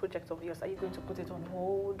 this project of yours, are you going to put it on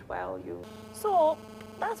hold while you... So,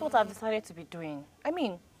 that's what I've decided to be doing. I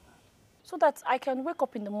mean, so that I can wake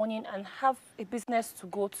up in the morning and have a business to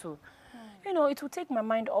go to. You know, it will take my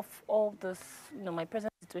mind off all this, my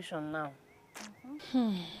present situation now.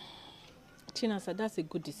 Chinasa, that's a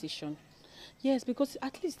good decision. Yes, because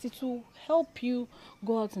at least it will help you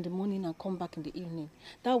go out in the morning and come back in the evening.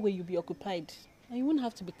 That way you'll be occupied and you won't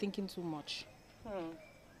have to be thinking too much.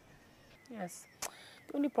 Yes.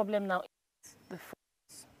 The only problem now is the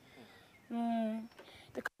funds.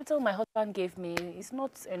 The capital my husband gave me is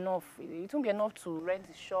not enough. It won't be enough to rent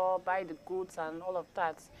the shop, buy the goods and all of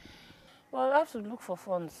that. Well, I have to look for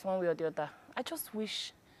funds one way or the other. I just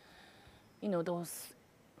wish, there was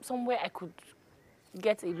somewhere I could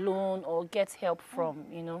get a loan or get help from,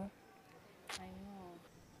 I know.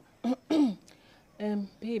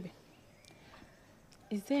 Babe,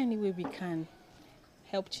 is there any way we can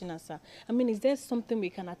help Chinasa? I mean, is there something we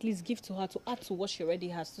can at least give to her to add to what she already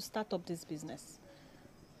has to start up this business?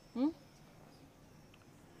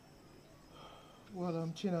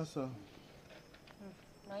 Well, Chinasa,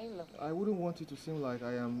 I wouldn't want it to seem like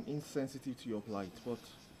I am insensitive to your plight, but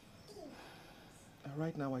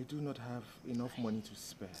right now I do not have enough money to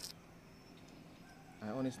spare. I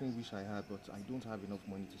honestly wish I had, but I don't have enough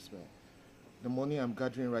money to spare. The money I'm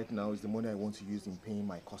gathering right now is the money I want to use in paying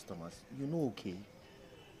my customers. You know Okay?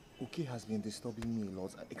 Okay has been disturbing me a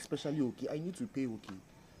lot, especially Okay. I need to pay Okay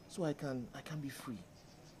so I can be free.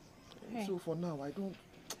 Hey. So for now, I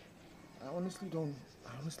honestly don't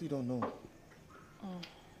know.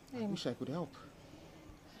 I wish I could help.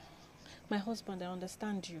 My husband, I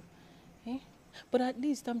understand you. But at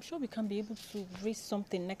least I'm sure we can be able to raise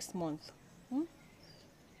something next month.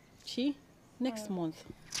 Next month.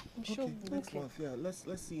 I'm sure next month, yeah.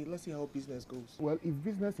 Let's see how business goes. Well, if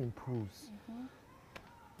business improves,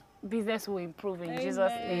 business will improve in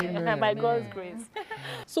Jesus' name. By God's grace.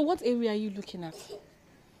 So what area are you looking at?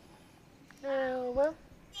 Well,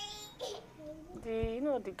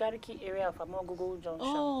 the Gariki area of Amogogo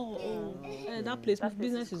Junction. That place,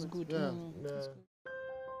 business is good. Yeah.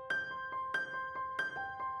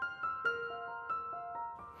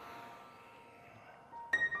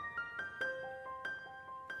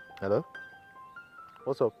 Hello?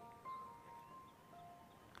 What's up?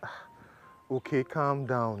 Okay, calm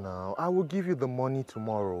down now. I will give you the money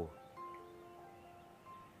tomorrow.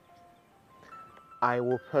 I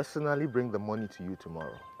will personally bring the money to you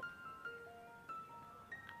tomorrow.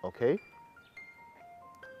 Okay?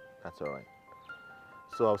 That's all right.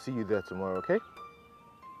 So I'll see you there tomorrow, okay?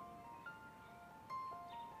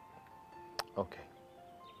 Okay.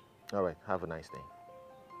 All right, have a nice day.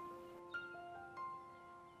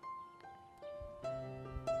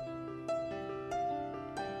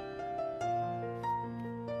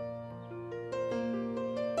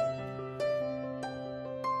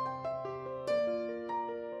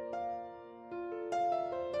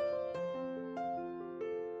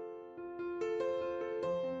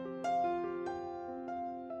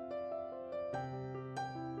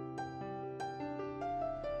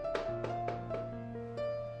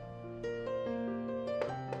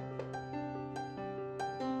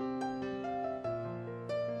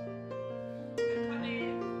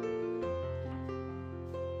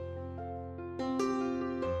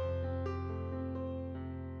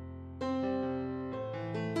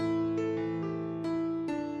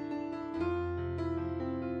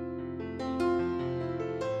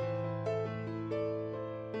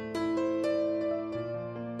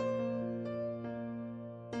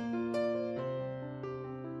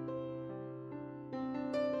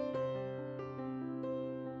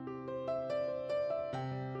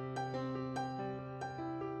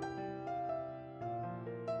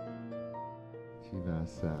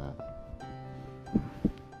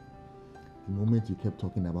 The moment you kept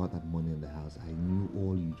talking about that money in the house, I knew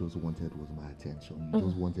all you just wanted was my attention. You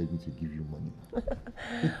just wanted me to give you money.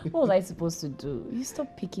 What was I supposed to do? You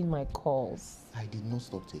stopped picking my calls. I did not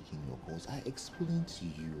stop taking your calls. I explained to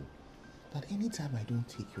you that anytime I don't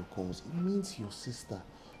take your calls, it means your sister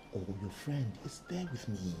or your friend is there with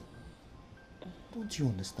me. Don't you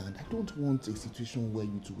understand? I don't want a situation where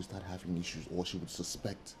you two will start having issues or she would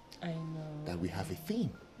suspect that we have a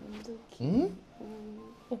thing.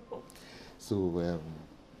 So,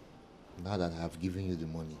 now that I've given you the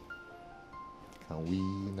money, can we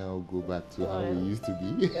now go back to how we used to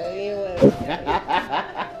be?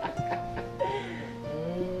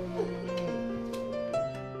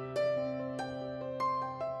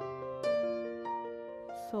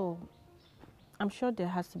 So, I'm sure there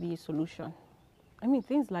has to be a solution. I mean,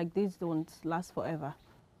 things like this don't last forever.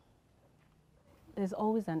 There's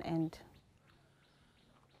always an end.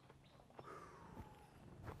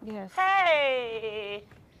 Yes. Hey!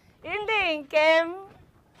 Indi Nkem!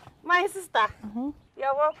 My sister.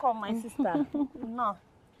 You're welcome, my sister. No.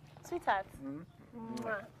 Sweetheart.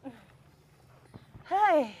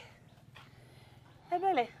 Hey! Hey,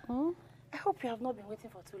 Bele. I hope you have not been waiting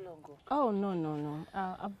for too long. Oh, no.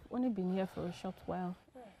 I've only been here for a short while.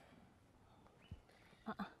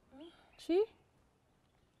 Chi,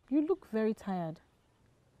 you look very tired.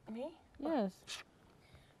 Me? Yes.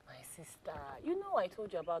 My sister, you know I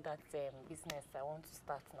told you about that business I want to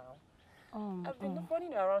start now. I've been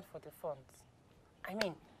running around for the funds. I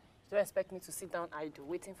mean, you don't expect me to sit down idle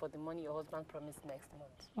waiting for the money your husband promised next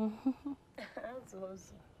month. That's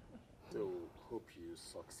awesome. So, hope you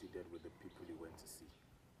succeeded with the people you went to see.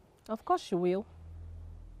 Of course she will.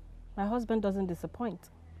 My husband doesn't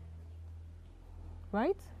disappoint.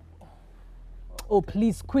 Right? Oh,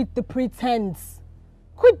 please, quit the pretense.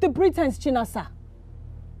 Quit the pretense, Chinasa.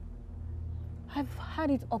 I've had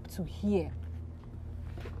it up to here.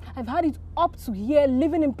 I've had it up to here,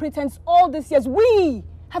 living in pretense all these years. We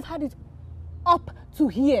have had it up to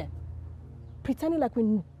here, pretending like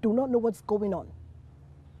we do not know what's going on.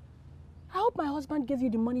 I hope my husband gave you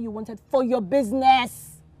the money you wanted for your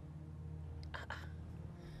business.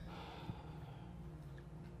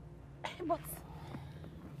 But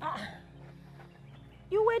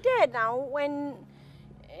you were there now when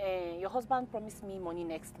your husband promised me money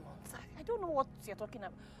next month. I don't know what you're talking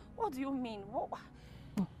about. What do you mean? What?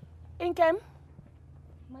 Nkem?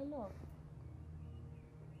 My love.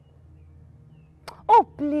 Oh,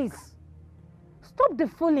 please. Stop the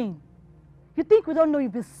fooling. You think we don't know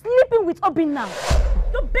you've been sleeping with Obin now?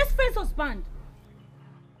 Your best friend's husband.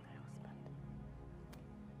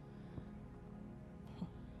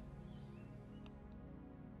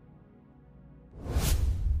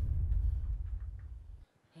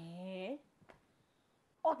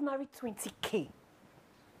 Ordinary 20K. You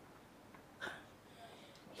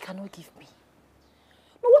cannot give me.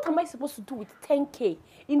 Now what am I supposed to do with 10K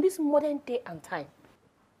in this modern day and time?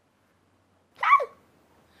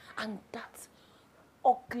 And that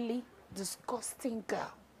ugly, disgusting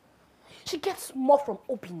girl. She gets more from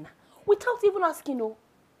Obina without even asking,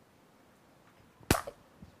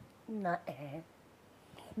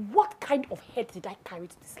 What kind of head did I carry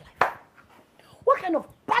to this life? What kind of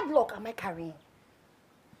bad luck am I carrying?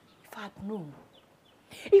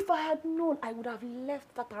 If I had known, I would have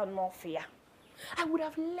left that Anofia. I would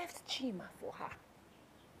have left Chima for her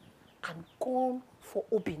and gone for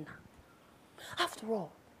Obina. After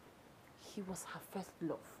all, he was her first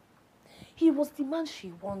love. He was the man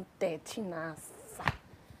she wanted, Chinasa.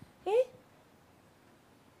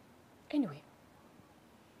 Anyway,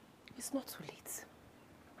 it's not too late.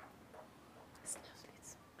 It's not too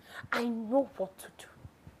late. I know what to do.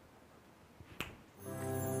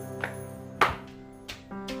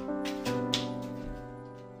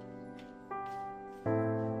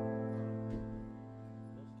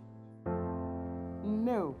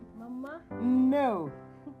 No. Mama? No.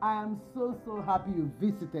 I am so happy you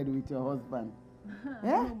visited with your husband.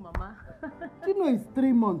 No, Mama. You know it's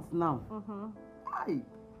 3 months now. Hi.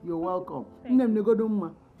 You're welcome. Name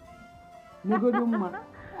Negodumma. Negodumma.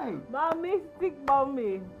 Hi. Mommy, stick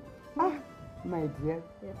mommy. My dear.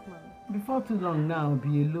 Yes, Mama. Before too long now,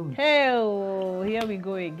 be alone. Hey, here we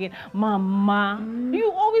go again. Mama,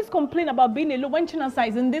 you always complain about being alone when Chinasa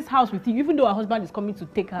is in this house with you, even though her husband is coming to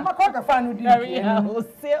take her.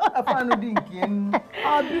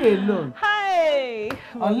 I'll be alone. Hi.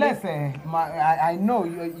 Unless I know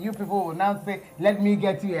you people will now say, let me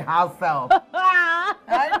get you a house help.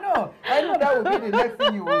 I know that will be the next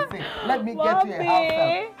thing you will say. Let me get you a house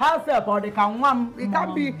help. House help, or they can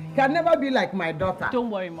it can never be like my daughter. Don't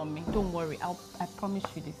worry, Mommy. Don't worry. I promise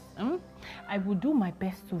you this. I will do my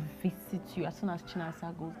best to visit you as soon as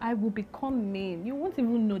Chinasa goes. I will become mean. You won't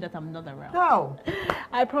even know that I'm not around. No.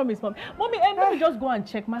 I promise, Mommy. Mommy, let me just go and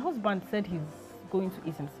check. My husband said he's going to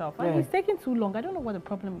ease himself. And he's taking too long. I don't know what the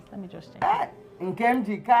problem is. Let me just check.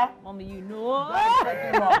 Mommy, you know.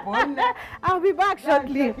 Check him up, I'll be back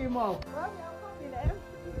shortly. Check him up.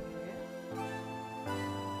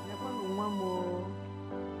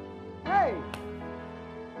 Hey!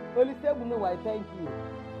 Holy Sebuno, I thank you.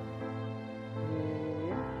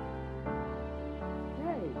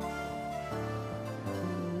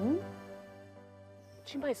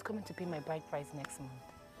 Chimba is coming to pay my bride price next month.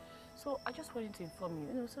 So I just wanted to inform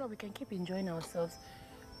you, so that we can keep enjoying ourselves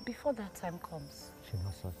before that time comes.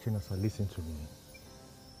 Chinasa, listen to me.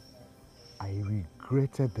 I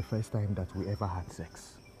regretted the first time that we ever had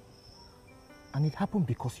sex. And it happened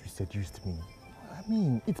because you seduced me. I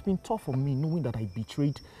mean, it's been tough for me knowing that I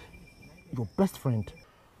betrayed your best friend.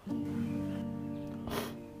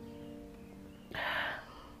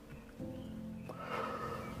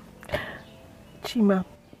 Chima,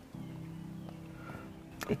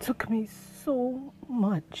 it took me so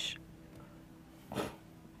much.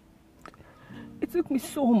 It took me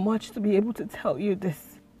so much to be able to tell you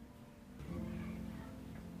this.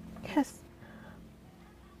 Yes.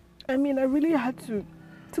 I mean, I really had to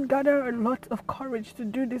gather a lot of courage to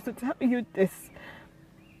do this, to tell you this.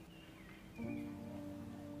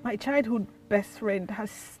 My childhood best friend has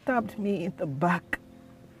stabbed me in the back.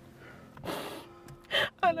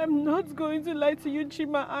 And I'm not going to lie to you,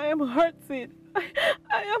 Chima. I am hurting.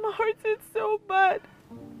 I am hurting so bad.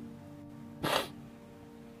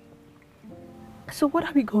 So what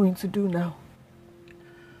are we going to do now?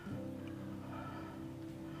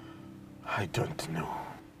 I don't know.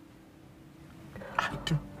 I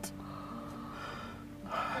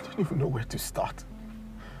don't even know where to start.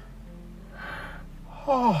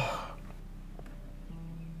 Oh.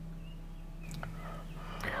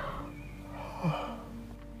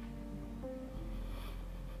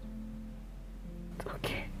 It's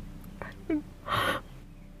okay.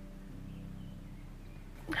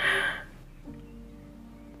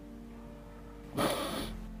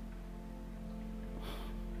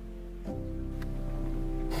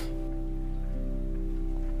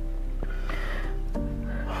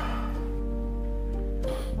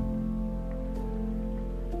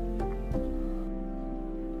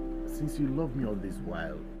 Since you love me all this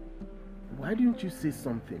while, why didn't you say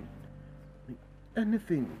something?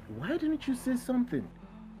 Anything. Why didn't you say something?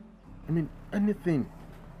 I mean, anything.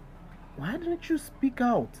 Why didn't you speak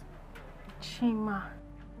out? Chima,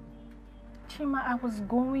 I was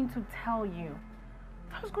going to tell you.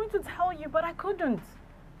 But I couldn't.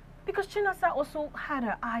 Because Chinasa also had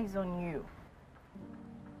her eyes on you.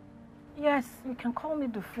 Yes, you can call me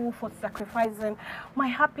the fool for sacrificing my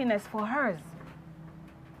happiness for hers.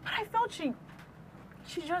 But I felt she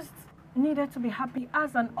just needed to be happy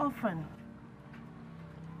as an orphan.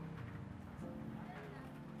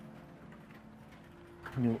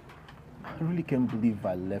 You know, I really can't believe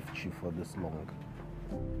I left you for this long.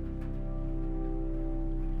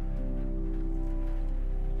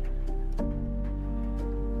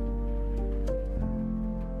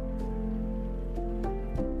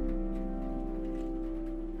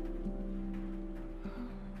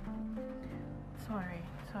 Sorry.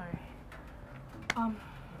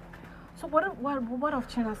 So what of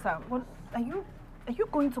Chinasa? What are you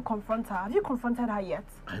going to confront her? Have you confronted her yet?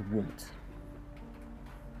 I won't.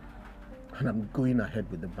 And I'm going ahead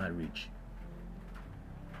with the marriage.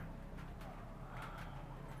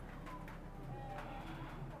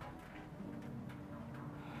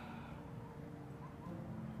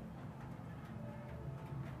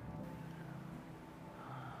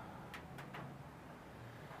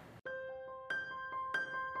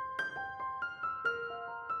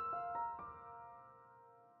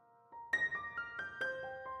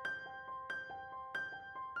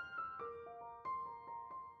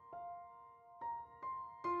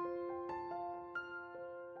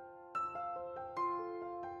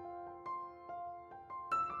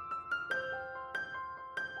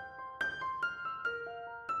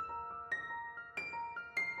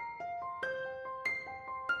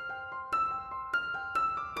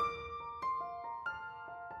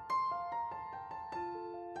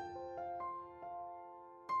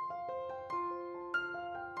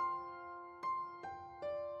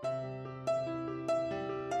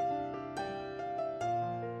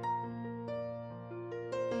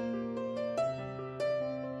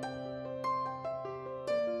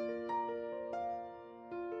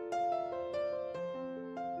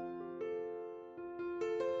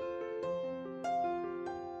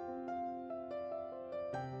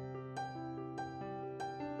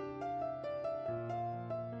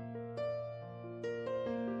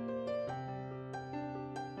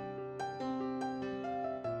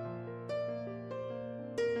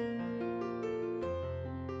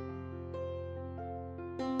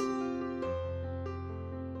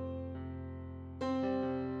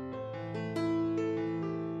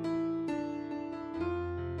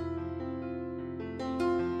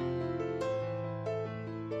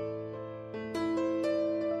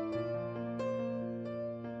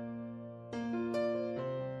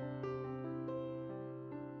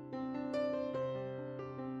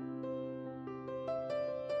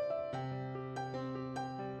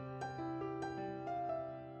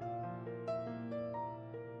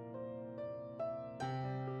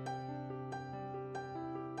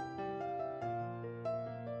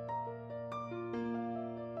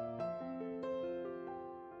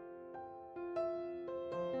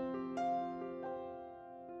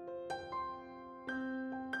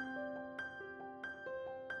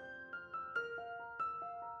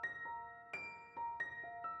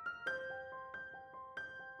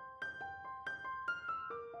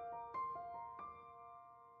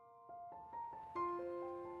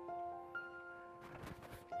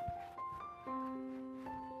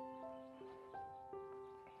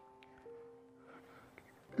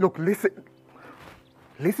 Look, listen.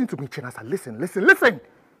 Listen to me, Chinasa.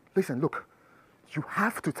 Listen, look. You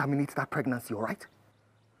have to terminate that pregnancy, all right?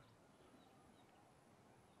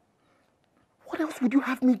 What else would you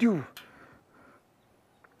have me do?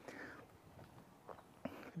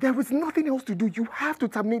 There is nothing else to do. You have to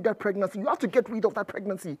terminate that pregnancy. You have to get rid of that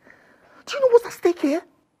pregnancy. Do you know what's at stake here?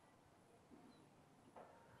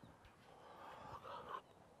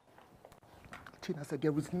 Tina said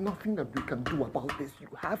there is nothing that we can do about this. You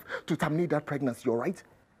have to terminate that pregnancy, all right?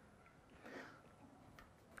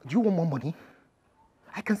 Do you want more money?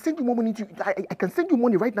 I can send you more money. I can send you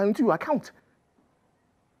money right now into your account.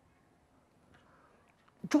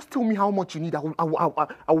 Just tell me how much you need. I'll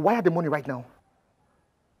wire the money right now.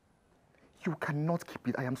 You cannot keep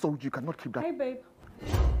it. I am sorry, you cannot keep that. Hey, babe.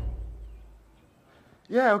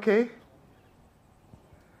 Yeah, okay.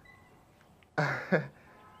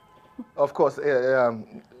 Of course,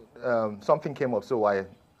 something came up, so I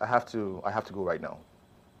have to go right now.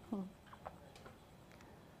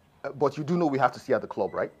 But you do know we have to see at the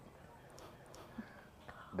club, right?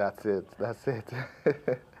 That's it.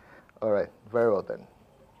 All right, very well then.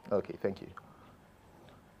 Okay, thank you.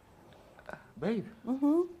 Babe.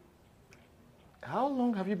 Mm-hmm. How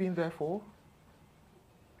long have you been there for?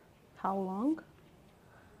 How long?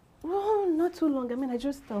 Oh, not too long. I mean, I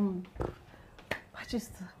just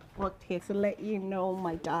walked here to let you know,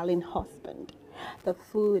 my darling husband, the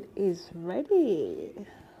food is ready.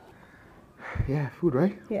 Yeah, food,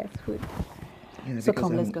 right? Yes, food. Yeah, so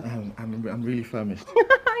come, let's go. I'm really famished.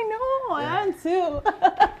 I know, I am too.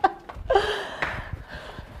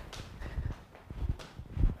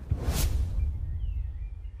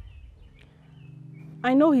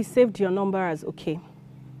 I know he saved your number as okay.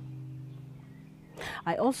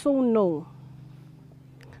 I also know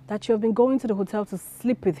that you have been going to the hotel to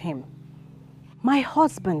sleep with him. My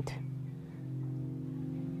husband.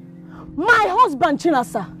 My husband,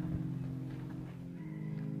 Chinasa.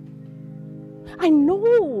 I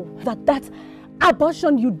know that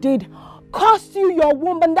abortion you did cost you your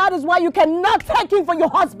womb, and that is why you cannot take him for your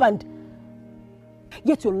husband.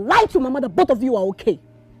 Yet you lied to my mother, both of you are okay.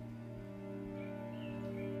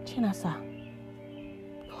 Chinasa.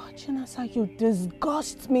 Oh, Chinasa, you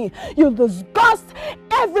disgust me. You disgust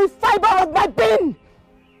every fiber of my being.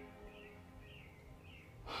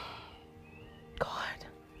 God,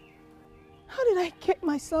 how did I get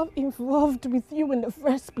myself involved with you in the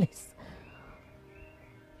first place?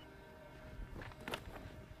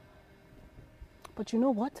 But you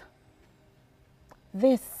know what?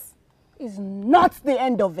 This is not the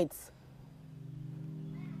end of it.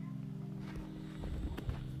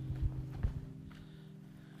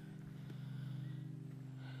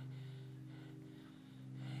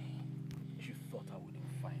 You thought I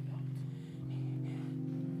wouldn't find out.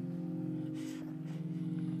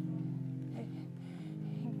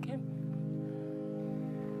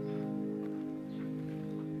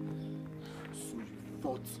 So you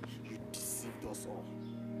thought you deceived us all.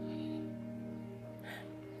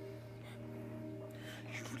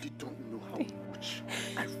 You really don't know how much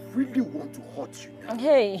I really want to hurt you now.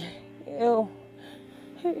 Hey, ew.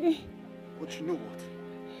 Hey. But you know what?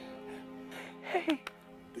 Hey.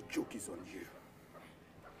 The joke is on you.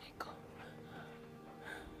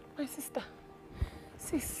 My sister,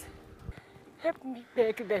 sis, help me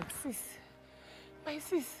beg them, sis. My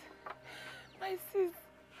sis.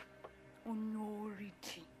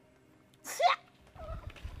 Honority.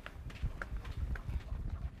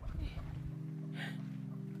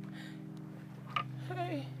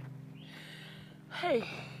 Hey,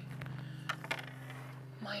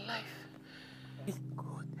 my life is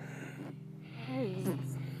good. Hey,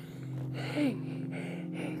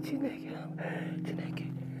 Chineke.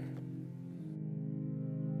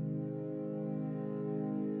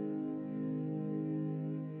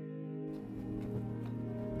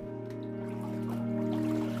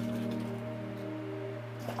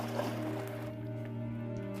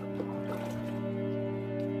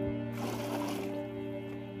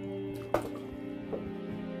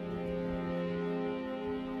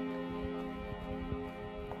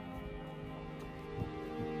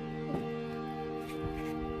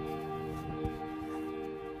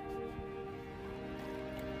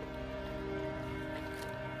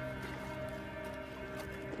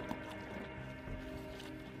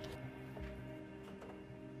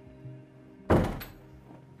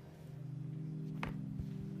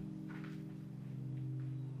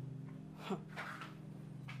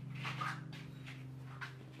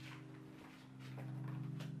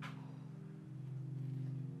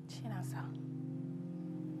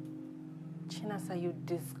 Chinasa, you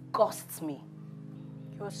disgust me.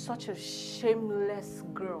 You're such a shameless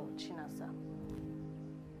girl, Chinasa.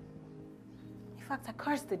 In fact, I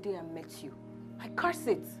cursed the day I met you. I curse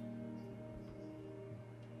it.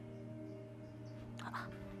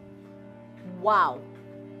 Wow.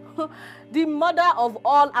 The mother of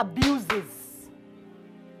all abuses.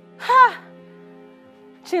 Ha!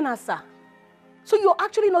 Chinasa. So you're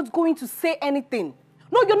actually not going to say anything?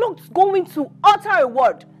 No, you're not going to utter a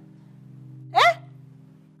word. Eh?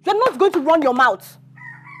 You're not going to run your mouth.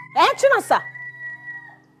 Eh, Chinasa?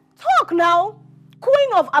 Talk now. Queen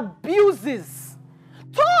of abuses.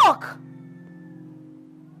 Talk!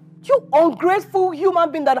 You ungrateful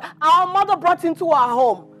human being that our mother brought into our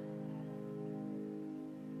home.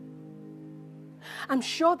 I'm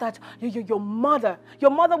sure that your mother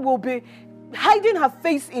will be hiding her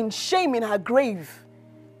face in shame in her grave.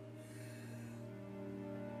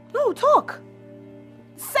 No, talk.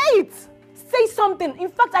 Say it. Say something. In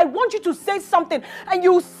fact, I want you to say something. And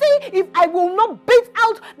you'll see if I will not beat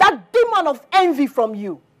out that demon of envy from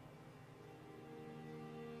you.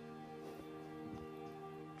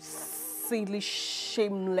 Silly,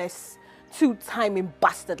 shameless, two-timing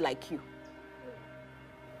bastard like you.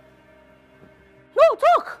 No,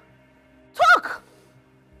 talk. Talk.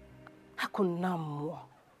 Hakunamo.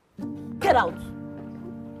 Get out.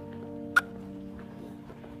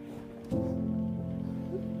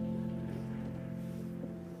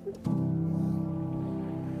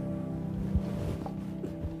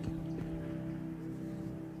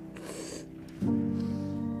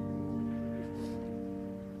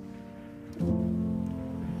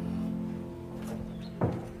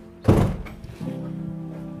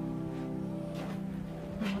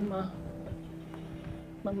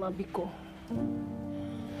 Mama Biko.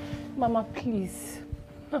 Mama, please.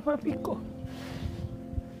 Mama Biko.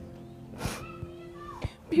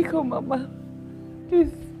 Biko, Mama.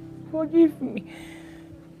 Please forgive me.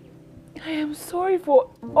 I am sorry for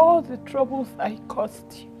all the troubles I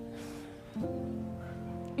caused you.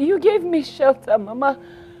 You gave me shelter, Mama.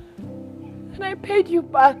 And I paid you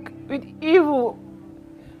back with evil.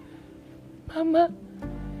 Mama,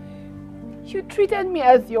 you treated me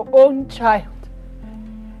as your own child.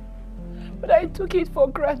 But I took it for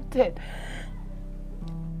granted.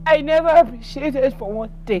 I never appreciated for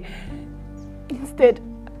one day. Instead,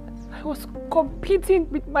 I was competing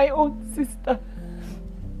with my own sister.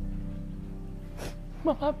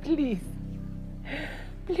 Mama, please.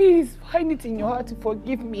 Please find it in your heart to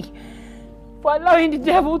forgive me for allowing the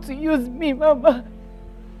devil to use me, Mama.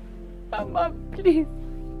 Mama, please.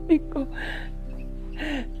 Biko.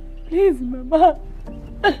 Please, Mama.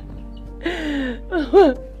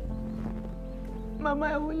 Mama,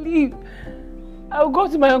 I will leave. I will go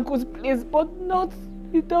to my uncle's place, but not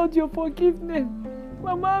without your forgiveness.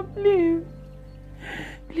 Mama, please.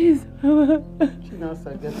 Please, Mama.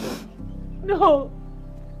 Chinasa, get up. No.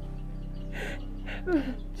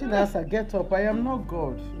 Chinasa, get up. I am not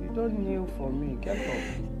God. You don't kneel for me. Get up.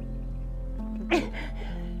 Get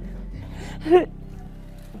up.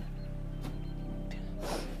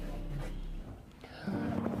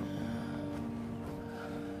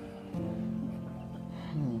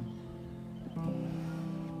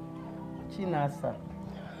 Chinasa.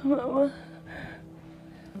 Mama.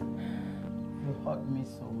 You hurt me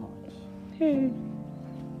so much. Hey.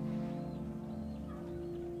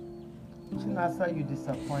 Chinasa, you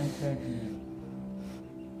disappointed me.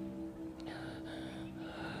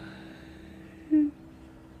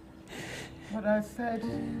 But I said,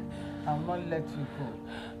 I'll not let you go.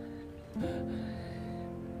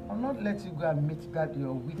 I'll not let you go and meet that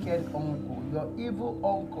your wicked uncle, your evil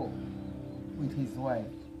uncle with his wife.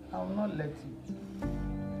 I'll not let you.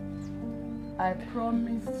 I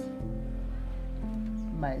promised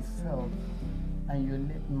myself and your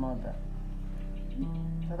late mother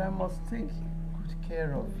that I must take good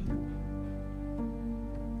care of you,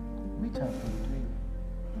 which I've been doing.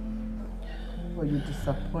 But you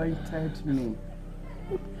disappointed me.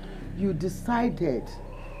 You decided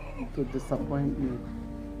to disappoint me.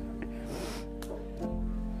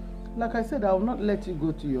 Like I said, I will not let you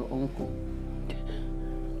go to your uncle.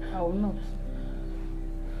 I will not.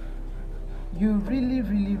 You really,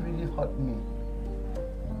 really, really hurt me.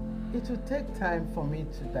 It will take time for me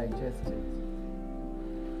to digest it.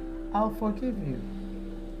 I'll forgive you.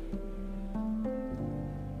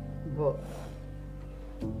 But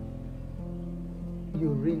you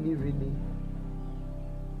really, really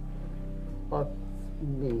hurt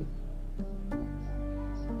me.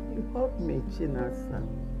 You hurt me, Chinasa.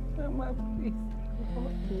 Mama, please. You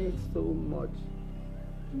hurt me so much.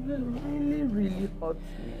 You really, really hurt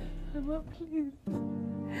me. Mama, please.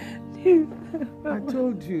 Please. I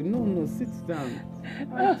told you. No, sit down.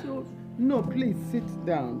 No, please, sit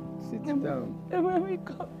down. Sit down. Mama, wake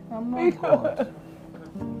up. I'm not God.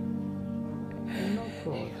 I'm not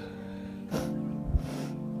God.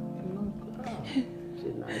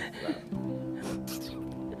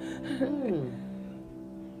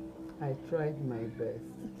 I tried my best.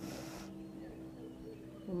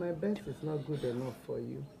 But my best is not good enough for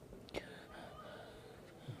you.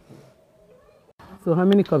 So how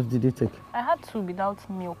many cups did you take? I had 2 without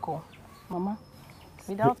milk, Mama.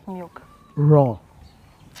 Without milk. Raw.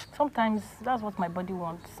 Sometimes that's what my body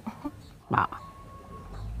wants.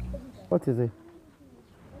 What is it?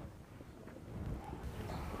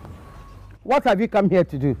 What have you come here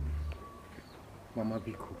to do? Mama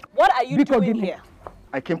Biko. What are you doing here?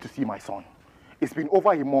 I came to see my son. It's been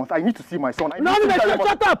over a month. I need to see my son. No,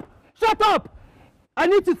 shut up! Shut up! I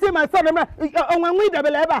need to see my son.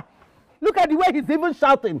 Look at the way he's even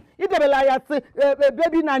shouting.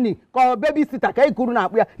 Baby nanny, baby sitter.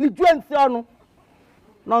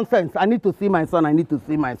 Nonsense. I need to see my son. I need to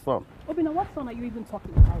see my son. Obina, what son are you even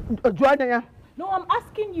talking about? No, I'm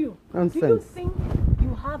asking you. Nonsense. Do you think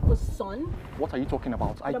you have a son? What are you talking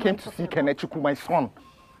about? I came to see Kenechuku, my son.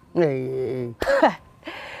 Hey.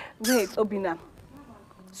 Wait, Obina.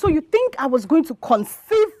 So you think I was going to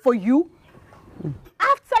conceive for you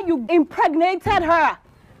after you impregnated her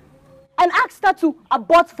and asked her to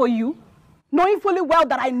abort for you, knowing fully well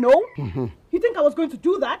that I know? Mm-hmm. You think I was going to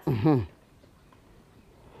do that? Mm-hmm.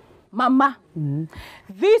 Mama,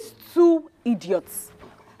 these 2 idiots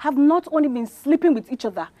have not only been sleeping with each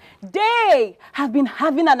other, they have been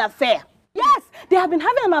having an affair. Yes, they have been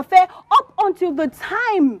having an affair up until the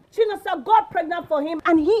time Chinasa got pregnant for him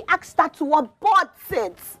and he asked her to abort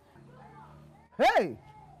it. Hey!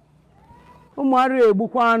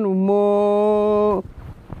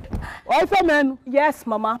 Also, man. Yes,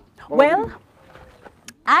 Mama. Well,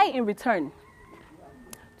 I, in return,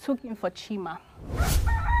 took him for Chima.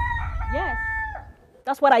 Yes,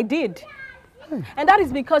 that's what I did. And that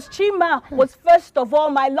is because Chima was first of all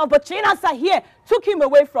my love, but Chinasa here took him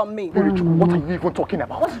away from me. What are you even talking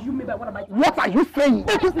about? What do you mean by what am I talking What are you saying?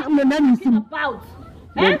 What are you talking about?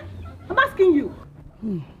 Eh? I'm asking you.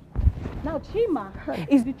 Now, Chima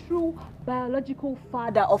is the true biological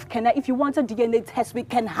father of Kena. If you want a DNA test, we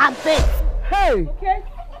can have it. Hey! Okay?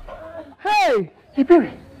 Hey!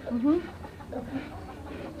 Iberi!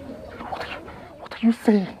 What are you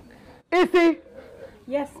saying? Issy!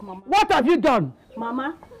 Yes, Mama. What have you done?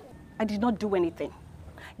 Mama, I did not do anything.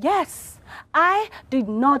 Yes, I did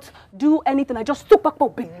not do anything. I just took back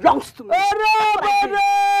what belongs to me.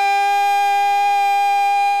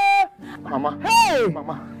 Mama. Hey!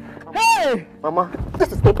 Mama. Hey! Mama,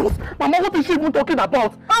 this is not possible. Mama, what is she even talking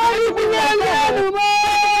about? My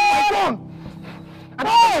son! And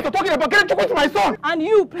what you're talking about? Get to go to my son! And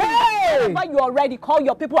you, please, whenever you are ready, call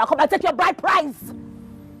your people and come and take your bride prize.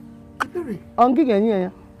 Iberi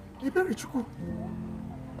Chuku.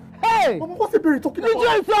 Hey! Mama, what's Iberi talking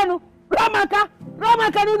about? Ramaka,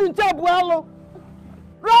 no Nchabualo.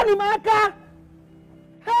 Ramaka!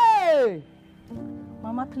 Hey!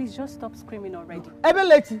 Mama, please just stop screaming already.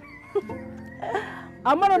 Ebelechi.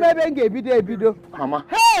 I'm not a video. Mama.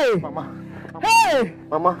 Hey! Mama. Hey!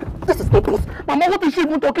 Mama, this is not possible. Mama, what is she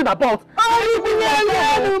even talking about? My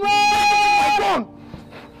son!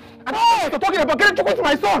 And what you're talking about? Get to go to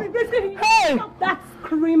my son! Hey! Stop that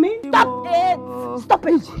screaming! Stop it! Stop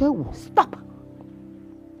it! Stop!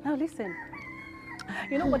 Now listen.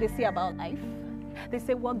 You know what they say about life? They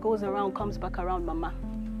say what goes around comes back around, Mama.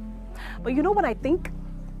 But you know what I think?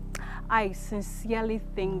 I sincerely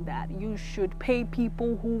think that you should pay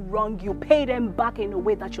people who wrong you, pay them back in a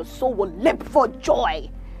way that your soul will leap for joy.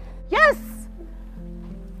 Yes!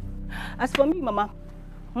 As for me, Mama,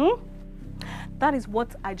 that is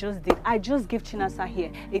what I just did. I just gave Chinasa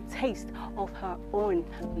here a taste of her own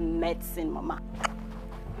medicine, Mama.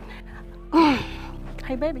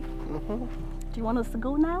 Hey, baby. Do you want us to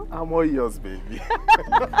go now? I'm all yours, baby.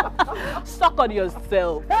 Suck on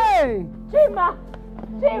yourself. Hey! Chima!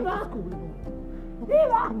 Chima!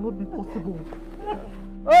 Chima! Cannot be possible.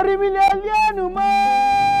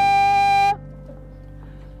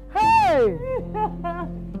 Hey!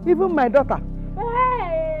 Even my daughter.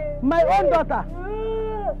 Hey! My own daughter.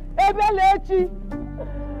 Ebelechi!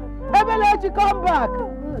 Ebelechi, come back!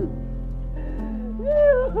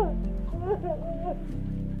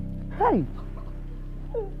 Hey!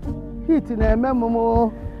 Hit in a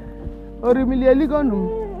memo. Orimili Ligonu.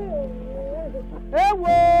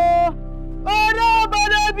 Ewo! Ora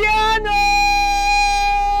Banabiano!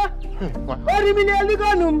 Orimili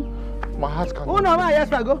Ligonu. My heart can't. Oh no,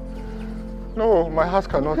 yes, I go. No, my heart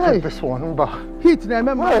cannot take this one, Mba. Hit na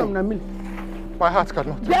remember My heart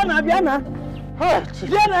cannot take Biana. Hey,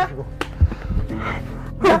 Biana.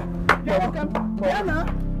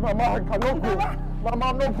 Mama, I cannot go. Mama,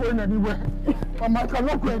 I'm not going anywhere. Mama, I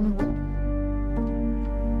cannot go anywhere.